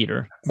away.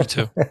 Peter. Me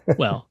too.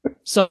 Well,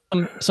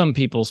 some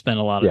people spend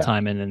a lot of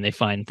time and then they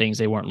find things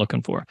they weren't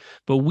looking for,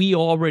 but we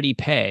already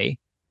pay.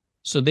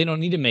 So they don't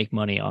need to make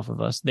money off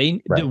of us.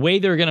 The way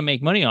they're going to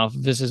make money off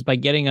of this is by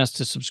getting us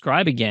to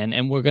subscribe again.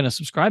 And we're going to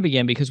subscribe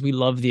again because we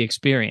love the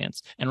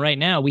experience. And right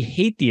now we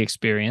hate the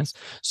experience.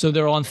 So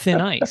they're on thin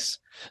ice.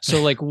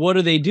 So like, what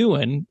are they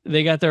doing?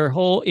 They got their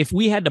whole, if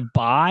we had to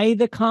buy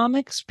the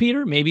comics,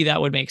 Peter, maybe that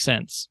would make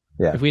sense.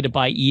 Yeah. If we had to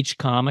buy each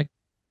comic,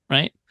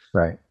 right?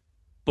 Right.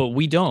 But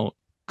we don't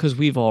because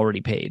we've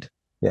already paid.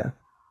 Yeah.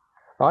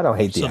 I don't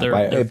hate the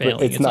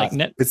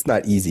app. It's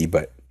not easy,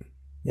 but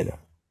you know.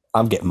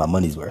 I'm getting my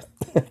money's worth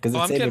because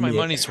I'm getting my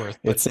money's worth.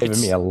 It's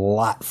saving me a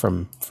lot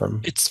from.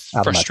 It's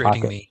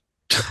frustrating me.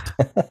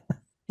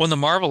 When the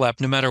Marvel app,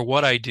 no matter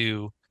what I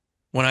do,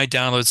 when I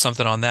download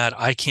something on that,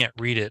 I can't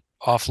read it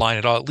offline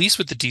at all. At least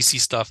with the DC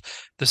stuff,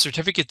 the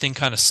certificate thing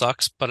kind of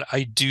sucks, but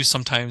I do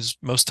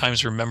most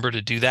times remember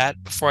to do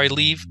that before I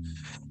leave.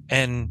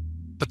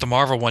 But the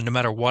Marvel one, no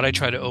matter what I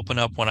try to open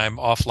up when I'm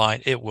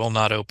offline, it will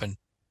not open.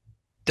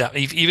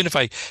 Even if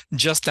I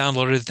just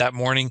downloaded it that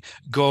morning,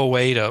 go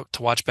away to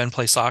watch Ben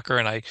play soccer,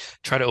 and I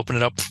try to open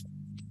it up,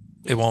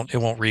 it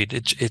won't read.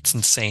 It's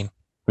insane.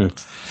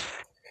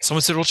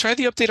 Someone said, "Well, try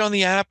the update on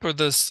the app or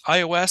this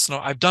iOS." No,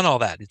 I've done all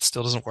that. It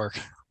still doesn't work.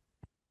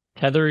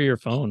 Tether your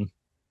phone.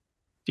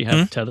 Do you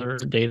have tether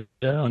data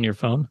on your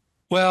phone?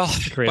 Well,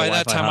 by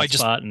that time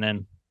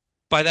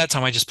by that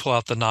time I just pull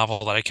out the novel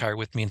that I carry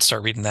with me and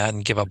start reading that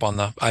and give up on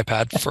the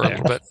iPad for a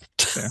little bit.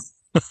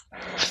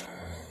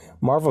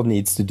 Marvel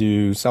needs to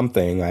do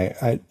something.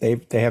 They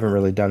haven't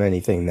really done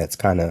anything that's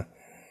kind of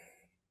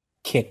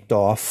kicked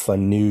off a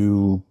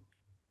new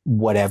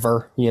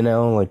whatever,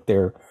 like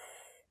they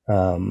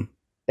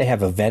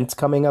have events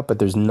coming up, but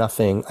there's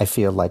nothing I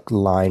feel like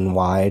line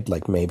wide,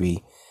 like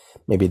maybe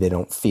they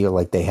don't feel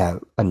like they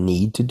have a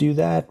need to do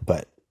that,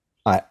 but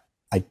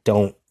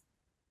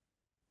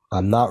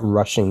I'm not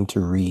rushing to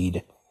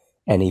read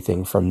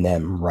anything from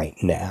them right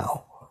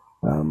now.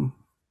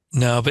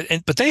 No,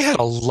 but they had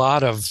a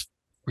lot of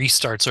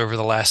restarts over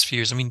the last few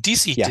years. I mean,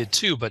 DC did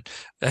too, but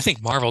I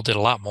think Marvel did a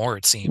lot more,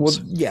 it seems.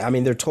 Well, yeah, I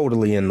mean, they're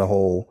totally in the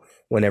whole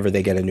whenever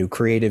they get a new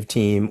creative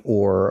team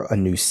or a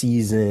new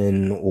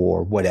season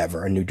or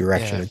whatever, a new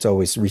direction, it's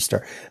always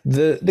restart.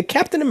 The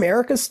Captain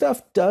America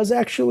stuff does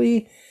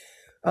actually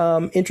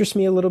interest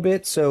me a little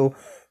bit. So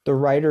the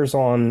writers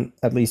on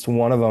at least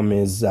one of them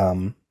is,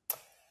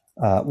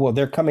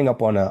 they're coming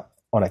up on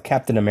a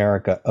Captain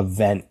America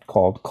event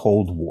called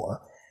Cold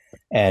War.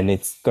 And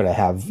it's going to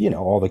have,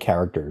 all the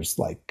characters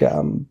like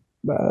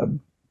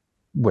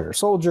Winter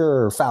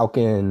Soldier,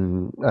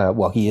 Falcon.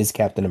 He is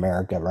Captain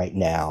America right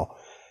now,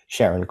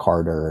 Sharon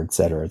Carter, et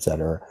cetera, et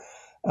cetera.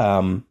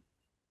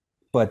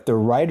 But the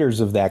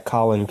writers of that,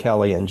 Colin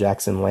Kelly and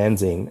Jackson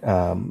Lansing,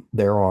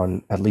 they're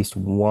on at least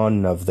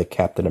one of the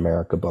Captain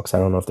America books. I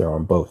don't know if they're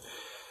on both.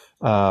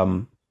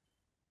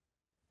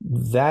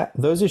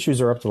 Those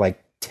issues are up to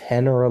like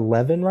 10 or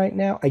 11 right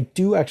now. I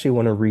do actually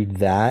want to read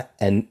that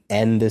and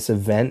end this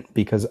event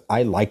because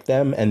I like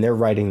them and they're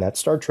writing that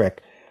Star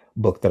Trek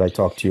book that I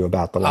talked to you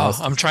about the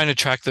last. I'm trying to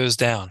track those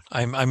down.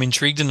 I'm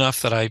intrigued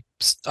enough that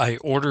I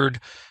ordered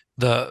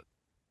the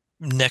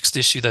next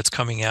issue that's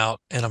coming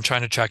out and I'm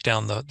trying to track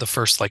down the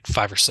first like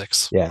 5 or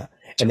 6. Yeah.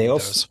 And they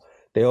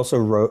also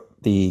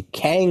wrote the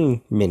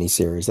Kang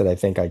miniseries that I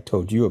think I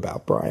told you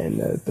about, Bryan,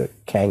 the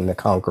Kang the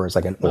Conqueror is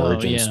like an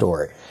origin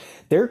story.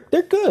 They're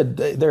good.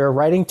 They're a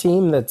writing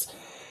team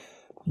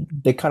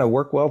they kind of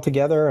work well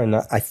together, and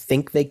I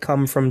think they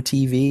come from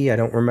TV. I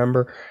don't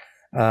remember.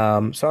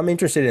 So I'm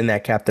interested in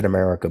that Captain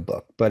America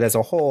book. But as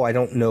a whole, I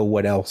don't know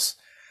what else.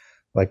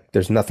 Like,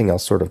 there's nothing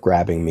else sort of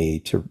grabbing me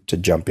to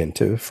jump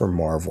into for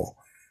Marvel.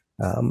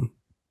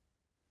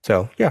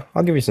 So yeah,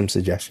 I'll give you some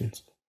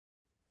suggestions.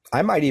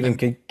 I might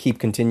even keep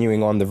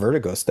continuing on the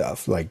Vertigo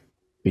stuff, like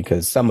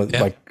because some of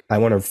I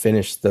want to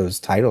finish those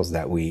titles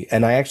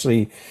and I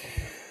actually.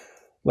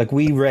 Like,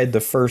 we read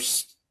the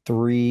first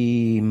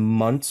 3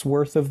 months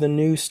worth of the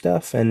new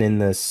stuff, and in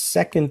the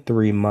second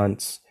 3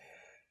 months,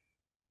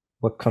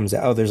 what comes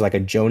out? Oh, there's like a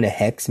Jonah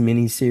Hex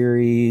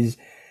miniseries,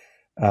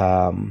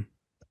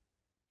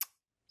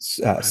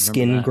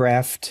 Skin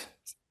Graft,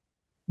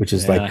 which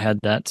is I had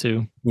that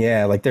too.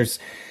 Yeah, like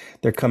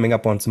they're coming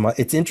up on some.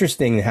 It's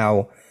interesting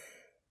how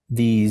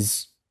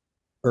these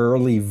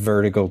early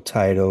Vertigo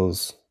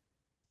titles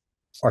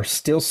are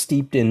still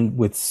steeped in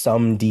with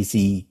some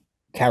DC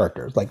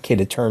characters like Kid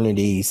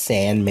Eternity,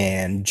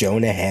 Sandman,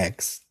 Jonah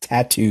Hex,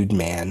 Tattooed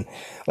Man.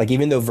 Like,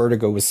 even though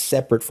Vertigo was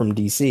separate from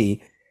DC,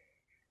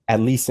 at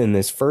least in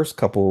this first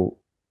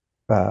couple,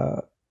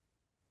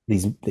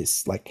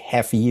 this like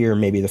half a year,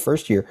 maybe the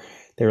first year,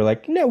 they were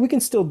like, no, we can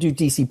still do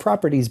DC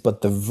properties, but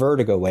the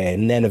Vertigo way.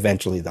 And then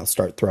eventually they'll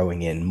start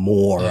throwing in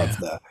more of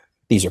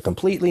these are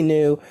completely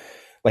new.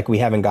 Like we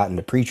haven't gotten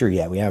to Preacher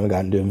yet. We haven't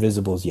gotten to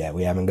Invisibles yet.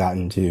 We haven't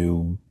gotten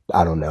to,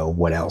 I don't know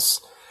what else.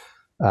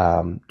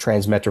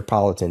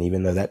 Transmetropolitan,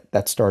 even though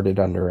that started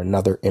under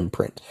another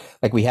imprint.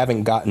 Like we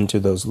haven't gotten to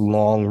those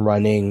long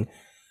running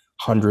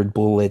 100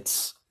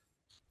 Bullets,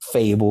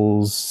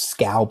 Fables,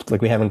 Scalped.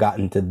 Like we haven't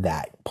gotten to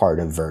that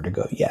part of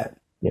Vertigo yet,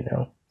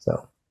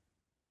 so.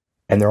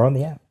 And they're on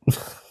the app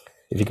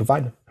if you can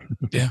find them.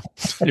 Yeah.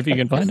 If you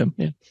can find them.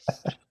 Yeah.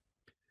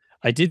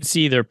 I did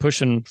see they're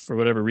pushing, for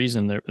whatever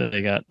reason,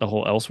 they got the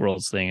whole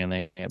Elseworlds thing, and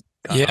they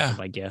got off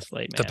by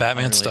Gaslight. The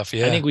Batman stuff,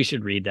 yeah. I think we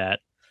should read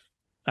that.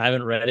 I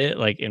haven't read it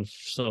like in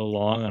so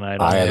long, and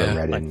I haven't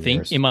read it. I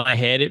think in my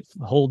head it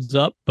holds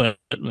up, but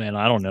man,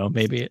 I don't know.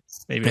 Maybe it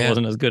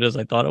wasn't as good as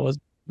I thought it was.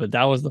 But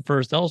that was the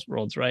first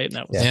Elseworlds, right? And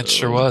that was it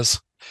sure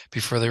was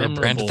before they were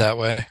branded that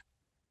way.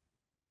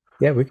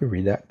 Yeah, we could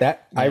read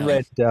that. I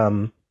read.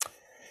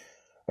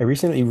 I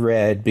recently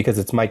read, because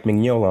it's Mike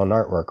Mignola on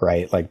artwork,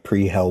 right? Like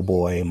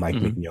pre-Hellboy, Mike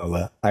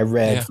Mignola. I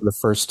read for the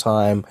first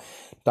time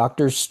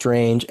Doctor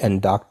Strange and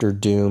Doctor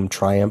Doom: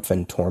 Triumph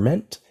and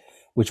Torment,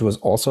 which was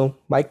also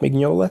Mike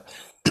Mignola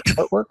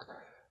artwork,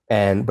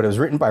 but it was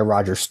written by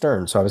Roger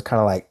Stern. So I was kind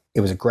of like,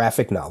 it was a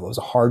graphic novel. It was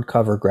a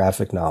hardcover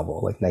graphic novel,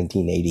 like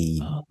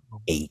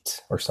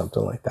 1988 or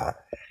something like that.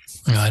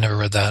 No, I never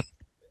read that.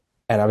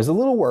 And I was a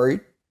little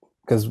worried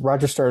because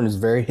Roger Stern is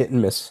very hit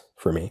and miss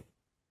for me.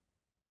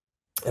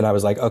 And I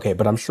was like, okay,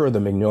 but I'm sure the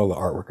Mignola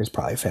artwork is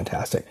probably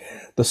fantastic.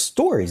 The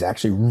story is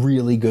actually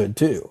really good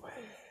too.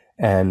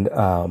 And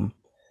and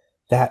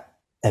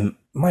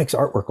Mike's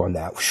artwork on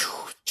that,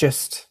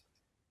 just,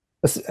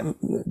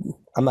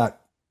 I'm not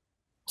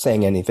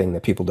saying anything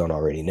that people don't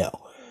already know.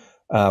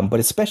 But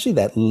especially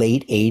that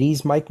late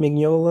 80s Mike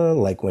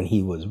Mignola, like when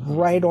he was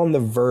right on the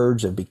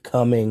verge of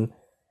becoming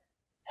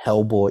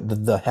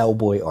Hellboy, the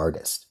Hellboy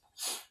artist.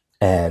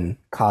 And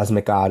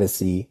Cosmic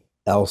Odyssey,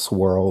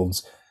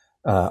 Elseworlds,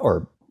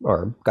 or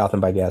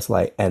Gotham by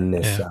Gaslight, and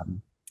this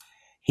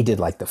he did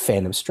like the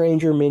Phantom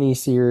Stranger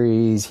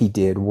miniseries. He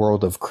did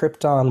World of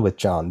Krypton with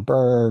John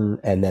Byrne,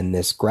 and then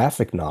this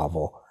graphic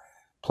novel,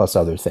 plus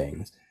other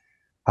things.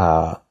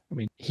 I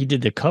mean, he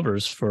did the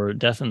covers for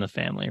Death in the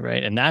Family,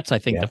 right? And that's, I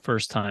think, the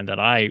first time that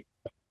I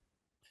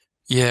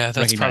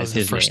that's probably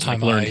the first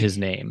time I learned his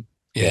name.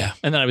 Yeah.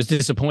 And then I was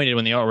disappointed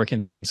when the artwork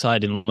inside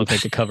didn't look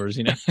like the covers,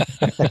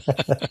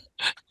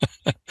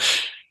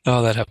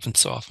 Oh, that happens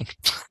so often.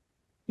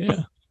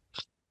 Yeah.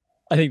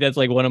 I think that's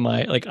like one of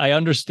my, like, I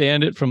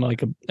understand it from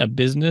like a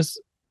business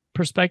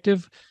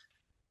perspective,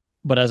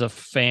 but as a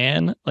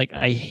fan, like,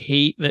 I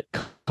hate that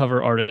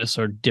cover artists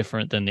are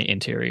different than the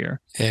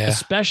interior,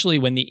 especially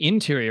when the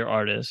interior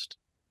artist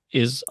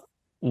is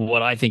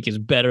what I think is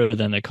better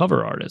than the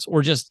cover artist,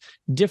 or just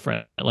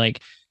different.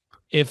 Like,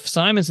 if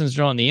Simonson's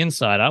drawing the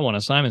inside, I want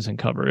a Simonson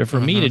cover. If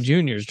Romita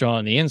Jr. is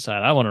drawing the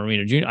inside, I want a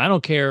Romita Jr. I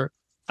don't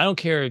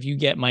care if you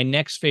get my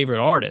next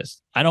favorite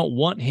artist. I don't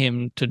want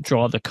him to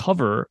draw the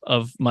cover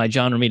of my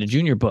John Romita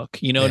Jr. book.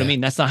 You know what I mean?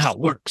 That's not how it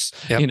works,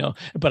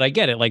 but I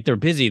get it. Like, they're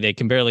busy. They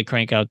can barely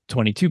crank out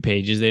 22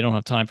 pages. They don't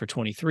have time for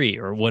 23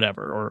 or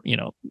whatever, or,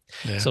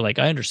 so like,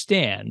 I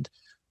understand,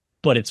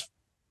 but it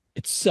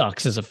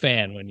sucks as a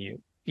fan when you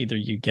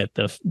get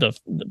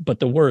but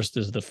the worst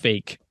is the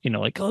fake,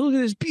 like, oh, look at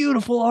this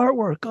beautiful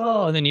artwork.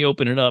 Oh, and then you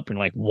open it up and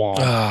like, wow.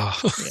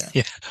 Oh,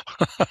 yeah.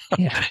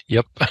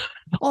 Yep.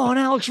 Oh, an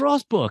Alex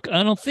Ross book.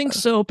 I don't think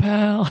so,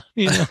 pal.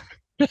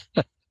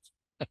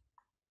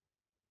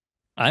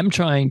 I'm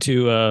trying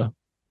to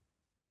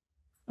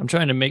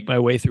make my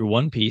way through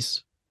One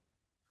Piece.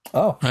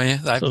 Oh yeah.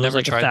 I've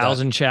never tried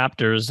 1,000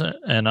 chapters,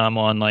 and I'm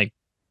on like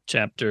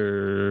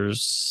chapter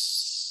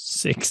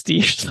 60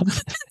 or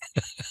something.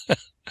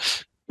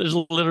 There's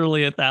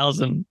literally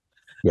 1,000.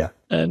 Yeah.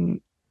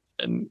 And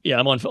yeah,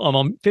 I'm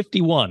on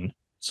 51.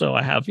 So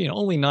I have,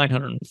 only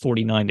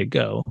 949 to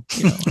go.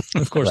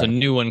 Of course, a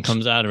new one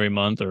comes out every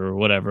month or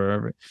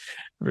whatever,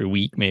 every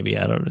week, maybe.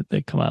 I don't know.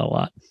 They come out a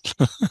lot.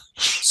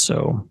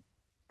 So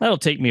that'll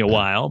take me a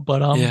while,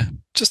 but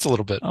just a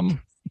little bit.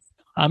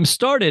 I'm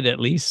started at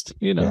least.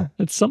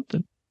 It's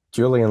something.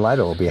 Julian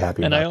Lytle will be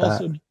happy and about I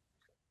also, that.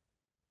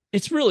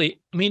 It's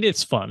really,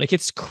 it's fun. Like,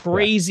 it's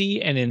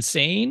crazy and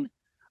insane,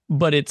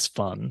 but it's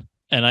fun.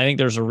 And I think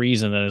there's a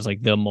reason that it's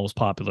like the most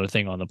popular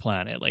thing on the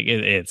planet. Like,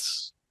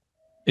 it's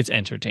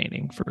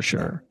entertaining for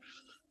sure.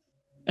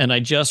 And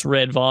I just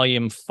read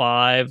volume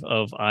 5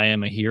 of I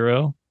Am a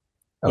Hero,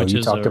 which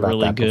is a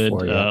really good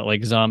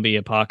like zombie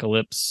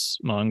apocalypse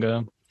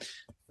manga.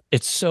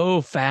 It's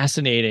so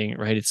fascinating,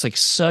 right? It's like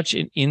such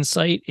an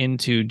insight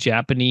into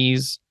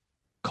Japanese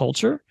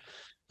culture.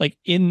 Like,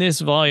 in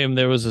this volume,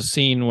 there was a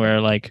scene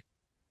where like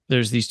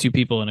there's these two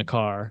people in a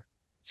car,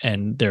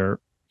 and they're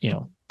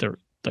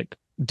like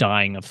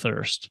dying of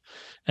thirst,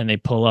 and they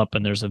pull up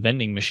and there's a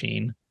vending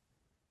machine.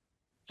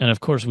 And of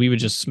course, we would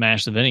just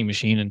smash the vending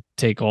machine and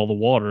take all the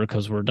water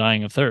because we're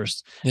dying of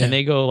thirst. Yeah. And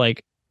they go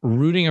like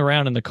rooting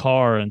around in the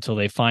car until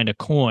they find a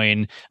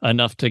coin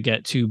enough to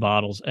get 2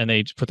 bottles. And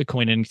they put the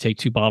coin in, take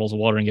 2 bottles of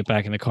water, and get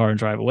back in the car and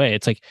drive away.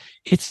 It's like,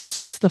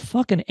 it's the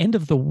fucking end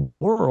of the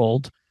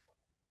world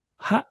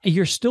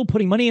you're still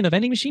putting money in a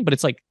vending machine, but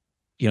it's like,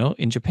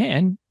 in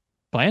Japan,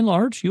 by and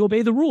large, you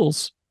obey the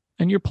rules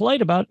and you're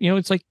polite about,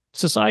 it's like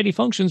society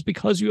functions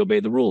because you obey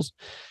the rules.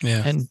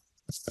 Yeah. And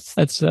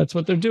that's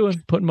what they're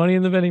doing, putting money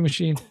in the vending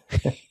machine.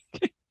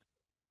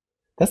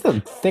 That's a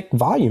thick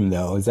volume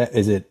though. Is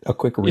it a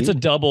quick read? It's a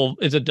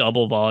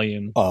double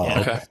volume. Oh, yeah.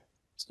 Okay.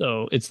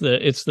 So it's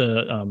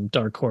the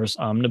Dark Horse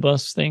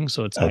omnibus thing.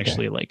 So it's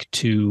actually like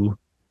 2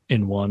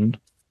 in 1.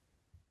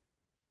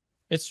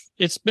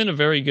 It's been a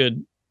very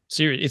good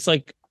series.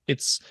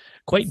 It's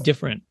quite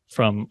different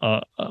from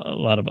a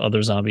lot of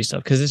other zombie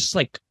stuff because it's just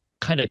like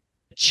kind of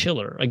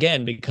chiller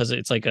again because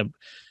it's like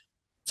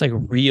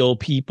real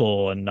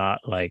people and not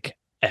like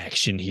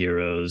action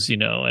heroes,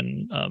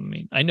 and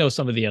I know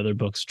some of the other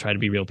books try to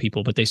be real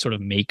people, but they sort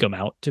of make them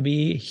out to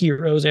be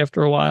heroes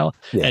after a while.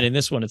 Yeah. And in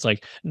this one, it's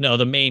like, no,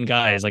 the main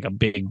guy is like a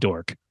big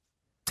dork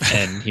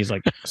and he's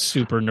like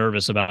super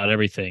nervous about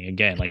everything.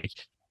 Again, like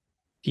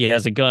he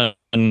has a gun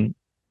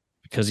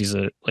because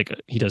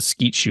he does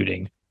skeet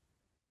shooting.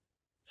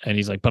 And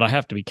he's like, but I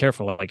have to be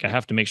careful. Like, I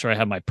have to make sure I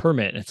have my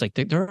permit. And it's like,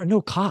 there are no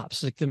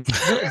cops. Like,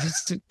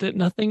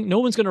 nothing. No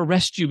one's going to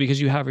arrest you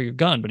because you have your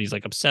gun. But he's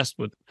like obsessed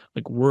with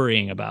like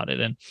worrying about it,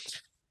 and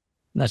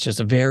that's just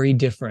very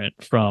different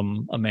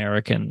from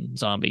American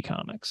zombie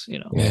comics.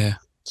 Yeah.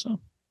 So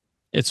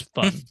it's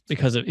fun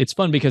because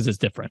it's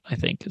different. I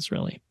think is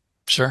really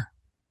sure.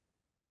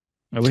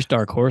 I wish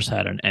Dark Horse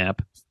had an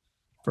app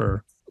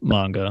for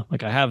manga.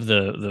 Like I have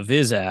the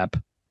Viz app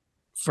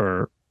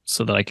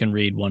so that I can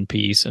read One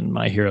Piece and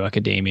My Hero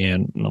Academia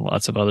and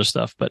lots of other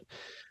stuff, but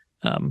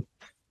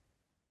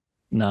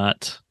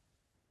not,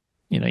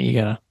 you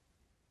gotta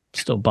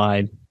still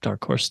buy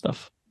Dark Horse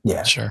stuff.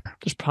 Yeah, sure.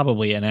 There's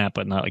probably an app,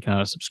 but not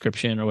a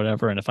subscription or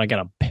whatever. And if I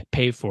gotta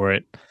pay for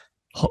it,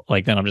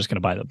 like then I'm just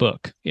gonna buy the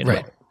book.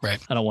 Right.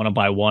 I don't want to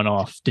buy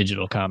one-off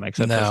digital comics.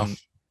 No.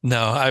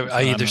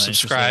 I either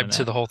subscribe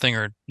to the whole thing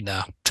or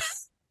no.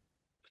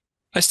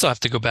 I still have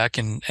to go back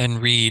and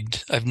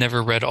read. I've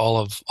never read all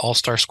of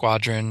All-Star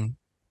Squadron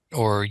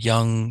or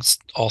Young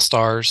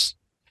All-Stars.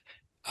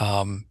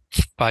 5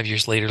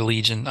 Years Later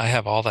Legion. I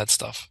have all that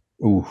stuff.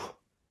 Ooh.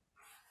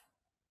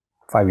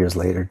 5 years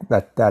later.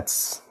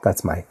 That's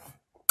my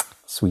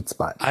sweet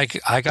spot.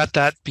 I got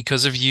that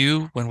because of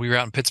you when we were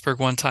out in Pittsburgh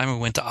one time. We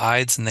went to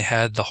Ides and they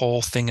had the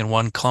whole thing in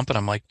one clump and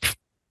I'm like,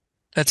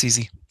 that's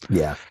easy.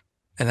 Yeah.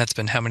 And that's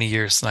been how many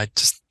years and I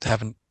just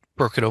haven't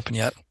broke it open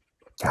yet.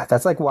 God,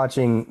 that's like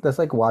watching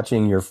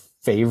your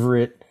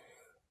favorite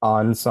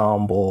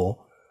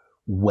ensemble,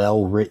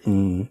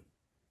 well-written,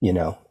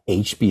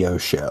 HBO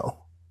show.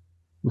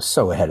 It was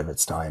so ahead of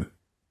its time.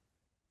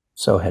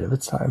 So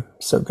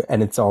good.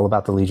 And it's all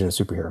about the Legion of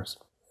Superheroes,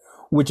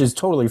 which is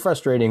totally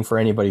frustrating for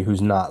anybody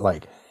who's not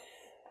like,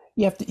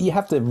 you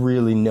have to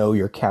really know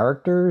your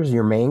characters,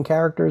 your main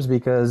characters,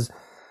 because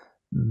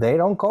they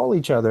don't call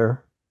each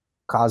other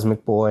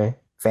Cosmic Boy,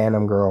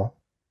 Phantom Girl.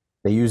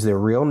 They use their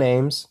real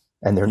names.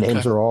 And their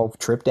names are all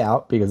tripped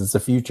out because it's the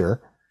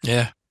future.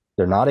 Yeah.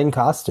 They're not in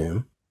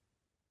costume.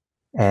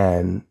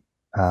 And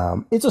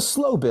it's a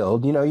slow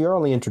build. You're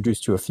only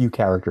introduced to a few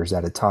characters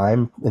at a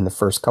time in the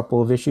first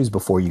couple of issues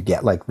before you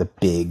get like the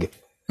big,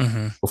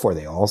 before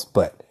they all,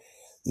 but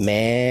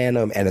man,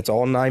 and it's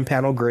all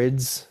 9-panel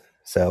grids.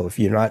 So if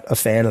you're not a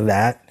fan of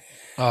that.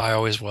 Oh, I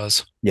always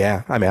was.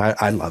 Yeah. I mean,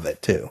 I love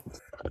it too.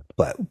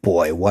 But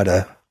boy, what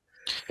a...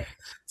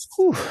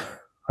 Whew.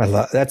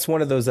 That's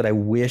one of those that I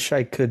wish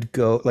I could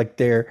go, like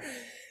there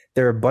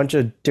are a bunch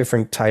of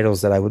different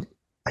titles that I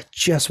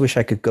just wish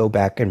I could go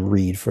back and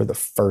read for the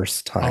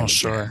first time. Oh, again,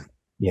 sure.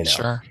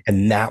 Sure.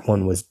 And that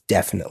one was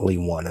definitely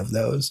one of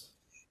those.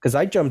 Because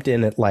I jumped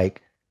in at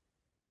like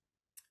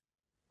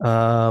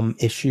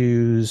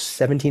issues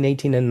 17,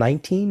 18, and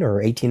 19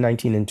 or 18,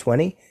 19, and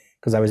 20.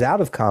 Because I was out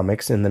of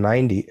comics in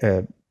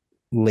the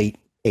late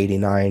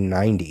 89,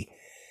 90.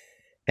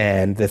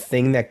 And the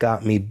thing that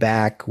got me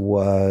back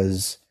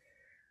was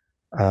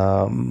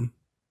A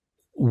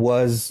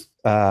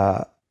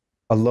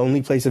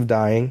Lonely Place of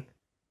Dying.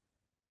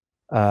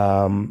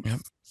 Yep.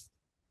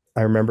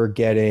 I remember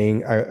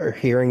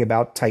hearing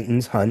about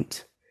Titan's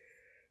Hunt.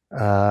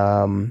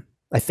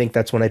 I think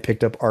that's when I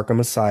picked up Arkham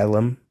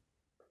Asylum.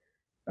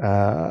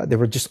 There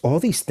were just all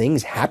these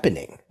things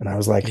happening, and I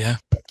was like,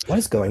 what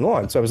is going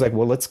on? So I was like,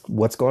 well,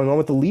 what's going on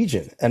with the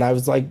Legion? And I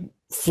was like,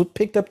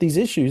 picked up these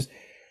issues.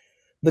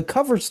 The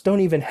covers don't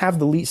even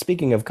have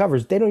speaking of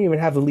covers, they don't even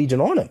have the Legion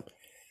on them.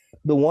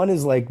 The one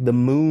is like the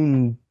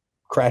moon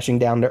crashing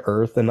down to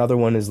Earth. Another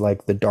one is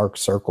like the Dark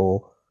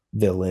Circle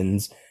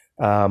villains.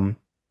 And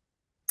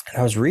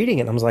I was reading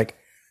it and I was like,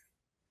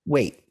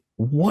 wait,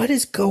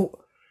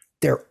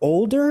 they're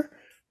older.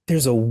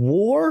 There's a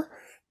war.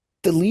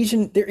 The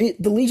Legion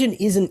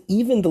isn't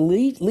even the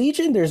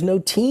Legion. There's no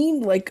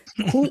team. Like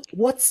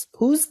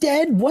who's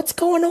dead? What's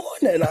going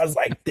on? And I was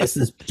like, this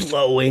is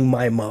blowing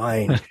my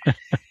mind.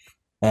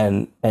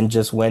 and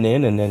just went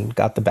in and then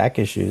got the back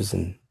issues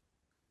and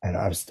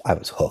I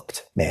was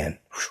hooked, man.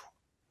 Whew.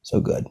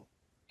 So good.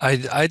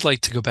 I'd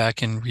like to go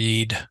back and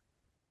read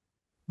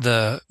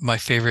my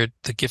favorite,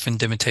 the Giffen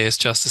DeMatteis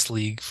Justice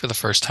League for the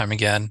first time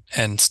again,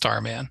 and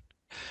Starman.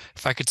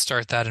 If I could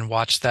start that and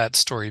watch that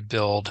story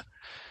build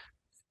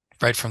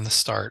right from the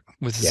start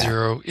with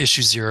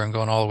issue 0 and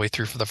going all the way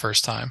through for the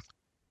first time.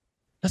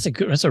 That's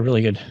a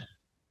really good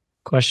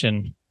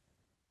question.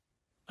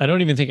 I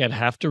don't even think I'd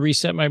have to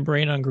reset my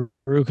brain on Gru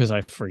because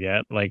I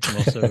forget like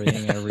most of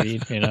everything I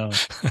read, you know.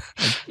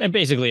 And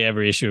basically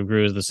every issue of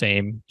Gru is the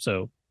same,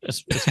 so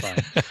it's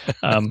fine.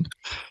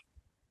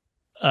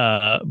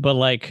 But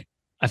like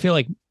I feel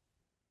like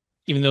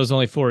even though it's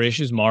only 4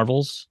 issues,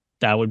 Marvels,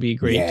 that would be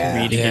great to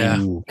read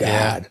again. Ooh,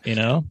 God. You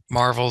know?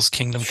 Marvel's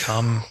Kingdom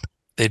Come,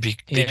 they'd be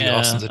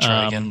awesome to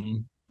try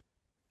again.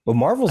 Well,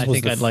 Marvels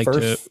was the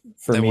first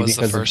for me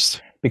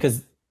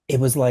because it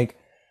was like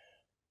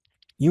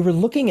you were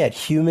looking at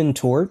Human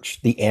Torch,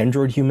 the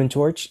android Human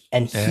Torch,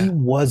 and he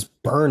was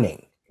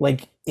burning.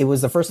 Like it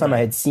was the first time I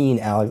had seen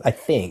Alex. I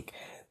think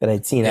that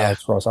I'd seen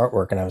Alex Ross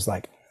artwork, and I was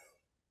like,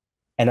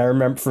 and I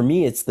remember for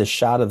me, it's the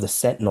shot of the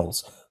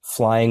Sentinels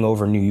flying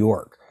over New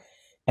York,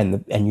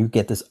 and you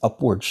get this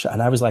upward shot,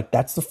 and I was like,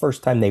 that's the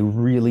first time they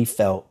really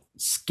felt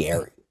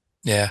scary.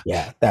 Yeah.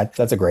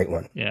 That's a great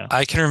one. Yeah,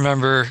 I can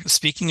remember,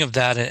 speaking of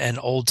that and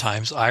old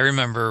times, I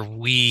remember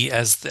we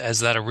as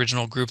that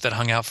original group that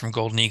hung out from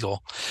Golden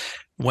Eagle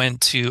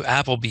went to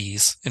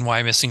Applebee's in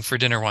Why Missing for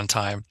dinner one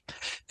time,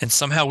 and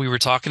somehow we were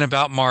talking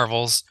about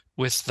Marvels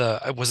with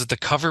was it the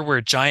cover where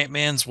Giant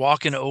Man's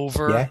walking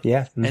over?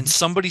 Mm-hmm. And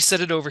somebody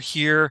said it over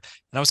here,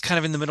 and I was kind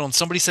of in the middle, and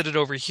somebody said it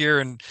over here,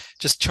 and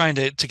just trying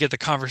to get the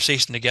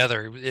conversation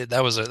together.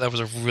 That was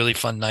a really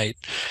fun night,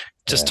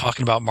 just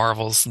talking about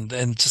Marvels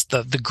and just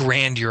the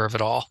grandeur of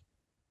it all.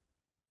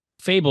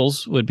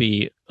 Fables would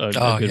be a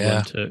good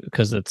one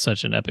because it's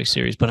such an epic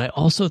series. But I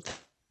also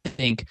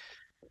think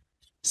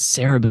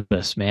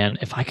Cerebus, man,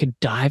 if I could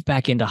dive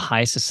back into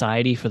high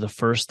society for the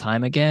first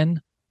time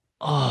again,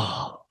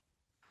 I'll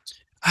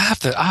have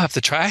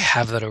to try. I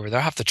have that over there.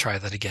 I'll have to try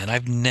that again.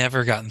 I've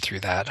never gotten through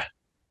that.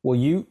 Well,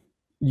 you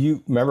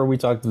remember we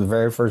talked the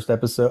very first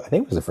episode, I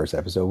think it was the first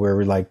episode, where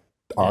we're like,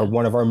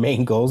 one of our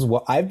main goals.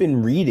 Well, I've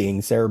been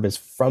reading Cerebus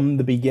from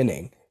the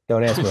beginning.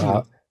 Don't ask me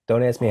how.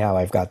 Don't ask me how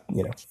I've got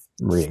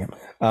reading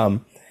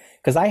them.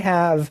 Because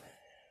I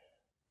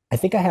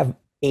think I have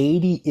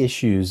 80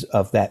 issues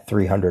of that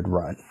 300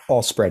 run,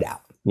 all spread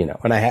out.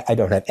 And I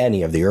don't have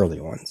any of the early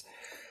ones.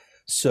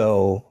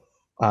 So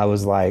I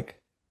was like,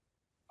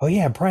 oh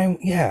yeah, Bryan,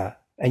 yeah.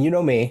 And you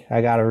know me,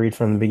 I got to read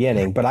from the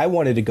beginning, but I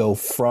wanted to go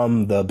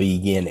from the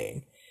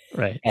beginning.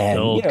 Right. And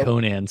the old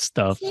Conan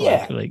stuff.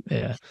 Yeah.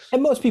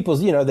 And most people,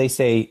 they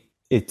say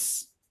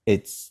it's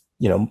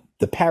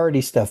the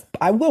parody stuff.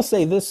 I will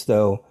say this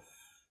though.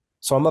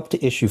 So I'm up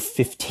to issue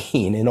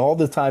 15, and all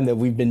the time that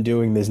we've been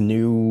doing this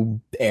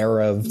new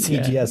era of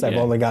CGS, I've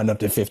only gotten up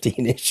to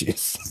 15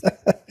 issues.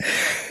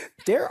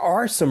 There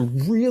are some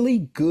really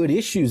good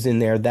issues in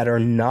there that are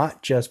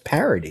not just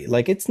parody.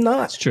 Like it's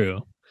not. It's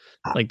true.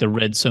 Like the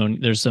Red Zone,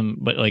 there's some,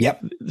 but like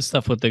the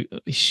stuff with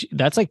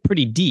that's like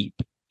pretty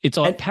deep. It's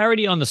all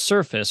parody on the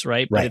surface,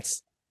 right? But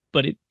it's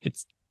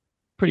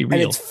pretty real.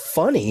 And it's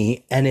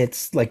funny, and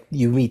it's like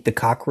you meet the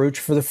cockroach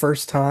for the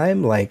first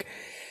time, like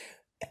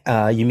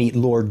you meet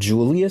Lord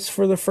Julius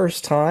for the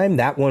first time.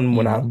 That one,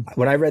 when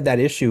I read that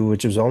issue,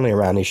 which was only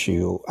around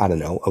issue, I don't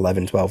know,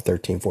 11, 12,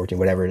 13, 14,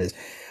 whatever it is,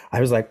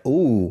 I was like,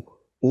 ooh,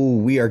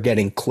 we are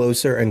getting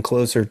closer and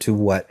closer to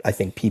what I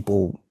think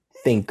people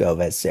think of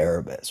as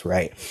Cerebus,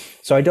 right?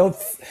 So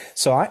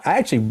I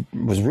actually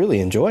was really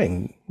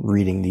enjoying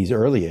reading these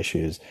early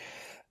issues,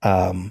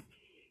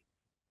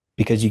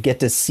 because you get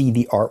to see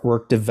the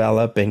artwork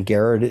develop, and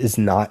Garrett is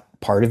not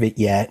part of it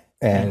yet,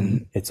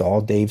 and it's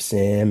all Dave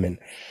Sim, and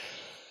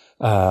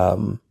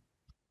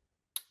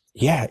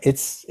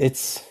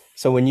it's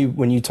so when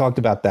you talked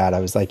about that,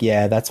 I was like,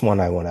 yeah, that's one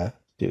I want to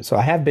do. So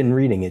I have been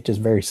reading it just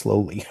very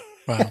slowly.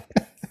 Wow.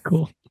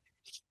 Cool.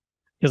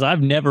 Because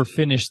I've never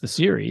finished the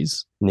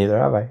series. Neither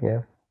have I.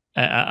 Yeah.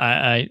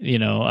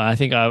 I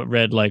think I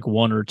read like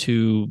 1 or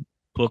 2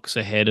 books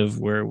ahead of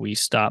where we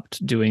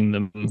stopped doing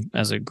them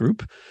as a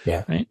group.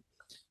 Yeah. Right.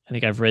 I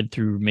think I've read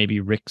through maybe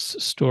Rick's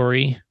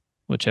story,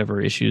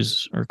 whichever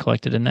issues are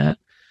collected in that.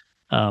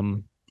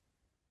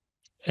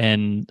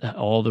 And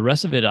all the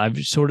rest of it, I've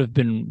sort of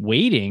been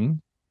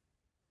waiting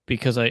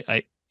because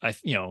I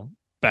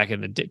back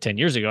in the 10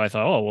 years ago, I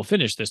thought, oh, we'll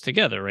finish this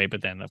together, right?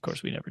 But then, of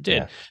course, we never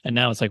did. Yeah. And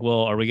now it's like, well,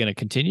 are we going to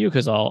continue?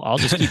 Because I'll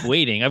just keep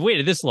waiting. I've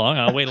waited this long.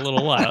 I'll wait a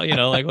little while.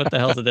 Like what the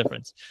hell's the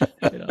difference?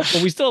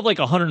 But we still have like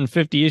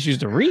 150 issues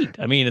to read.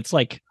 I mean, it's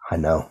like I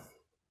know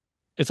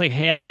it's like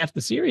half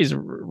the series,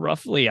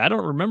 roughly. I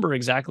don't remember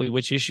exactly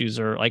which issues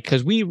are like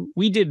because we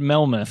did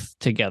Melmoth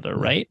together,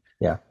 right?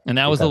 Yeah, and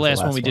that was the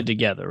last one we did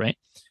together, right?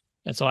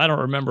 And so I don't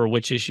remember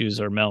which issues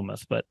are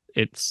Melmoth, but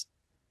it's.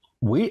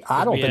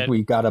 I don't think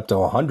we got up to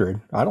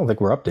 100. I don't think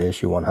we're up to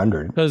issue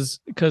 100. Because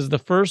the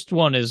first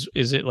one is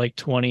it like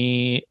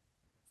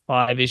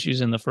 25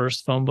 issues in the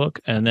first phone book,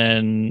 and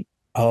then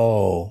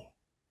so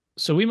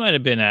we might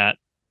have been at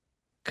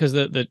because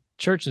the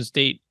Church and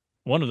State,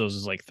 one of those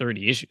is like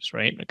 30 issues,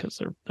 right? Because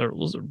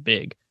those are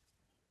big.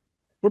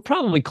 we're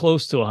probably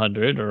close to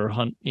 100 or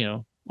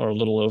or a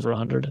little over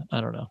 100.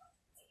 I don't know.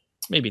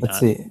 Maybe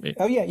Let's not. see.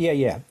 Oh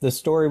yeah. The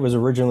story was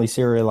originally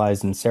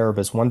serialized in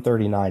Cerebus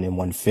 139 and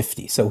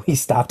 150, so we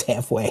stopped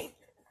halfway.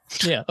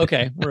 Yeah.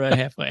 Okay. We're at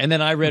halfway. And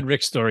then I read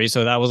Rick's story.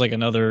 So that was like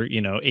another,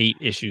 8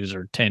 issues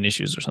or 10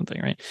 issues or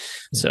something. Right.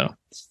 So.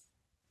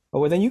 Oh,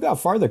 well, then you got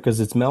farther because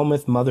it's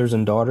Melmoth, Mothers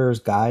and Daughters,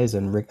 Guys,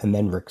 and Rick, and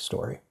then Rick's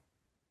story.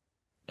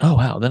 Oh,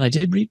 wow. Then I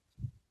did read.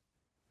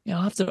 Yeah,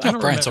 I'll have to. I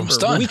don't Brian's remember. almost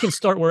done. Well, we can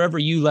start wherever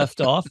you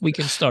left off. We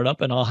can start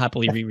up and I'll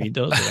happily reread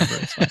those. Whatever.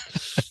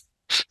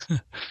 It's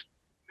fine.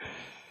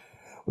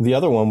 The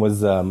other one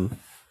was,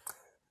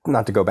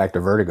 not to go back to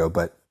Vertigo,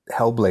 but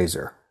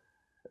Hellblazer.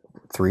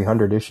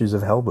 300 issues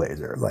of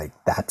Hellblazer. Like,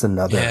 that's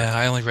another. Yeah,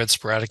 I only read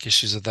sporadic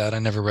issues of that. I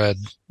never read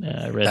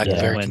I read that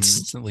very when,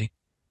 consistently.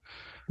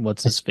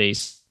 What's his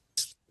face?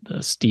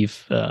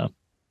 Steve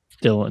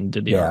Dillon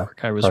did the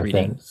artwork. I was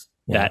reading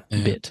that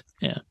bit.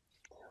 Yeah.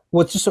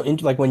 Well, it's just so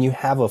like when you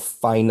have a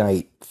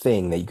finite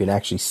thing that you can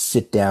actually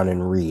sit down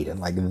and read, and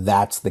like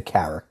that's the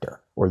character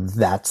or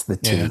that's the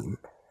team.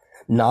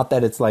 Not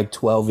that it's like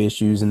 12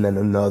 issues and then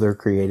another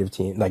creative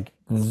team. Like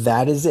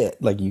that is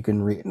it. Like you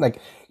can read, like,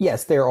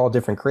 yes, they're all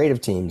different creative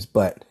teams,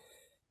 but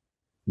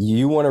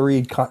you want to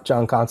read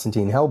John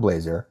Constantine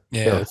Hellblazer.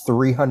 Yeah. There are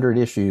 300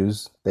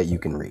 issues that you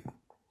can read.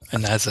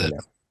 And that's it.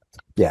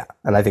 Yeah.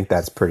 And I think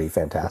that's pretty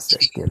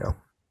fantastic,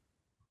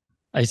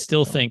 I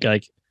still think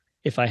like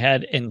if I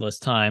had endless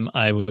time,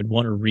 I would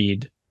want to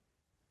read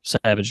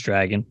Savage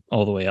Dragon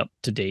all the way up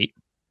to date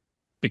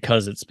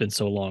because it's been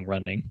so long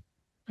running.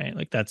 Right?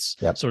 Like that's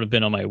sort of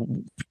been on my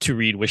to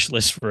read wish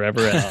list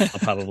forever, and I'll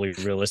probably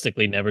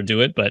realistically never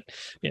do it. But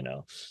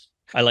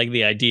I like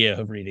the idea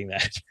of reading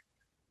that.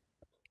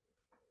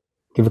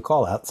 Give a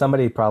call out.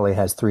 Somebody probably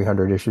has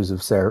 300 issues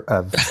of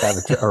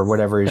Savage or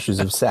whatever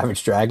issues of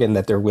Savage Dragon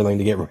that they're willing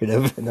to get rid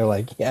of, and they're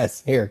like,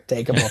 "Yes, here,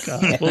 take them all."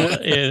 Well,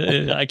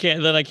 I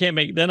can't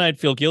make. Then I'd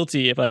feel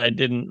guilty if I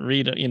didn't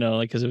read it,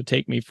 because it would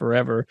take me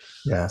forever.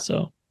 Yeah.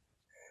 So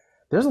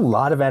there's a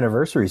lot of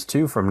anniversaries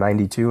too from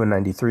 92 and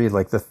 93.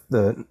 Like we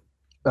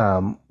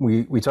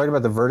talked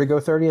about the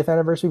Vertigo 30th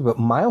anniversary, but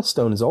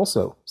Milestone is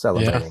also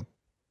celebrating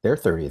their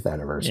 30th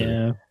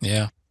anniversary.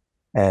 Yeah.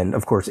 And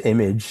of course,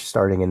 Image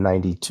starting in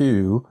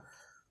 92,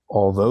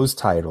 all those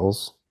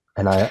titles.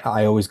 And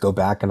I always go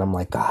back and I'm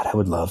like, God, I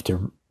would love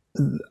to.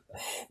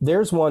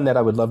 There's one that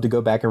I would love to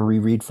go back and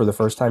reread for the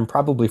first time,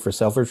 probably for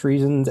selfish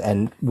reasons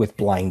and with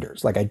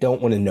blinders. Like, I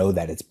don't want to know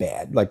that it's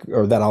bad,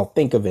 or that I'll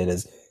think of it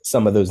as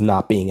some of those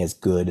not being as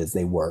good as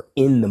they were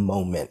in the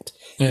moment.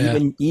 Yeah.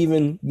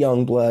 Even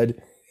Youngblood,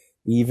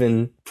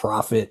 even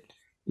Prophet,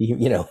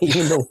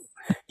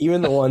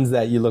 even the ones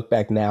that you look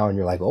back now and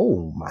you're like,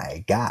 oh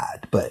my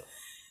God. But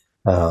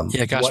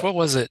what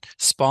was it?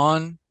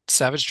 Spawn,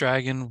 Savage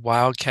Dragon,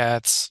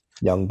 Wildcats,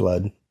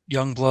 Youngblood,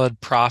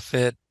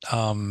 Prophet.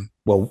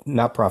 Well,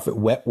 not Prophet,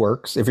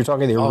 Wetworks. If you're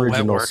talking the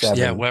original Wetworks.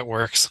 7,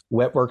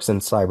 Wetworks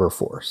and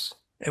Cyberforce.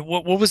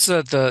 What was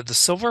the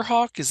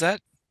Silverhawk? Is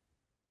that?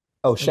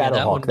 Oh,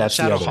 Shadowhawk. That's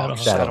the other one.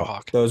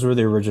 Shadowhawk. Those were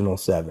the original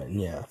 7.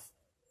 Yeah.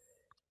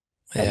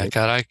 Yeah,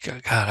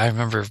 I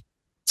remember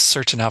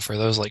searching out for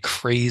those like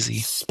crazy.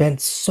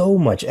 Spent so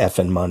much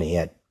effing money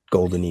at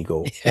Golden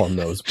Eagle on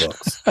those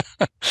books.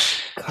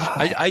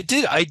 I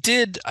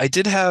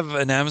did have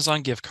an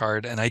Amazon gift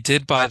card, and I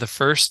did buy the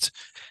first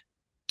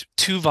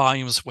 2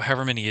 volumes,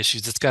 however many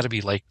issues. It's got to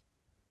be like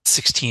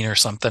 16 or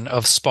something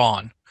of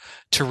Spawn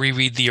to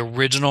reread the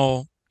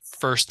original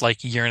first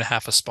like year and a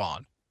half of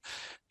Spawn.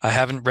 I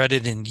haven't read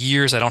it in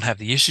years. I don't have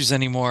the issues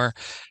anymore,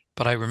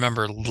 but I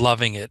remember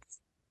loving it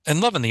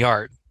and loving the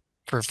art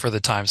for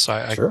the time. So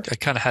I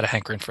kind of had a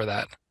hankering for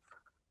that.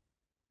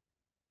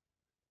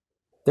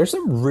 There's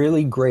some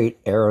really great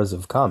eras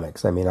of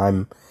comics. I mean,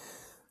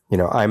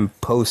 I'm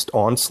post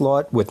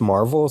Onslaught with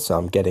Marvel, so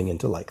I'm getting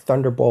into like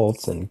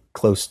Thunderbolts and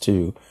close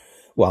to,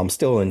 I'm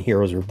still in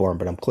Heroes Reborn,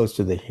 but I'm close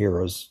to the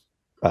Heroes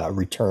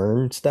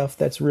Return stuff.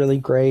 That's really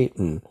great.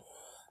 And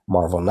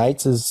Marvel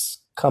Knights is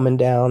coming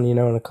down, in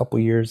a couple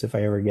years if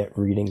I ever get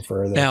reading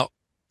further. Now,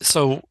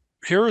 so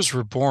Heroes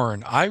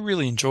Reborn, I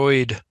really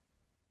enjoyed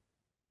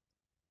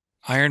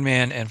Iron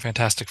Man and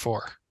Fantastic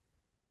Four.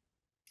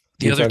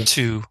 The other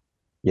two,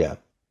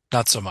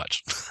 not so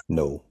much.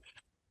 No.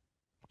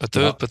 But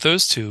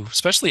those two,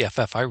 especially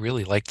FF, I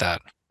really like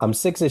that. I'm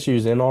 6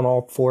 issues in on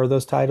all 4 of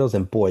those titles,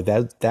 and boy,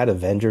 that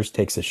Avengers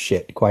takes a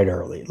shit quite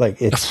early.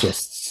 Like, it's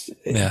just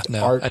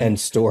art and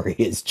story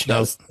is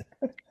just.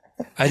 No.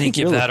 I didn't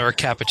give that or a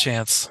Cap a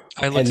chance.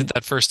 I looked at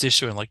that first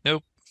issue and like,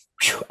 nope.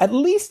 At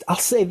least I'll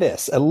say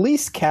this: at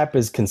least Cap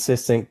is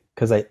consistent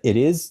because it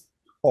is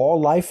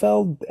all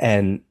Liefeld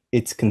and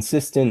it's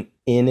consistent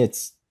in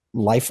its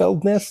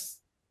Liefeldness.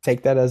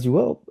 Take that as you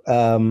will.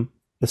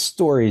 The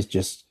story is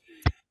just,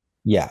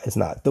 it's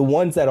not. The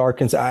ones that are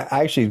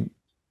I actually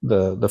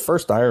the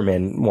first Iron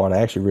Man one I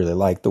actually really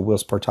like. The Will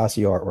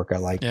Spartasio artwork I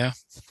like. Yeah.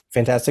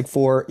 Fantastic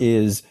Four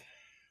is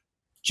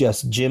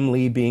just Jim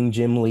Lee being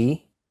Jim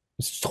Lee.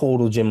 It's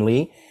total Jim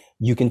Lee.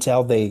 You can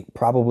tell they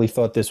probably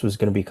thought this was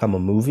going to become a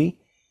movie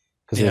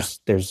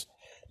because there's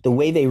the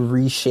way they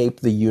reshape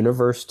the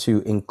universe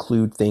to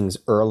include things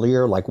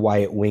earlier, like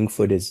Wyatt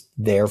Wingfoot is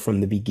there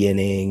from the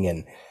beginning,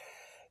 and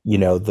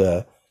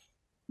the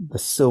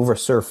Silver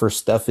Surfer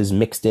stuff is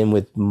mixed in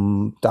with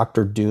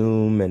Doctor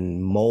Doom,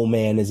 and Mole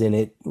Man is in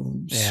it.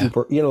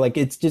 Super, like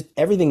it's just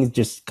everything is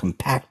just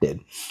compacted.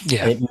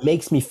 Yeah, and it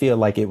makes me feel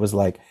like it was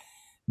like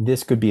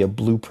this could be a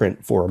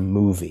blueprint for a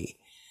movie.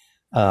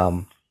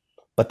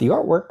 But the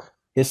artwork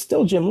is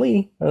still Jim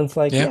Lee, and it's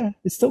like,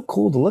 it's still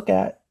cool to look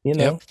at.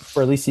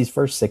 For at least these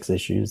first 6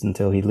 issues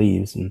until he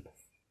leaves. And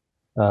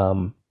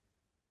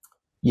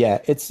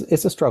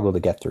it's a struggle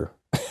to get through.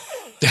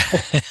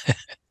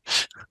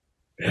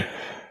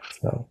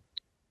 So,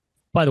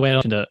 by the way,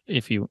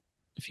 if you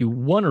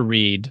want to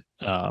read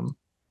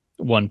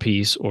One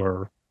Piece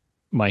or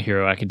My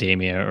Hero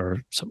Academia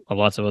or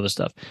lots of other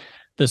stuff,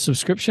 the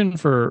subscription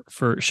for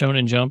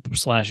Shonen Jump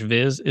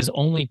 /Viz is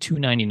only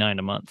 $2.99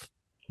 a month.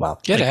 Wow.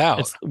 Get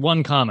out. It's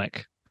one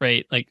comic,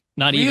 right? Like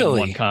not even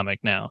one comic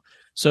now.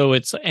 So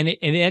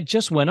it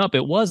just went up.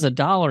 It was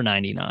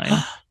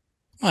 $1.99.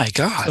 My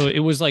God. So it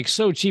was like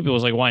so cheap. It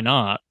was like, why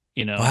not?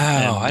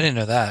 Wow. I didn't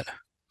know that.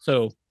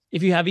 So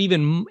if you have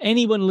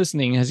anyone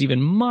listening has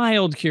even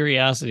mild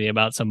curiosity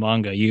about some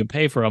manga, you can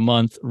pay for a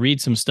month,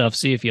 read some stuff,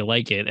 see if you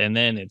like it. And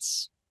then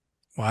it's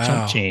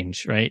chump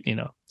change, right?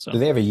 So do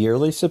they have a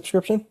yearly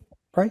subscription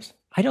price?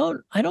 I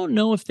don't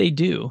know if they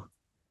do.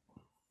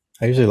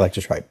 I usually like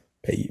to try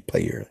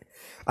play yearly.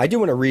 I do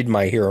want to read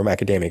My Hero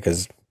Academia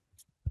because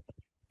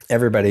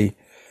everybody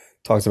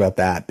talks about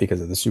that because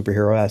of the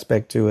superhero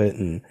aspect to it,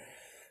 and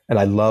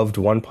I loved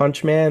One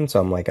Punch Man, so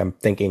I'm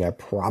thinking I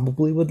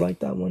probably would like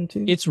that one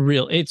too. It's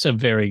a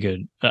very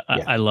good.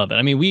 I love it.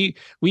 I mean, we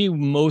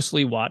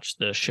mostly watch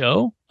the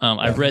show.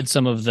 I've read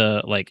some of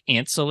the like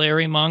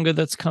ancillary manga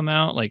that's come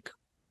out,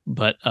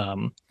 but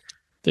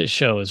the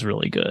show is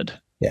really good.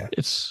 Yeah,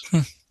 it's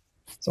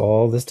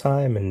all this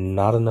time and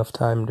not enough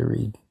time to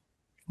read.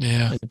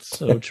 Yeah, it's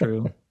so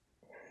true.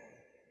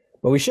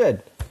 But we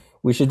should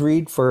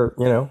read for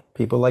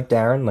people like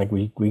Darren. Like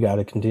we got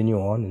to continue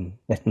on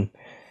and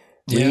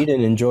read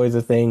and enjoy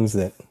the things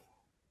that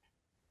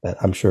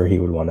I'm sure he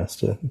would want us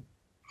to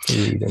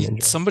read and enjoy.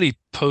 Somebody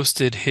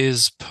posted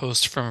his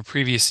post from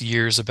previous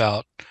years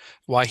about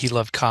why he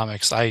loved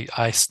comics.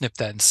 I snipped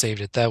that and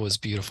saved it. That was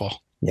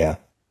beautiful. Yeah,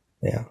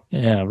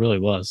 it really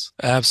was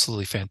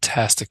absolutely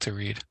fantastic to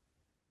read.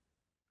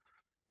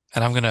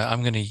 And I'm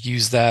gonna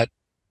use that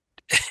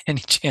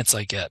any chance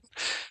I get.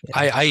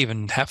 Yeah. I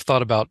even have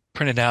thought about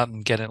printing it out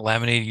and getting it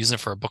laminated, using it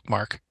for a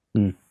bookmark.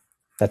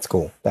 That's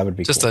cool. That would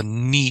be just a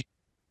neat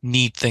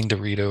thing to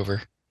read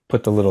over.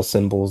 Put the little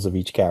symbols of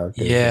each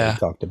character that we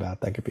talked about.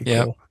 That could be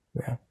cool.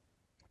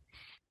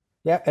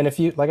 Yeah. And if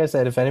you, like I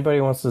said, if anybody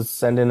wants to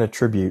send in a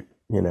tribute,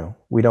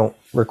 we don't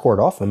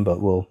record often,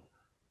 but we'll,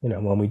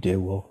 when we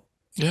do,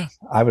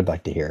 I would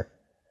like to hear.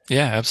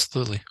 Yeah,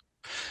 absolutely.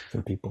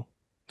 From people.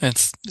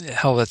 It's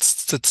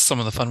that's some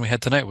of the fun we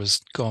had tonight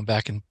was going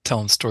back and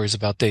telling stories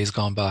about days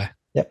gone by.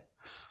 Yep.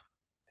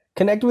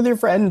 Connect with your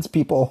friends,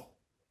 people.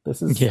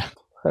 This is yeah.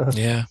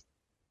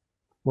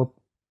 We'll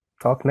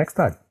talk next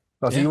time.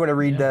 Oh, so you want to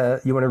read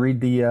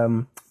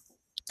the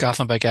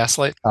Gotham by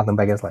Gaslight? Gotham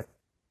by Gaslight.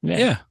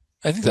 Yeah.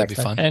 I think that'd be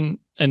fun.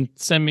 And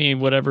send me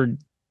whatever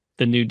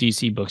the new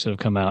DC books have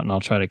come out, and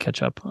I'll try to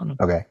catch up on them.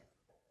 Okay.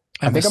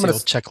 I think I'm gonna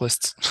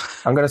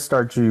checklists. I'm gonna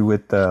start you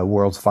with the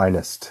World's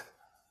Finest.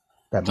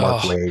 That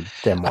Mark Waid.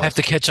 I have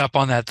to catch up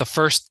on that. The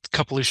first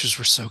couple issues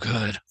were so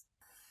good.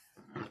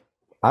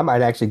 I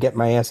might actually get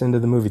my ass into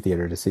the movie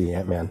theater to see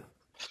Ant-Man.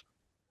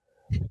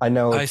 I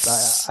know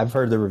I've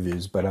heard the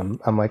reviews, but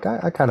I'm like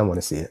I kind of want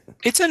to see it.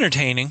 It's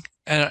entertaining,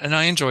 and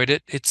I enjoyed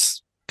it.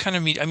 It's kind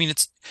of I mean,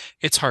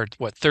 it's hard.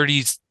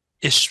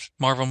 30-ish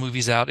Marvel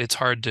movies out. It's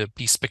hard to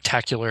be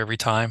spectacular every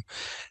time.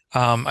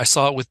 I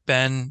saw it with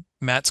Ben.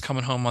 Matt's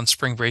coming home on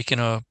spring break in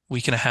a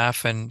week and a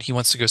half, and he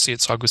wants to go see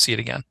it, so I'll go see it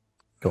again.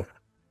 Cool.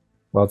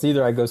 Well, it's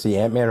either I go see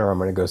Ant-Man or I'm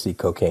going to go see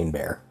Cocaine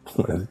Bear.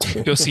 One of the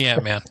two. Go see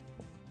Ant-Man.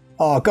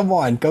 Oh, come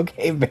on.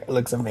 Cocaine Bear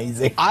looks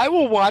amazing. I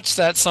will watch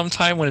that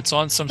sometime when it's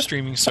on some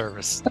streaming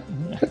service.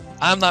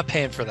 I'm not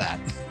paying for that.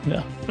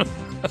 No.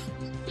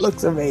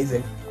 Looks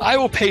amazing. I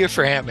will pay you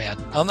for Ant-Man.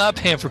 I'm not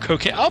paying for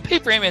Cocaine. I'll pay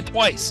for Ant-Man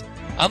twice.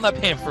 I'm not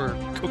paying for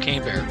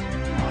Cocaine Bear.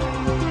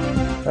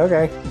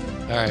 Okay.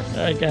 All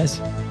right, guys.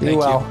 Be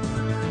well.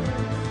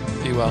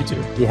 Be well. You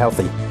too. Be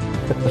healthy.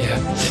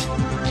 Yeah.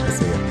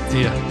 See ya.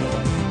 See ya.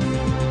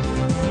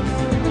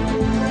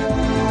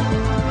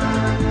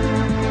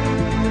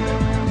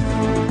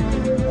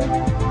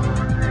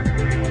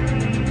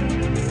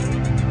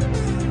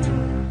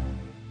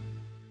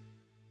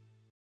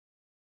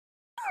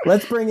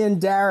 Let's bring in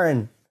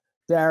Darren.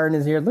 Darren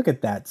is here. Look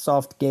at that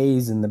soft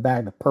gaze in the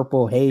back, the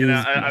purple haze.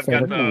 I've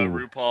got the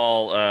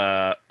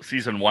RuPaul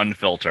season 1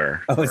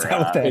 filter. Oh, is that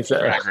what that is?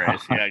 Drag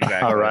Race. Yeah,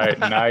 exactly. All right,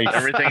 nice.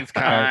 Everything's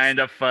kind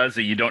of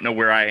fuzzy. You don't know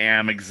where I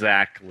am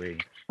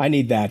exactly. I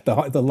need that.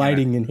 The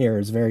lighting in here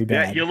is very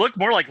bad. Yeah, you look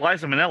more like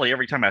Liza Minnelli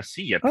every time I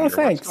see you, Peter. Oh,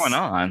 thanks. What's going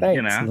on? Thanks.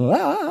 You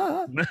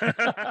know?